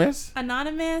fine. Anonymous.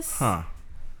 Anonymous. Huh.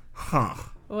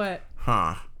 What?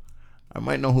 I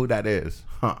might know who that is.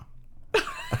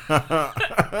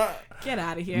 Get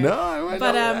out of here. No, I might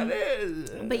know who that is.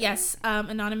 But yes,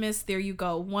 Anonymous, there you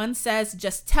go. One says,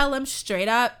 just tell him straight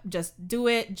up. Just do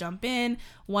it. Jump in.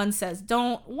 One says,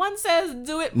 don't. One says,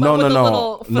 do it, but with a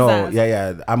little pizzazz.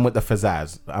 Yeah. I'm with the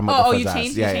pizzazz. I'm with the pizzazz. You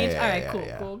changed? Yeah, you changed? Yeah, all right,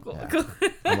 yeah, cool.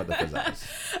 I'm with the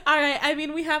pizzazz. All right. I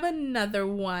mean, we have another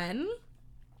one.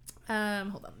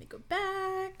 Hold on. Let me go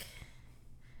back.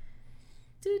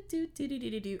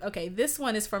 Okay, this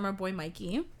one is from our boy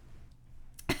Mikey.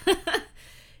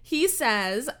 He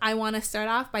says, I want to start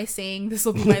off by saying this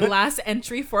will be my last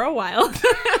entry for a while.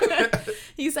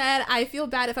 He said, I feel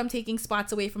bad if I'm taking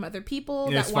spots away from other people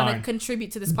that want to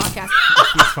contribute to this podcast.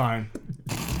 It's fine.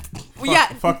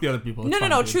 Fuck the other people.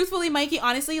 No. Truthfully, Mikey,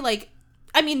 honestly, like,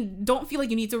 I mean, don't feel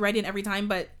like you need to write in every time,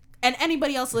 but, and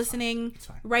anybody else listening,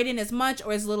 write in as much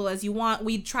or as little as you want.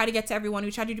 We try to get to everyone.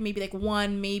 We try to do maybe like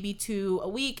 1, maybe 2 a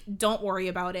week. Don't worry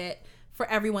about it for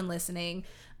everyone listening.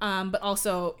 But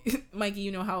also, Mikey,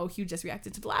 you know how Hugh just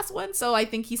reacted to the last one, so I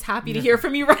think he's happy to hear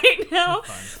from you right now.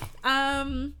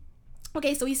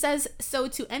 Okay, so he says, so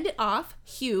to end it off,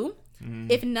 Hugh,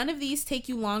 if none of these take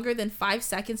you longer than 5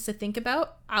 seconds to think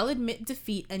about, I'll admit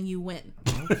defeat and you win.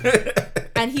 Okay.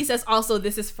 And he says also,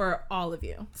 this is for all of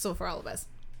you, so for all of us.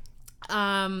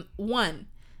 1,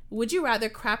 would you rather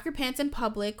crap your pants in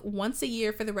public once a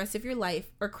year for the rest of your life,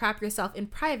 or crap yourself in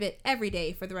private every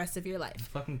day for the rest of your life? It's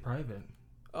fucking private.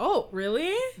 Oh,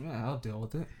 really? Yeah, I'll deal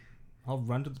with it. I'll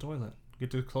run to the toilet.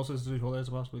 Get as closest to the toilet as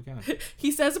I possibly can. He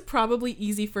says probably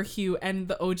easy for Hugh, and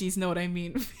the OGs know what I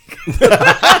mean.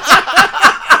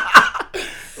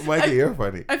 Mikey, you're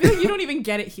funny. I feel like you don't even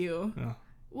get it, Hugh. Yeah.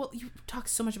 Well, you talk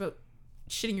so much about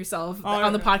shitting yourself Oh,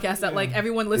 on the podcast that like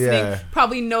everyone listening Yeah.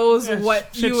 probably knows Yeah, what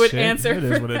shit's you would shit. answer. It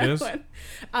is for what it that is.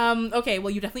 one. Okay,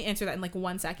 well, you definitely answer that in like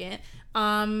 1 second.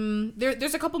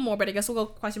 There's a couple more, but I guess we'll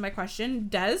go question by question.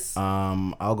 Des?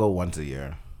 I'll go once a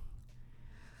year.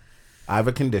 I have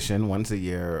a condition. Once a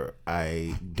year,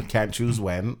 I can't choose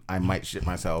when. I might shit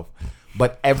myself,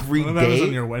 but every What happens on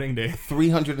day, your wedding day?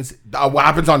 300. What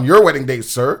happens on your wedding day,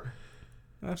 sir?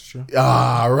 That's true.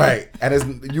 Ah, right.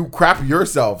 And you crap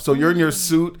yourself. So you're in your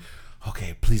suit.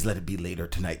 Okay, please let it be later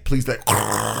tonight. Please let.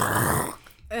 Oh.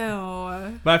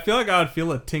 But I feel like I would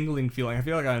feel a tingling feeling. I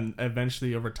feel like I'd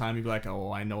eventually over time you'd be like,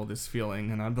 oh, I know this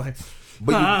feeling, and I'd be like,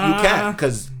 But you can't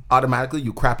because automatically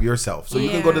you crap yourself. So you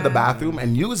can go to the Yeah. bathroom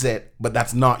and use it, but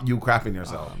that's not you crapping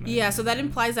yourself. Yeah, so that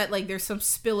implies that like there's some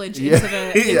spillage Yeah. into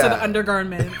the Yeah.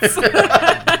 undergarments.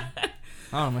 I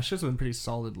don't know, my shit's been pretty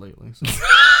solid lately. So.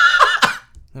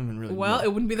 I haven't really. Well, it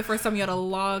wouldn't be the first time you had a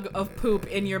log of poop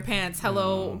in your pants.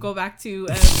 Hello, go back to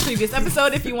a previous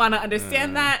episode if you want to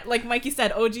understand that. Like Mikey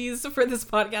said, OGs for this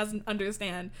podcast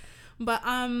understand. But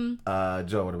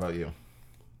Joe, what about you?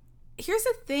 here's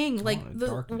the thing, like the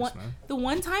darkness, man. the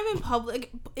one time in public,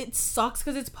 it sucks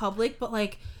because it's public, but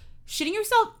like shitting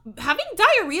yourself, having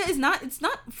diarrhea is not. It's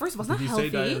not. First of all, it's Did not you healthy.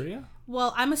 say diarrhea?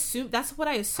 Well, I'm assuming that's what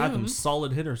I I have assume. them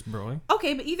solid hitters, bro.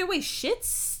 Okay, but either way,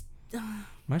 shits.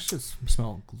 My shit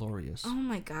smell glorious. Oh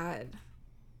my god.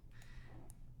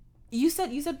 You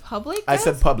said public? I Des?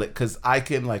 said public because I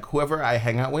can, like, whoever I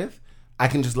hang out with, I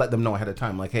can just let them know ahead of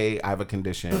time. Like, hey, I have a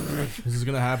condition. This is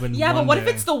gonna happen. Yeah, but one what if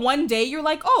day. it's the one day you're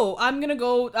like, oh, I'm gonna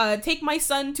go take my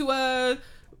son to a.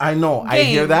 I know. I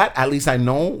hear Game. that. At least I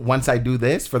know once I do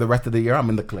this for the rest of the year, I'm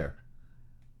in the clear.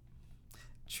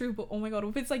 True, but oh my god,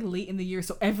 what if it's like late in the year,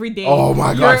 so every day. Oh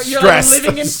my God, you're stress. like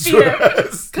living in fear.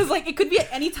 Stress. Because like it could be at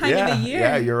any time Yeah, in the year.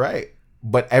 yeah, you're right.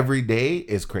 But every day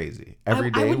is crazy. Every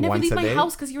day, I would never once leave a my day.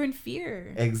 house because you're in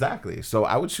fear. Exactly. So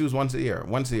I would choose once a year.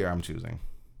 Once a year, I'm choosing.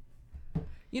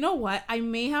 You know what? I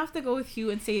may have to go with you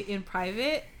and say it in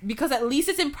private because at least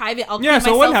it's in private. I'll Yeah, clean so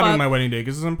it myself wouldn't happen up. on my wedding day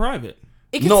because it's in private.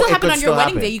 It can No, still it happen could on still your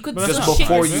wedding happen. day. You could But still that's shit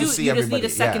before your you suit. see You just need everybody. a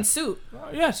second Yeah. suit.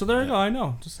 Yeah, so there you go. I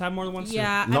know. Just have more than one suit.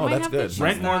 Yeah, No, I might that's have good. to choose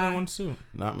Rent more that. than one suit,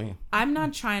 Not me. I'm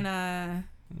not trying to.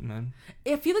 man.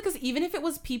 I feel like, because even if it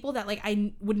was people that like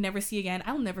I would never see again,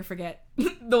 I'll never forget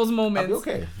those moments. I'll be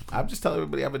okay. I'm just telling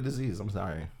everybody I have a disease. I'm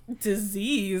sorry.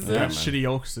 Disease, Yeah, man.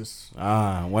 Shitiosis.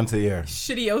 Once a year.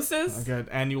 shitiosis. I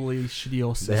got annually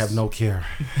shitiosis. They have no cure.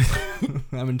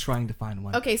 I've been trying to find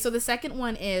one. Okay, so the second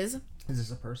one is, Is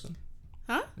this a person?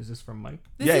 huh? Is this from Mike?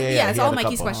 This Yeah, is, yeah, yeah, It's he all had a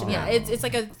Mikey's couple. question. Yeah, Oh. it's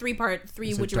like a three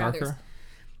Is would it you rather. darker?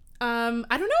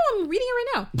 I don't know. I'm reading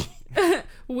it right now.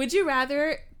 Would you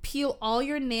rather peel all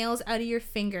your nails out of your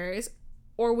fingers,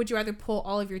 or would you rather pull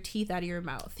all of your teeth out of your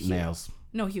mouth? Hugh. Nails.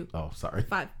 No, Hugh. Oh, sorry.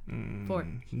 5, 4.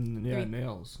 Yeah, Three,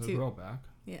 nails. They 2. grow back.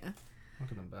 Yeah. Look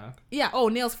at them back. Yeah. Oh,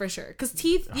 nails for sure. Because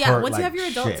teeth. Yeah. Hurt Once you like have your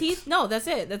adult shit. teeth, no, that's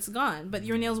it. That's gone. But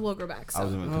your nails will grow back. I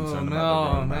was So. even Oh concerned no, about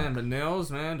the growing man! back. But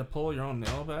nails, man, to pull your own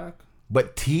nail back.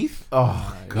 But teeth?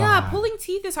 Oh, God. Yeah, pulling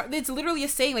teeth is hard. It's literally a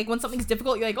saying. Like when something's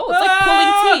difficult, you're like, oh, it's like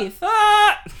pulling teeth.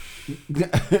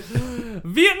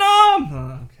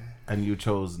 Vietnam. Okay. And you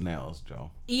chose nails,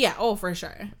 Joe. Yeah. Oh, for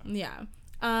sure. Yeah.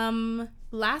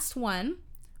 Last one.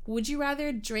 Would you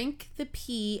rather drink the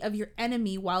pee of your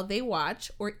enemy while they watch,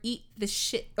 or eat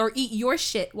your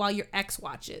shit while your ex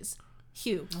watches?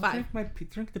 Hugh, 5.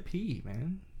 Drink the pee,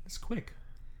 man. That's quick.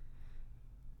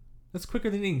 That's quicker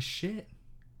than eating shit.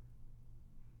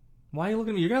 Why are you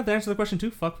looking at me? You're gonna have to answer the question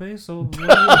too, fuckface. So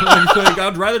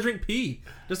I'd rather drink pee.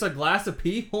 Just a glass of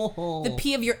pee. The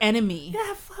pee of your enemy Yeah,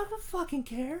 I don't fucking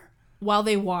care. while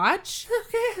they watch.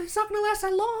 Okay, it's not gonna last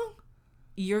that long.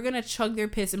 You're gonna chug their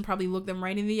piss and probably look them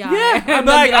right in the eye. Yeah, and I'm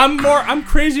then like, be I'm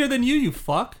crazier than you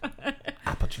fuck.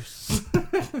 Apple juice.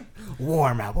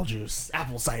 Warm apple juice,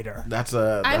 apple cider. That's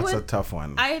a would- tough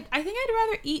one. I think I'd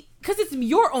rather eat because it's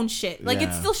your own shit. Like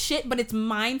it's Yeah. still shit, but it's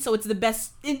mine, so it's the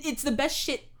best. It's the best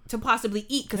shit to possibly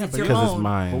eat because it's but your because own. it's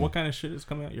mine. But what kind of shit is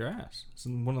coming out your ass? Is it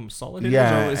one of them solid hitters?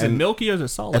 Yeah, Or is it and milky or is it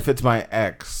solid? If it's my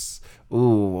ex,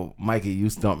 ooh, Mikey, you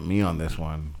stumped me on this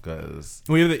one because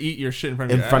We have to eat your shit in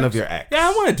front of in your front ex? of your ex. Yeah,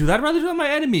 I want to do that. I'd rather do it with my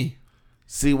enemy.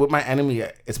 See, with my enemy,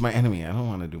 it's my enemy. I don't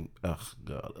want to do. Ugh,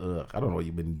 God, ugh. I don't know what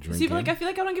you've been drinking. See, but like I feel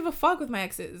like I don't give a fuck with my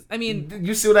exes. I mean,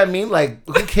 You see what I mean? Like,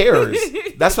 who cares?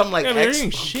 That's what I'm like. Yeah, but Ex, you're who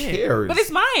eating shit. cares? but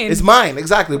it's mine. It's mine,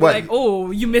 exactly. What? Like,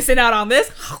 oh, you missing out on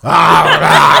this?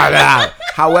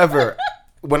 However,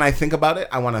 when I think about it,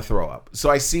 I want to throw up. So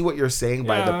I see what you're saying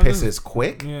by Yeah, the piss this- is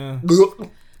quick. Yeah.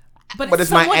 But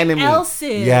it's my someone enemy.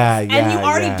 else's. Yeah, And yeah, you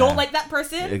already yeah. don't like that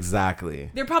person. Exactly.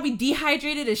 They're probably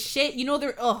dehydrated as shit. You know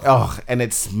they're And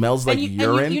it smells like and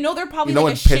urine. you know they're probably You know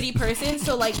like a when piss- shitty person.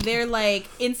 So like their like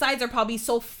insides are probably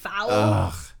so foul.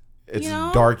 Ugh. It's You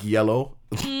know? dark yellow.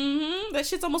 That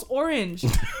shit's almost orange.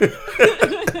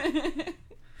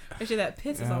 Actually, that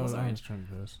piss is almost I orange. was trying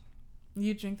this.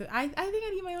 You drink the. I think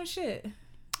I'd eat my own shit.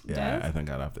 Yeah, Des? I think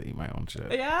I'd have to eat my own shit.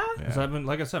 Yeah. Because I've been,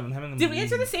 like I said, I've been having them. Did we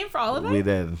answer the same for all of them? We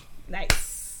did.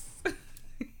 Nice.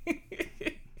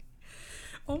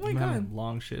 Oh my I'm god. having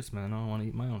long shits, man. I don't want to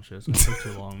eat my own shit. It's gonna take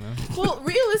too long, man. Well,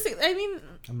 realistically, I mean,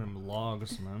 I'm in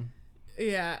logs, man.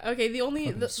 yeah. Okay. The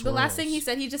Fucking last thing he swirls.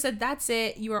 said, he just said, "That's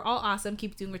it. You are all awesome.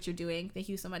 Keep doing what you're doing. Thank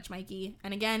you so much, Mikey."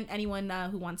 And again, anyone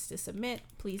who wants to submit,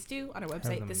 please do on our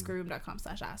website, them-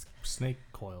 thiscroom.com/ask. Snake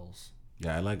coils.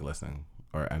 Yeah, I like listening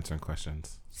or answering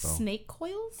questions. So Snake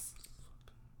coils?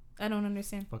 I don't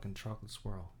understand. Fucking chocolate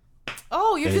swirl.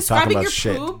 Oh, you're Yeah, he's talking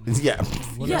describing your about poop? Yeah.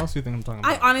 What Yeah. else do you think I'm talking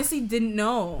I about? honestly didn't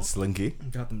know. Slinky.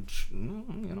 Got them,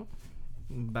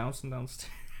 bouncing downstairs.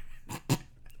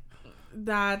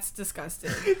 That's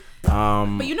disgusting.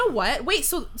 Um, But you know what? Wait,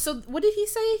 so what did he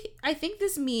say? I think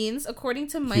this means, according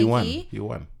to he won. Mikey, He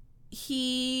won.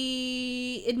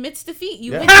 he admits defeat.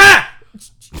 You Yeah. win.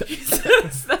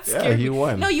 Jesus, that Yeah, scared he me.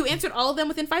 won. No, you answered all of them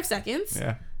within 5 seconds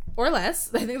Yeah. or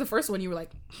less. I think the first one you were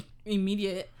like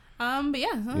immediate. But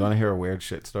yeah. You want to hear a weird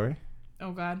shit story?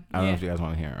 Oh God. I don't know Yeah. if you guys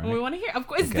want to hear it. We Right? want to hear. Of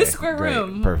course, it's Okay, this square great,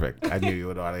 room. Perfect. I knew you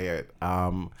would want to hear it.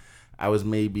 I was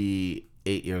maybe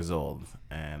 8 years old,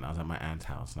 and I was at my aunt's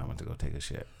house, and I went to go take a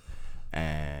shit,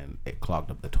 and it clogged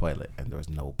up the toilet, and there was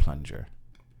no plunger.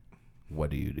 What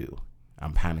do?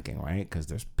 I'm panicking, right? Because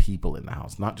there's people in the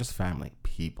house, not just family,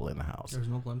 people in the house. There's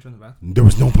no plunger in the bathroom. There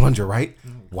was no plunger, right?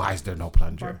 Why is there no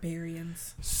plunger?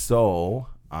 Barbarians. So,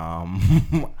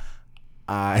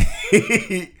 I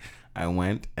I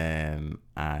went and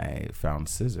I found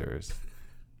scissors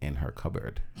in her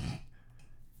cupboard,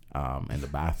 in the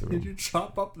bathroom. Did you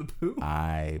chop up the poo?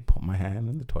 I put my hand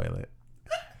in the toilet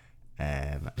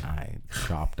and I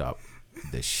chopped up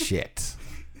the shit.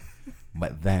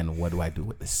 But then, what do I do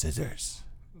with the scissors?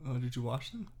 Oh, did you wash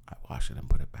them? I wash it and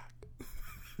put it back.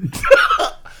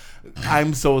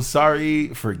 I'm so sorry.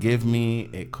 Forgive me.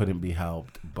 It couldn't be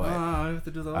helped, but I have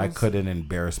to do those. I couldn't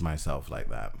embarrass myself like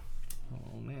that.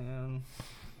 Oh man.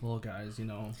 Well, guys,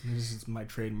 this is my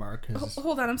trademark.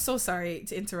 Hold on, I'm so sorry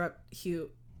to interrupt,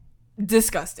 Hugh.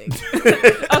 Disgusting.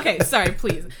 Okay, sorry,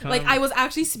 please. Like, I was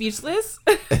actually speechless.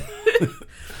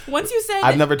 Once you said,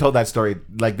 I've never told that story.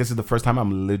 Like, this is the first time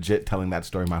I'm legit telling that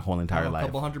story my whole entire A life.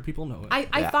 couple hundred people know it. I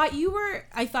Yeah. thought you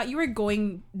were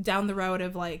going down the route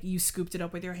of like you scooped it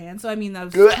up with your hand. So I mean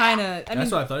that was kind of. I mean,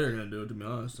 That's what I thought you were gonna do, to be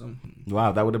honest.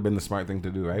 Wow, that would have been the smart thing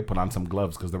to do, right? Put on some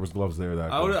gloves because there was gloves there.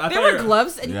 That there were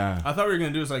gloves. And Yeah, I thought we were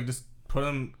gonna do is like just put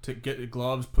them to get the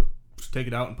gloves, take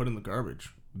it out and put it in the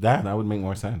garbage. that would make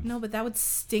more sense. No, but that would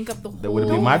stink up the whole. That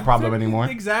wouldn't be my problem anymore.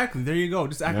 Exactly. There you go.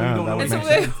 Just act Yeah, like you that don't would And know. so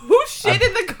make anything. sense. who shit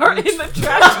in the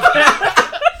trash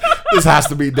can? This has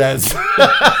to be Des.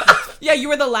 Yeah, you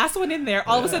were the last one in there.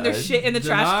 All of a sudden, there's shit in the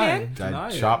trash can. Deny I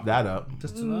it. chopped that up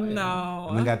Just deny it. and then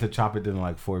No. got to chop it in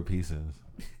like 4 pieces.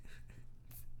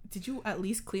 Did you at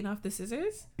least clean off the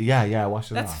scissors? Yeah, I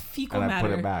washed it That's off. fecal and I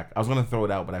put matter. it back. I was gonna throw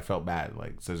it out, but I felt bad.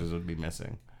 Like scissors would be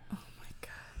missing.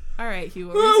 All right, Hugh.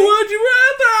 What were you saying? Would you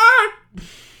rather?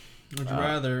 Would you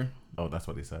rather Oh, that's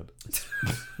what he said.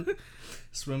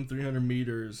 swim 300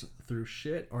 meters through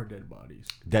shit or dead bodies?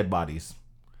 Dead bodies.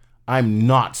 I'm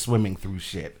not swimming through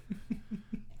shit.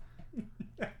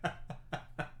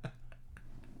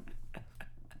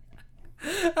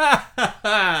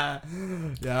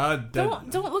 Yeah.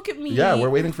 Don't look at me. Yeah, we're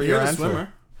waiting for You're your the answer.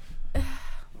 swimmer.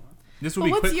 This will But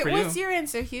be what's quick your for you. what's your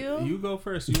answer, Hugh? You go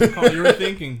first. You were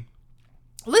thinking.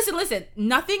 Listen.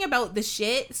 Nothing about the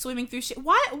shit, swimming through shit.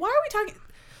 Why are we talking?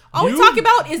 All we You- talk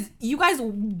about is you guys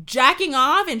jacking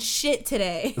off and shit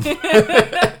today.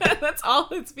 That's all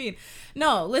it's been.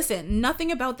 No, listen,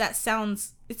 nothing about that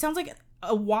sounds. It sounds like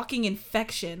a walking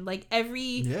infection. Like every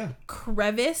Yeah.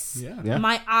 crevice, Yeah.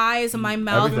 my eyes, my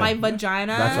mouth, Everything. my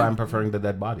vagina. That's why I'm preferring the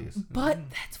dead bodies. But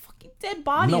that's fucking dead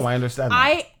bodies. No, I understand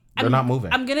that. They're not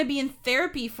moving. I'm gonna be in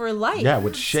therapy for life. Yeah,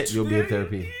 with shit you'll be in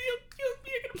therapy.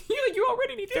 You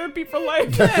already need therapy for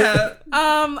life. Yeah.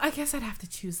 I guess I'd have to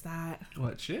choose that.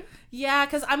 What shit? Yeah,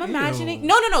 because I'm imagining. Ew.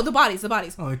 No, the bodies.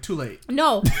 Oh, too late.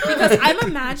 No, because I'm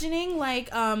imagining like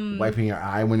Wiping your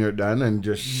eye when you're done and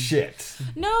just shit.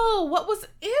 No, what was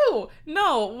ew?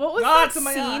 No, what was Ah, that it's in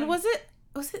my scene? eye. Was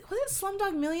it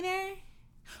Slumdog Millionaire?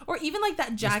 Or even like that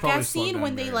probably Jackass scene Slumdog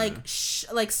when they like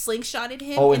Millionaire. like slingshotted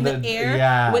him Oh, in in the the- air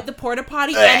yeah. with the porta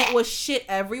potty and it was shit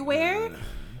everywhere.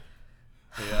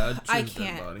 Yeah, I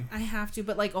can't. I have to,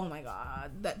 but like, oh my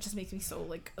god, that just makes me so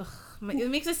like, ugh. It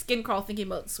makes my skin crawl thinking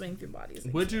about swimming through bodies.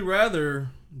 Would you rather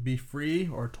be free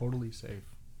or totally safe?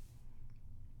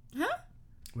 Huh?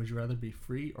 Would you rather be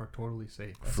free or totally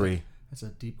safe? Free. That's a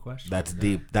deep question. That's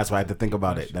deep. That's why I had to think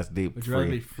about it. That's deep. Would you rather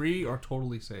be free or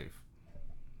totally safe?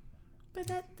 But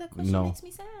that question makes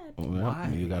me sad.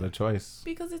 Why? You got a choice.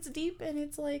 Because it's deep and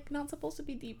it's like not supposed to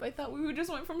be deep. I thought we just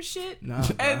went from shit. No,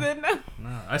 and then no.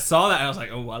 I saw that and I was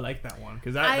like, oh, I like that one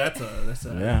because that's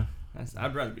a yeah.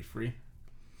 I'd rather be free.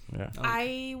 Yeah.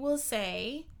 I will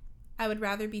say, I would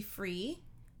rather be free,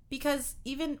 because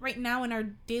even right now in our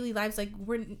daily lives, like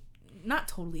we're not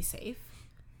totally safe,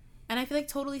 and I feel like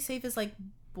totally safe is like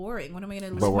boring. What am I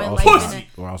gonna live my life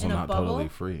we're also in a not bubble? totally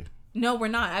free. No, we're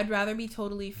not. I'd rather be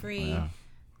totally free.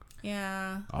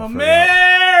 Yeah.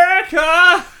 America.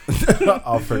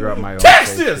 I'll figure out my own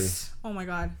Texas. safety. Oh my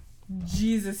god,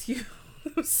 Jesus, you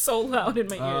was so loud in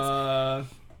my ears.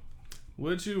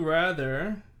 Would you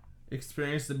rather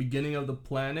experience the beginning of the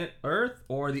planet Earth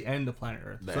or the end of planet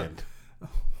Earth? The end.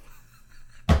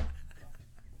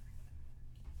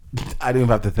 I didn't even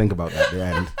have to think about that. The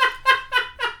end.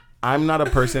 I'm not a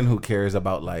person who cares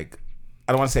about like.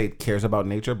 I don't want to say cares about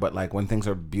nature, but like when things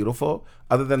are beautiful,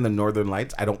 other than the northern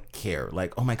lights, I don't care.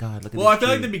 Like, oh my god, look at. Well, I feel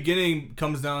trees. like the beginning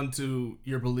comes down to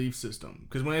your belief system.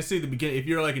 Because when I say the beginning, if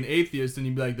you're like an atheist, then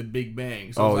you'd be like the Big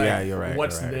Bang. So yeah, like, you're right.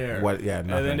 What's you're right. there? What? Yeah,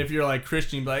 nothing. And then if you're like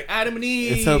Christian, you'd be like Adam and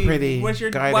Eve. It's so pretty. Why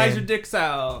is your dicks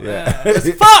out? Yeah.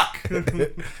 Fuck.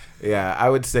 Yeah, I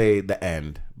would say the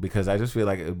end, because I just feel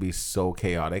like it would be so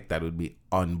chaotic that it would be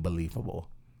unbelievable.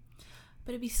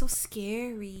 But it'd be so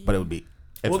scary. But it would be.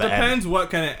 Well, it depends what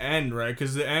kind of end, right?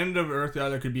 Because the end of Earth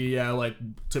either could be like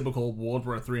typical World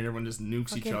War III and everyone just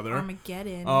nukes each other.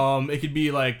 Armageddon. It could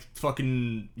be like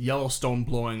fucking Yellowstone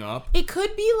blowing up. It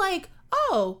could be like,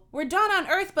 oh, we're done on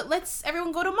Earth, but let's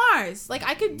everyone go to Mars. Like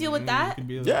I could deal with that.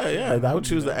 Yeah, I would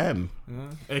choose the end.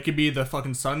 Yeah. It could be the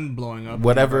fucking sun blowing up.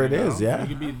 Whatever it is, yeah. It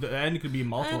could be the end. Could be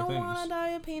multiple things. I don't want to die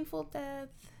a painful death.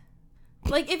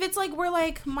 Like if it's like we're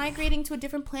like migrating to a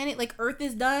different planet, like Earth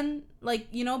is done, like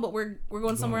but we're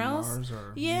going somewhere else. Mars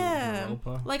or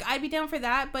Europa. Like I'd be down for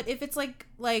that. But if it's like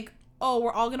oh,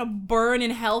 we're all gonna burn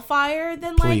in hellfire,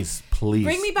 then like please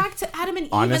bring me back to Adam and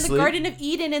Eve and the Garden of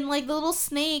Eden and like the little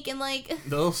snake and like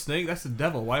the little snake. That's the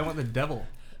devil. Why do you want the devil?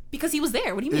 Because he was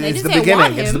there. What do you mean? It's the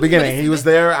beginning. It's the beginning. He was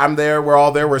there. I'm there. We're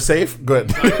all there. We're safe.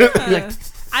 Good.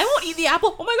 I won't eat the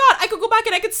apple. Oh my god, I could go back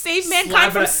and I could save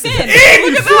mankind from sin. Look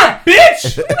at that,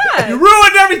 bitch! Look at that. You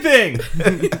ruined everything.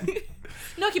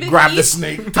 No, grab the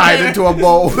snake, tie it into a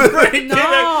bowl. No,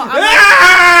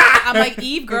 I'm like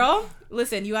Eve, girl.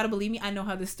 Listen, you gotta believe me. I know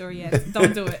how this story ends.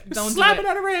 Don't do it. Don't slap do it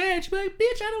on her edge. Be like,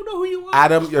 bitch, I don't know who you are.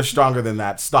 Adam, you're stronger than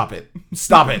that. Stop it.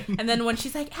 Stop it. And then when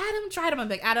she's like, Adam tried him, I'm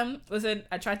like, Adam, listen,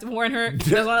 I tried to warn her. She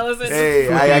doesn't want to listen. Hey,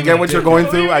 I get what you're going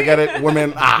through. I get it.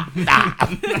 Women,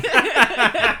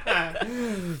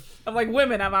 I'm like,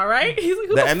 women, am I right? He's like,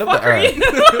 who the the end fuck of the are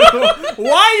earth. you?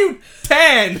 Why are you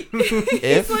 10?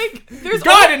 He's like, there's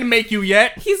God didn't make you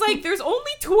yet. He's like, there's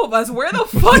only 2 of us. Where the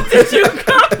fuck did you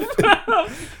come from?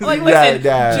 I'm like, listen,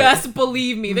 just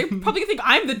believe me. They're probably gonna think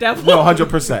I'm the devil. No,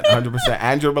 100%. 100%.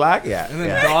 And you're black? Yeah. And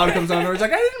then God comes on her. He's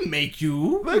like, I didn't make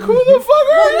you. Like, who the fuck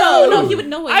are you? No, he would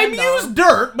know it. I've used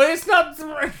dirt, but it's not...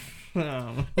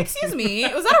 Oh. Excuse me,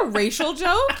 was that a racial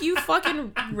joke? You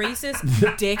fucking racist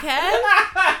dickhead.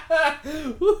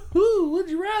 Would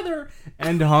you rather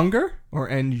end hunger or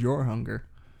end your hunger?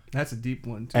 That's a deep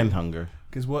one too. End hunger.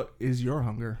 Because what is your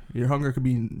hunger? Your hunger could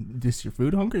be just your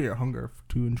food hunger, your hunger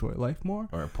to enjoy life more,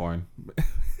 or porn.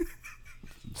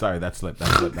 Sorry, that slipped.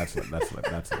 That slipped.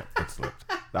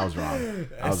 That was wrong.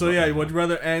 So yeah, would you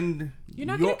rather end? You're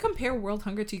not gonna compare world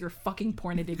hunger to your fucking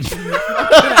porn addiction.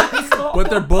 But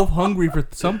they're both hungry for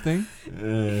something.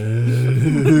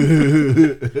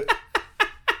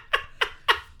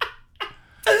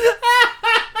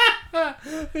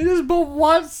 They just both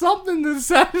want something to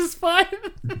satisfy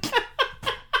them.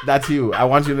 That's you. I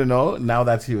want you to know. Now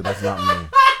that's you. That's not me.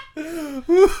 I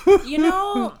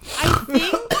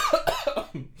think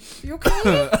you're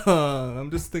okay.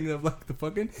 I'm just thinking of like the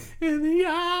fucking in the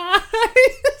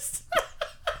eyes.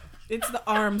 It's the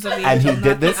arms of the and angel, he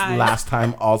did this eyes. last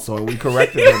time also, and we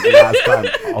corrected him last time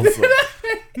also.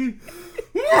 In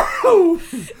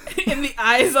the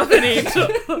eyes of an angel.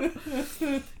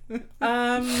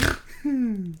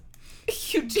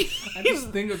 Eugene, I just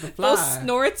think of the fly. Those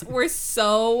snorts were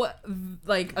so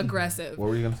like aggressive. What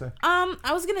were you gonna say?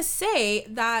 I was gonna say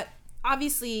that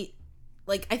obviously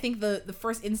like, I think the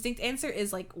first instinct answer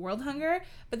is like world hunger,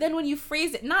 but then when you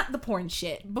phrase it, not the porn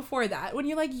shit before that, when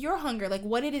you're like your hunger, like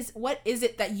what is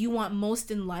it that you want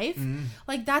most in life?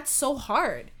 Like, that's so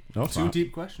hard. No, it's Two not.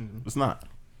 deep questions. It's not.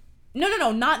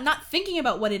 No, not thinking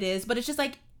about what it is, but it's just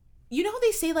like, you know how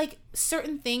they say like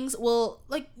certain things will,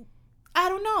 like, I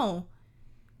don't know,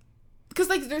 because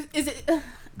like I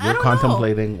You're don't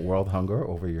contemplating know. world hunger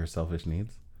over your selfish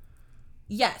needs.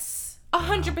 Yes,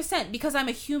 100%, because I'm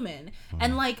a human,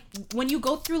 and like when you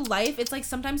go through life, it's like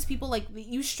sometimes people, like,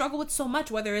 you struggle with so much,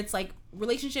 whether it's like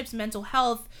relationships, mental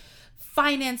health,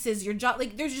 finances, your job,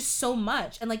 like there's just so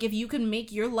much, and like if you can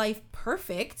make your life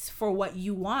perfect for what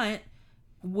you want,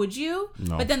 would you?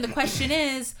 No. But then the question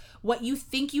is, what you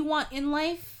think you want in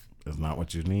life, It's not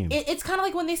what you need. it's kind of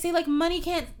like when they say like money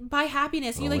can't buy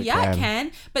happiness, and you're Oh, like, it yeah, can. it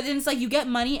can, but then it's like you get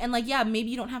money and like, yeah, maybe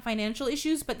you don't have financial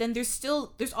issues, but then there's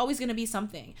always going to be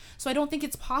something. So I don't think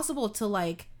it's possible to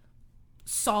like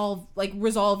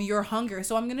resolve your hunger.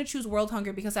 So I'm going to choose world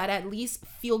hunger, because I'd at least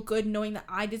feel good knowing that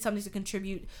I did something to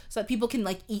contribute so that people can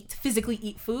like physically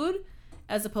eat food,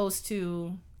 as opposed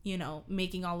to, you know,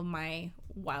 making all of my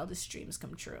wildest dreams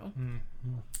come true.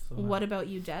 What about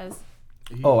you, Des?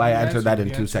 I answered that in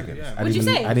 2 seconds. Yeah. I What'd you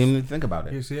didn't say? I didn't even think about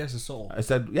it. He has a soul. I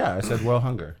said world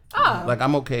hunger. Oh. Like,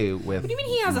 I'm okay with. What do you mean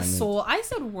he has a my needs. soul? I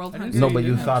said world didn't hunger. No, You but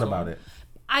didn't you have thought soul. about it.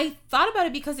 I thought about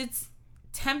it because it's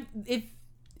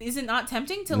is it not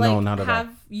tempting to No, like not at all.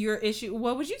 have your issue?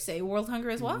 What would you say? World hunger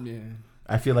as well? Yeah.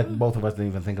 I feel like both of us didn't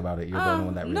even think about it. You're the only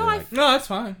one that really no, I like. No, that's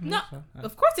fine. No, That's fine.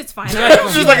 of course it's fine.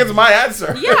 She's like, it's my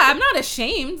answer. Yeah, I'm not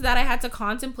ashamed that I had to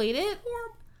contemplate it.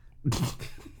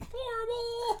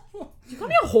 Horrible. You call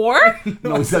me a whore?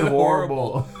 No, he said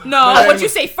horrible. No, what'd you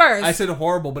say first? I said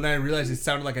horrible, but then I realized it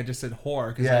sounded like I just said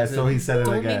whore. Yeah, so he said it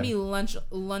Don't again. make me lunge across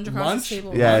Lunch? the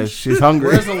table. Yeah, Lunge. she's hungry.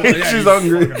 Where's the- yeah, She's you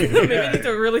hungry. fucking- Maybe I need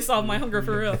to really solve my hunger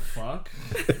for real. Fuck.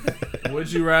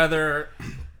 Would you rather?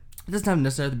 It doesn't have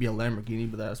necessarily to be a Lamborghini,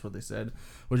 but that's what they said.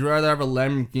 Would you rather have a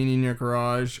Lamborghini in your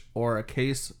garage or a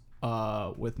case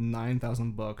with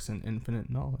 9,000 books and infinite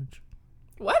knowledge?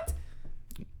 What?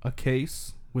 A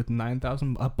bookcase with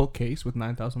 9,000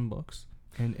 books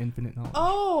and infinite knowledge.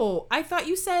 Oh, I thought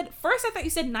you said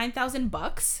 9,000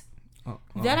 bucks. Oh,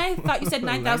 Then I thought you said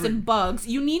 9,000 bugs.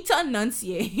 You need to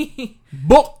enunciate.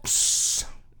 books.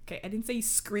 Okay, I didn't say you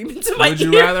scream into my Would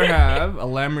you ear. rather have a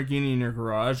Lamborghini in your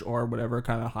garage or whatever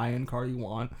kind of high-end car you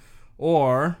want,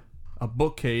 or a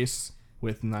bookcase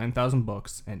with 9,000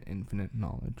 books and infinite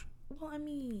knowledge? Well, I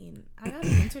mean, I got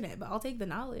the internet, but I'll take the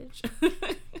knowledge.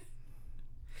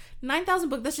 9,000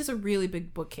 book. That's just a really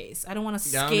big bookcase. I don't want to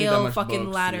Yeah, I don't need that scale much fucking books, to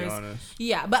be ladders. honest.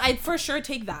 Yeah, but I'd for sure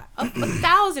take that.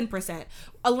 1,000%.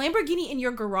 A Lamborghini in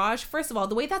your garage. First of all,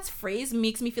 the way that's phrased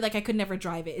makes me feel like I could never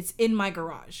drive it. It's in my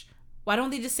garage. Why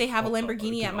don't they just say have a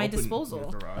Lamborghini You at can my open disposal?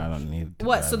 your garage. I don't need to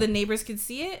What? drive So the it. neighbors could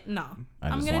see it? No. I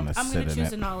I'm just gonna wanna sit in choose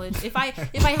it. the knowledge. If I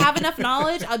have enough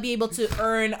knowledge, I'll be able to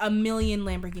earn 1,000,000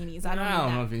 Lamborghinis. I don't I don't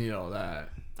need know that. if you need all that.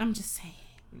 I'm just saying.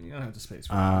 You don't have the space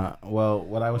for that. Well,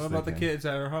 what I was What about the thinking. kids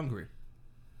that are hungry?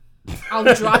 I'll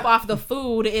drop off the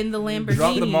food in the Lamborghinis.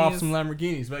 Drop them off some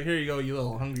Lamborghinis. But here you go, you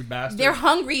little hungry bastard. They're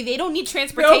hungry. They don't need They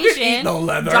transportation. don't eat no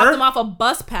leather. Drop them off a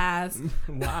bus pass.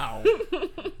 Wow.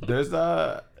 There's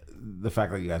the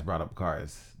fact that you guys brought up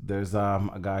cars. There's a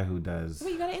guy who does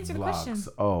Wait, you gotta answer the vlogs.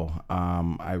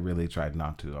 question. I really tried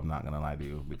not to. I'm not gonna lie to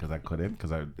you because I couldn't.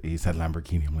 Because he said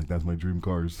Lamborghini. I'm like, that's my dream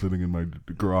car, is sitting in my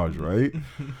garage, right?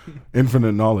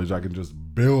 Infinite knowledge. I can just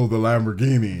build a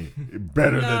Lamborghini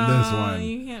better than this one.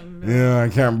 You can't. Yeah, I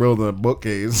can't build a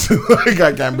bookcase. Like,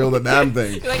 I can't build a damn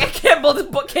thing. You're like, I can't build a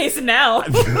bookcase now.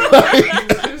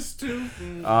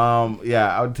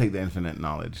 Yeah, I would take the infinite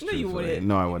knowledge. No, you truthfully. wouldn't.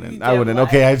 No, I wouldn't. You I wouldn't. damn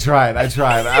Okay, I tried.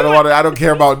 I don't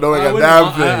care about knowing a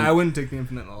damn thing. I wouldn't take the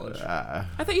infinite knowledge. I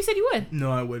thought you said you would.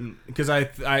 No, I wouldn't. Because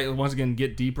I once again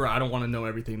get deeper. I don't want to know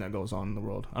everything that goes on in the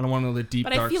world. I don't want to know the deep,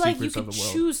 But I dark feel like you secrets of could the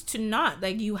world. choose to not.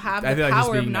 Like, you have I the feel like just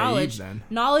power of being naive knowledge. then.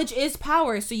 Knowledge is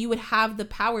power, so you would have the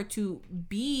power to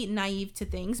be naive to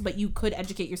things, but you could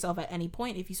educate yourself at any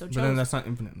point if you so chose. But then that's not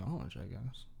infinite knowledge, I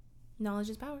guess. Knowledge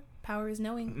is power. Power is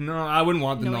knowing. No, I wouldn't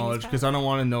want the Knowing is knowledge because power. I don't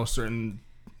want to know certain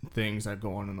things that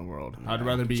go on in the world. I'd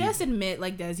rather be. Just admit,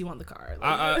 like, Des, you want the car.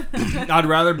 Like, I'd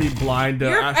rather be blind to.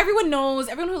 everyone knows.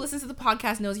 Everyone who listens to the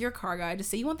podcast knows you're a car guy. Just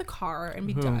say you want the car and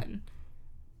be Who? done.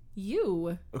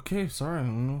 You. Okay, sorry. I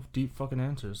don't know deep fucking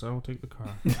answers. I will take the car.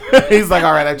 He's like,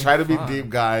 all right, I try to be Fine. deep,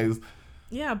 guys.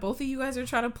 Yeah, both of you guys are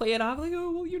trying to play it off like,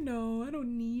 oh, well, I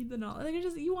don't need the knowledge.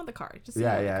 Like, you want the car. Just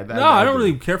Yeah. No, I don't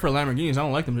really care for Lamborghinis. I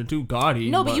don't like them. They're too gaudy.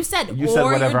 No, but you said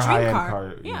whatever your high dream end car.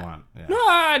 car you want. Yeah. No,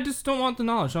 I just don't want the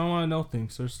knowledge. I don't want to know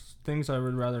things. There's things I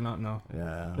would rather not know.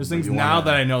 Yeah. There's things now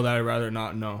that I know that I'd rather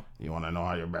not know. You want to know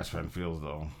how your best friend feels,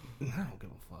 though. I don't give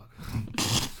a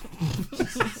fuck.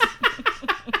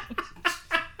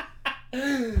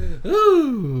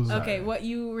 Okay, what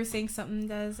you were saying something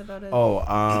does about it?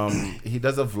 He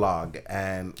does a vlog,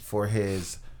 and for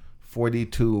his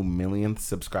 42 millionth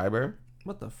subscriber,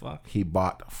 What the fuck? he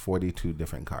bought 42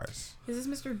 different cars. Is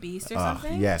this Mr. Beast or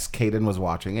something? Yes, Caden was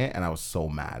watching it, and I was so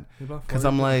mad because 40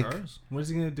 I'm like, cars? What is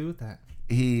he gonna do with that?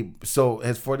 so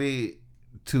his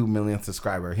 42 millionth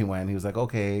subscriber, he was like,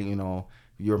 okay,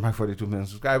 you're my 42 millionth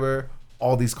subscriber.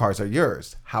 All these cars are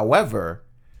yours. However,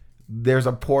 there's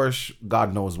a Porsche,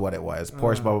 God knows what it was,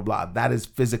 Porsche, blah, blah, blah. That is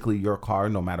physically your car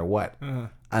no matter what.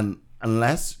 And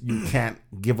unless you can't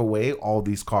give away all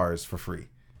these cars for free.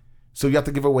 So you have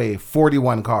to give away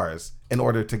 41 cars in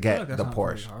order to get the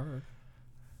Porsche.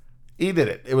 He did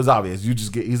it. It was obvious.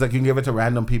 He's like, you can give it to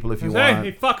random people if you want.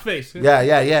 Hey, fuckface.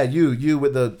 Yeah. You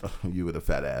with the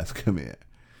fat ass. Come here.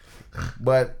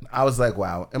 But I was like,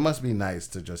 wow, it must be nice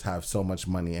to just have so much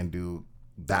money and do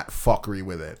that fuckery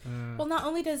with it. Well, not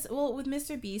only with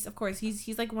Mr. Beast, of course,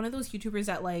 he's like one of those YouTubers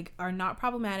that like are not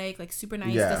problematic, like super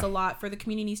nice, does a lot for the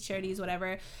communities, charities,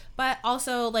 whatever. But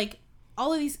also like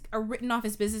all of these are written off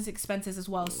as business expenses as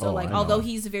well. So although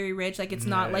he's very rich, like it's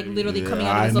not like literally coming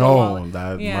out of his little wallet.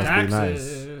 That must be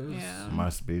nice. Yeah.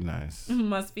 Must be nice.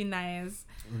 Must be nice.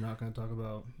 We're not gonna talk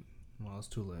about. Well, it's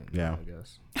too late. Yeah, I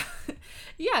guess.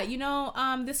 Yeah,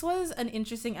 this was an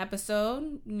interesting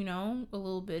episode. A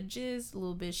little bit jizz, a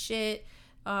little bit shit.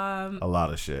 A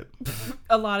lot of shit.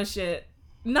 A lot of shit.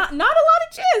 Not a lot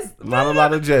of jizz. Not a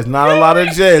lot of jizz. Not a lot of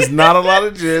jizz. Not a lot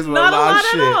of jizz. Not a lot of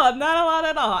shit. at all. Not a lot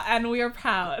at all. And we are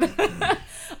proud.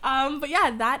 But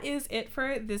yeah, that is it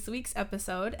for this week's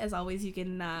episode. As always, you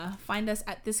can find us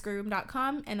at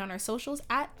thissquareroom.com and on our socials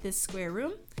at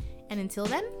thissquareroom. And until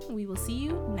then, we will see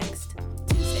you next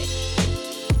Tuesday.